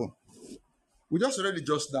 what happened? We just read it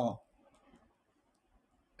just now.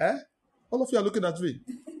 All of you are looking at me.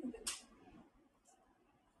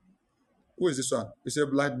 Who is this one? He said,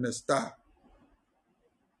 blindness, star.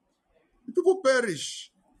 People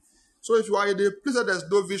perish. So if you are in a place that there's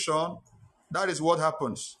no vision, that is what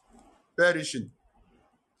happens. Perishing.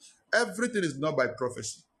 Everything is not by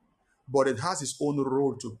prophecy, but it has its own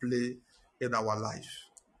role to play in our life.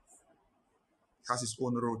 It has its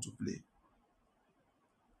own role to play. It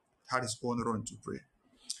has its own role to play.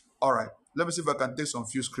 All right. Let me see if I can take some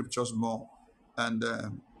few scriptures more. And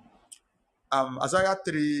Isaiah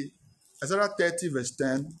 30 verse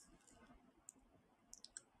 10.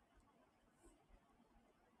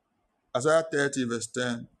 Isaiah 30 verse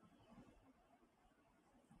 10.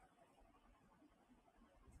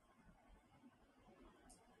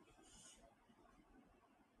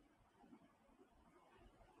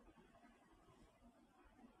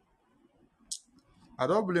 I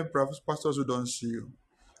don't blame pastors who don't see you.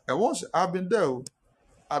 And once I've been there,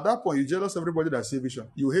 at that point, you jealous everybody that see vision.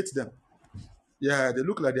 You hate them. Yeah, they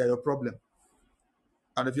look like they are your problem.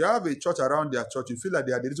 And if you have a church around their church, you feel like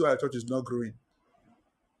they are the reason why your church is not growing.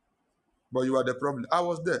 But you are the problem. I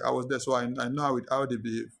was there, so I know how they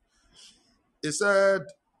behave. He said,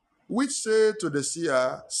 which say to the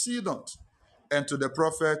seer, see not, and to the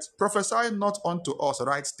prophet, prophesy not unto us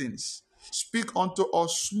right things. Speak unto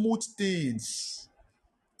us smooth things.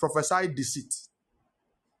 Prophesy deceit.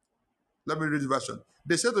 Let me read the version.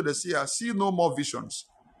 They say to the seer, see no more visions.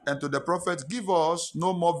 And to the prophet, give us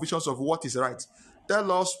no more visions of what is right.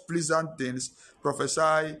 Tell us pleasant things.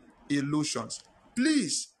 Prophesy illusions.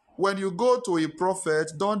 Please, when you go to a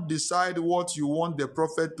prophet, don't decide what you want the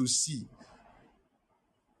prophet to see.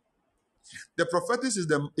 The prophetic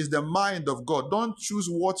is the mind of God. Don't choose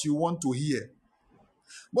what you want to hear.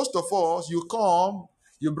 Most of us, you come,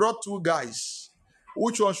 you brought two guys.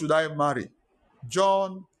 Which one should I marry?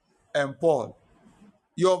 John and Paul.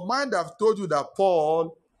 Your mind have told you that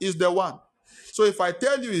Paul is the one. So if I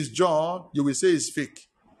tell you it's John, you will say it's fake.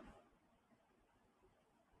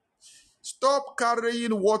 Stop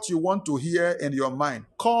carrying what you want to hear in your mind.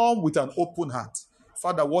 Come with an open heart.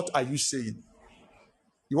 Father, what are you saying?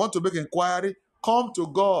 You want to make inquiry? Come to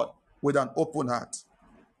God with an open heart.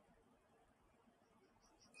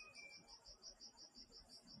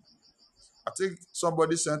 I think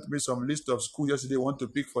somebody sent me some list of schools yesterday want to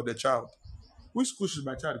pick for the child. Which school should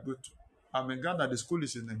my child go to? I'm in Ghana, the school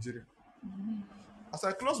is in Nigeria. As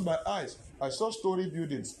I closed my eyes, I saw story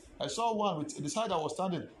buildings. I saw one with the side I was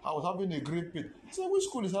standing, I was having a green pit. I said, which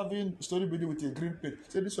school is having a story building with a green pit? I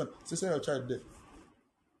said, this one. I said, send your child there.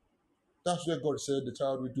 That's where God said the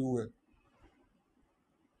child will do well.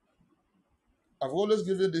 I've always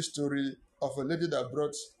given this story of a lady that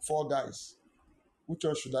brought 4 guys. Which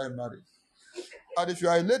one should I marry? And if you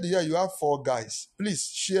are a lady here, you have 4 guys. Please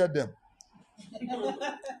share them.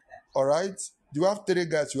 All right? You have 3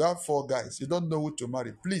 guys, you have 4 guys. You don't know who to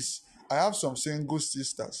marry. Please, I have some single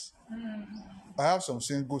sisters.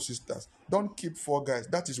 Don't keep 4 guys.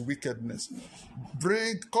 That is wickedness.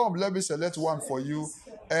 Come, let me select one for you.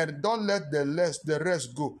 And don't let the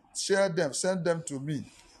rest go. Share them. Send them to me.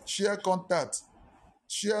 Share contact.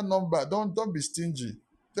 Share number. Don't be stingy.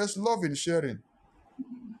 There's love in sharing.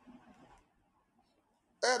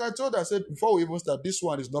 And I told her, I said, before we even start, this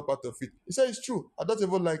one is not part of it. He said, it's true. I don't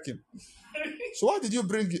even like him. So why did you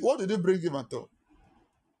bring it? What did you bring him at all?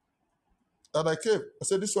 And I came. I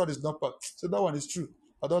said, this one is not part. So that one is true.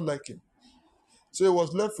 I don't like him. So he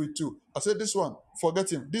was left with 2. I said, this one,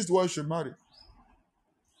 forget him. This is the one you should marry.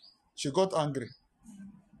 She got angry.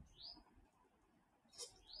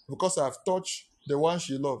 Because I have touched the one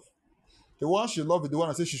she loved. The one she loved is the one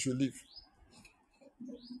I said she should leave.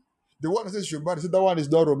 The one I said she should marry, said that one is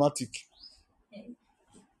not romantic.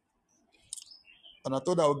 And I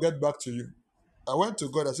thought I would get back to you. I went to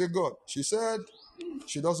God. I said, God, she said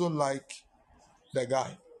she doesn't like the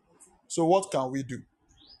guy. So what can we do?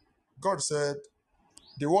 God said,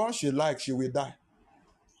 the one she likes, she will die.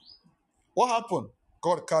 What happened?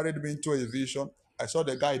 God carried me into a vision. I saw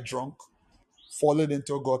the guy drunk, falling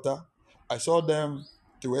into a gutter. I saw them,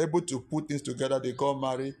 they were able to put things together. They got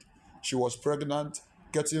married. She was pregnant,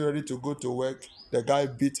 getting ready to go to work. The guy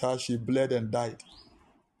beat her. She bled and died.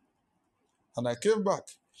 And I came back.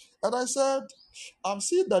 And I said, I'm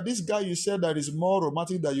seeing that this guy you said that is more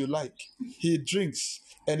romantic than you like. He drinks.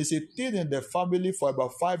 And it's a thing in the family for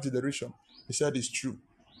about 5 generations. He said it's true.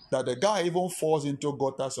 That the guy even falls into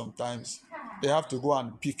gutter sometimes. They have to go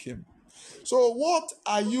and pick him. So what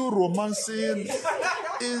are you romancing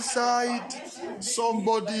inside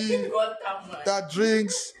somebody that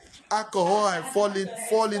drinks alcohol and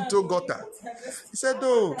fall into gutter? He said,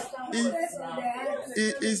 no,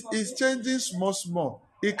 he's changing small.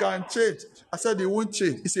 He can change. I said, he won't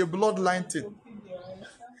change. It's a bloodline thing.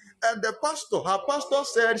 And her pastor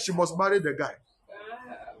said she must marry the guy.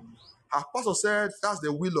 Her pastor said that's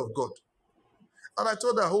the will of God. And I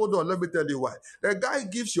told her, hold on, let me tell you why. The guy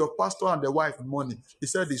gives your pastor and the wife money. He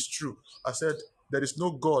said it's true. I said, there is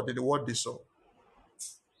no God in the world they saw.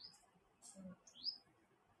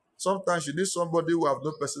 Sometimes you need somebody who have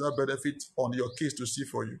no personal benefit on your case to see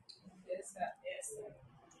for you. Yes, sir. Yes, sir.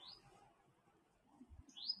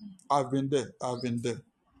 I've been there.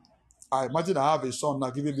 I imagine I have a son now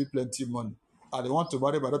giving me plenty money. And they want to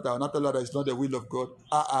marry my daughter. I will not tell her that it's not the will of God.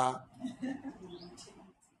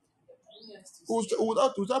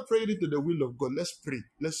 Without praying into the will of God, let's pray.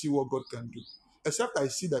 Let's see what God can do. Except I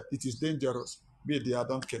see that it is dangerous. Be there, I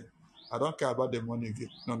don't care. I don't care about the money again.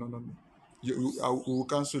 No. We will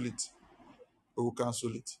cancel it. We will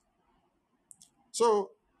cancel it.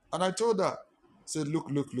 So, and I told her, I said, look.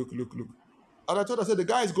 And I told her, I said, the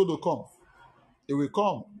guy is going to come. He will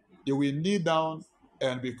come. He will kneel down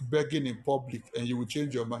and be begging in public, and you will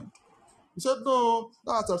change your mind. He said, no.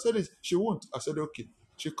 I said, she won't. I said, okay.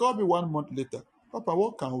 She called me 1 month later. Papa,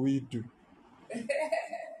 what can we do?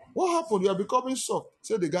 What happened? You are becoming soft.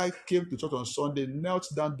 So the guy came to church on Sunday, knelt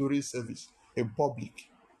down during service in public.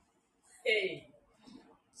 Hey,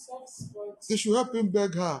 soft spots. They should help him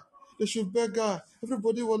beg her. They should beg her.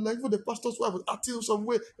 Everybody was like, even the pastor's wife was acting some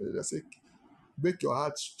way. I said, make your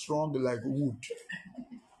heart strong like wood.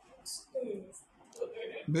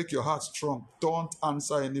 Make your heart strong. Don't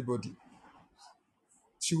answer anybody.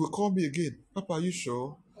 She will call me again. Papa, are you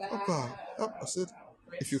sure? Papa. I said,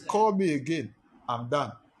 if you call me again, I'm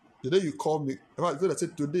done. The day you call me, I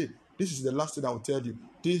said today, This is the last thing I will tell you.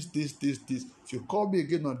 This. If you call me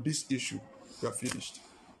again on this issue, you are finished.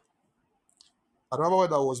 I remember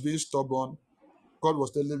when I was being stubborn, God was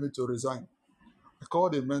telling me to resign. I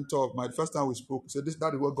called a mentor of mine. The first time we spoke, he said,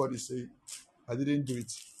 that is what God is saying. I didn't do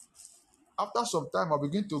it. After some time, I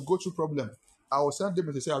began to go through problem. I will send them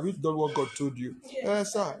and say, have you done what God told you?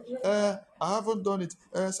 Sir, I haven't done it.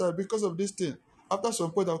 Sir, because of this thing. After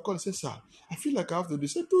some point, I'll call and say, sir, I feel like I have to do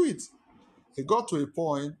this. Say, do it. It got to a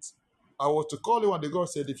point, I was to call him and the God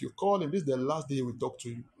said, if you call him, this is the last day he will talk to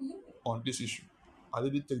you on this issue. I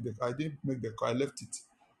didn't make the call. I left it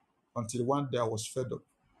until one day I was fed up.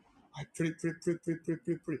 I pray.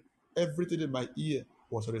 Everything in my ear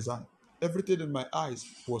was resigned. Everything in my eyes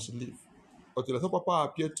was leave. Until the Papa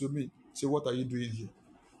appeared to me, say, what are you doing here?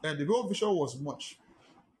 And the whole vision was much.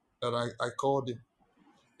 And I called him.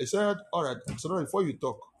 He said, all right, so now before you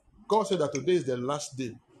talk, God said that today is the last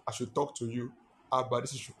day I should talk to you about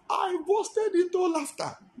this issue. I busted into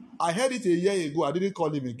laughter. I heard it a year ago. I didn't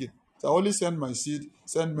call him again. So I only send my seed,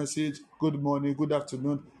 send message, good morning, good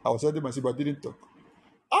afternoon. I was sending my seed, but I didn't talk.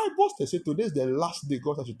 I busted. Said today is the last day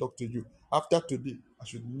God has to talk to you. After today, I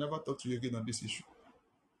should never talk to you again on this issue.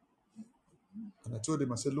 And I told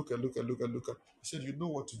him, I said, look. He said, you know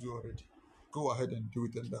what to do already. Go ahead and do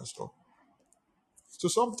it, and that's all. So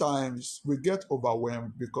sometimes we get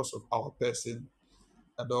overwhelmed because of our person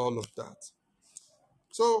and all of that.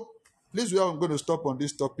 So this is where I'm going to stop on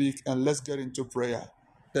this topic and let's get into prayer.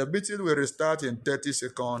 The meeting will restart in 30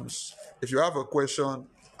 seconds. If you have a question,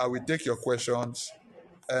 I will take your questions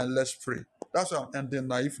and let's pray. That's how I'm ending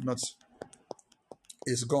now. If not,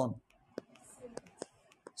 it's gone.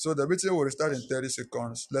 So the meeting will restart in 30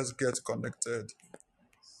 seconds. Let's get connected.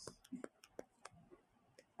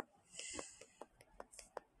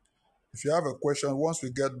 If you have a question, once we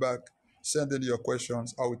get back, send in your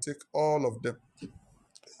questions. I will take all of them.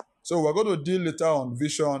 So we're going to deal later on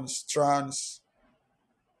visions, trance,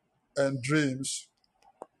 and dreams.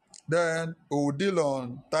 Then we will deal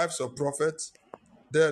on types of prophets.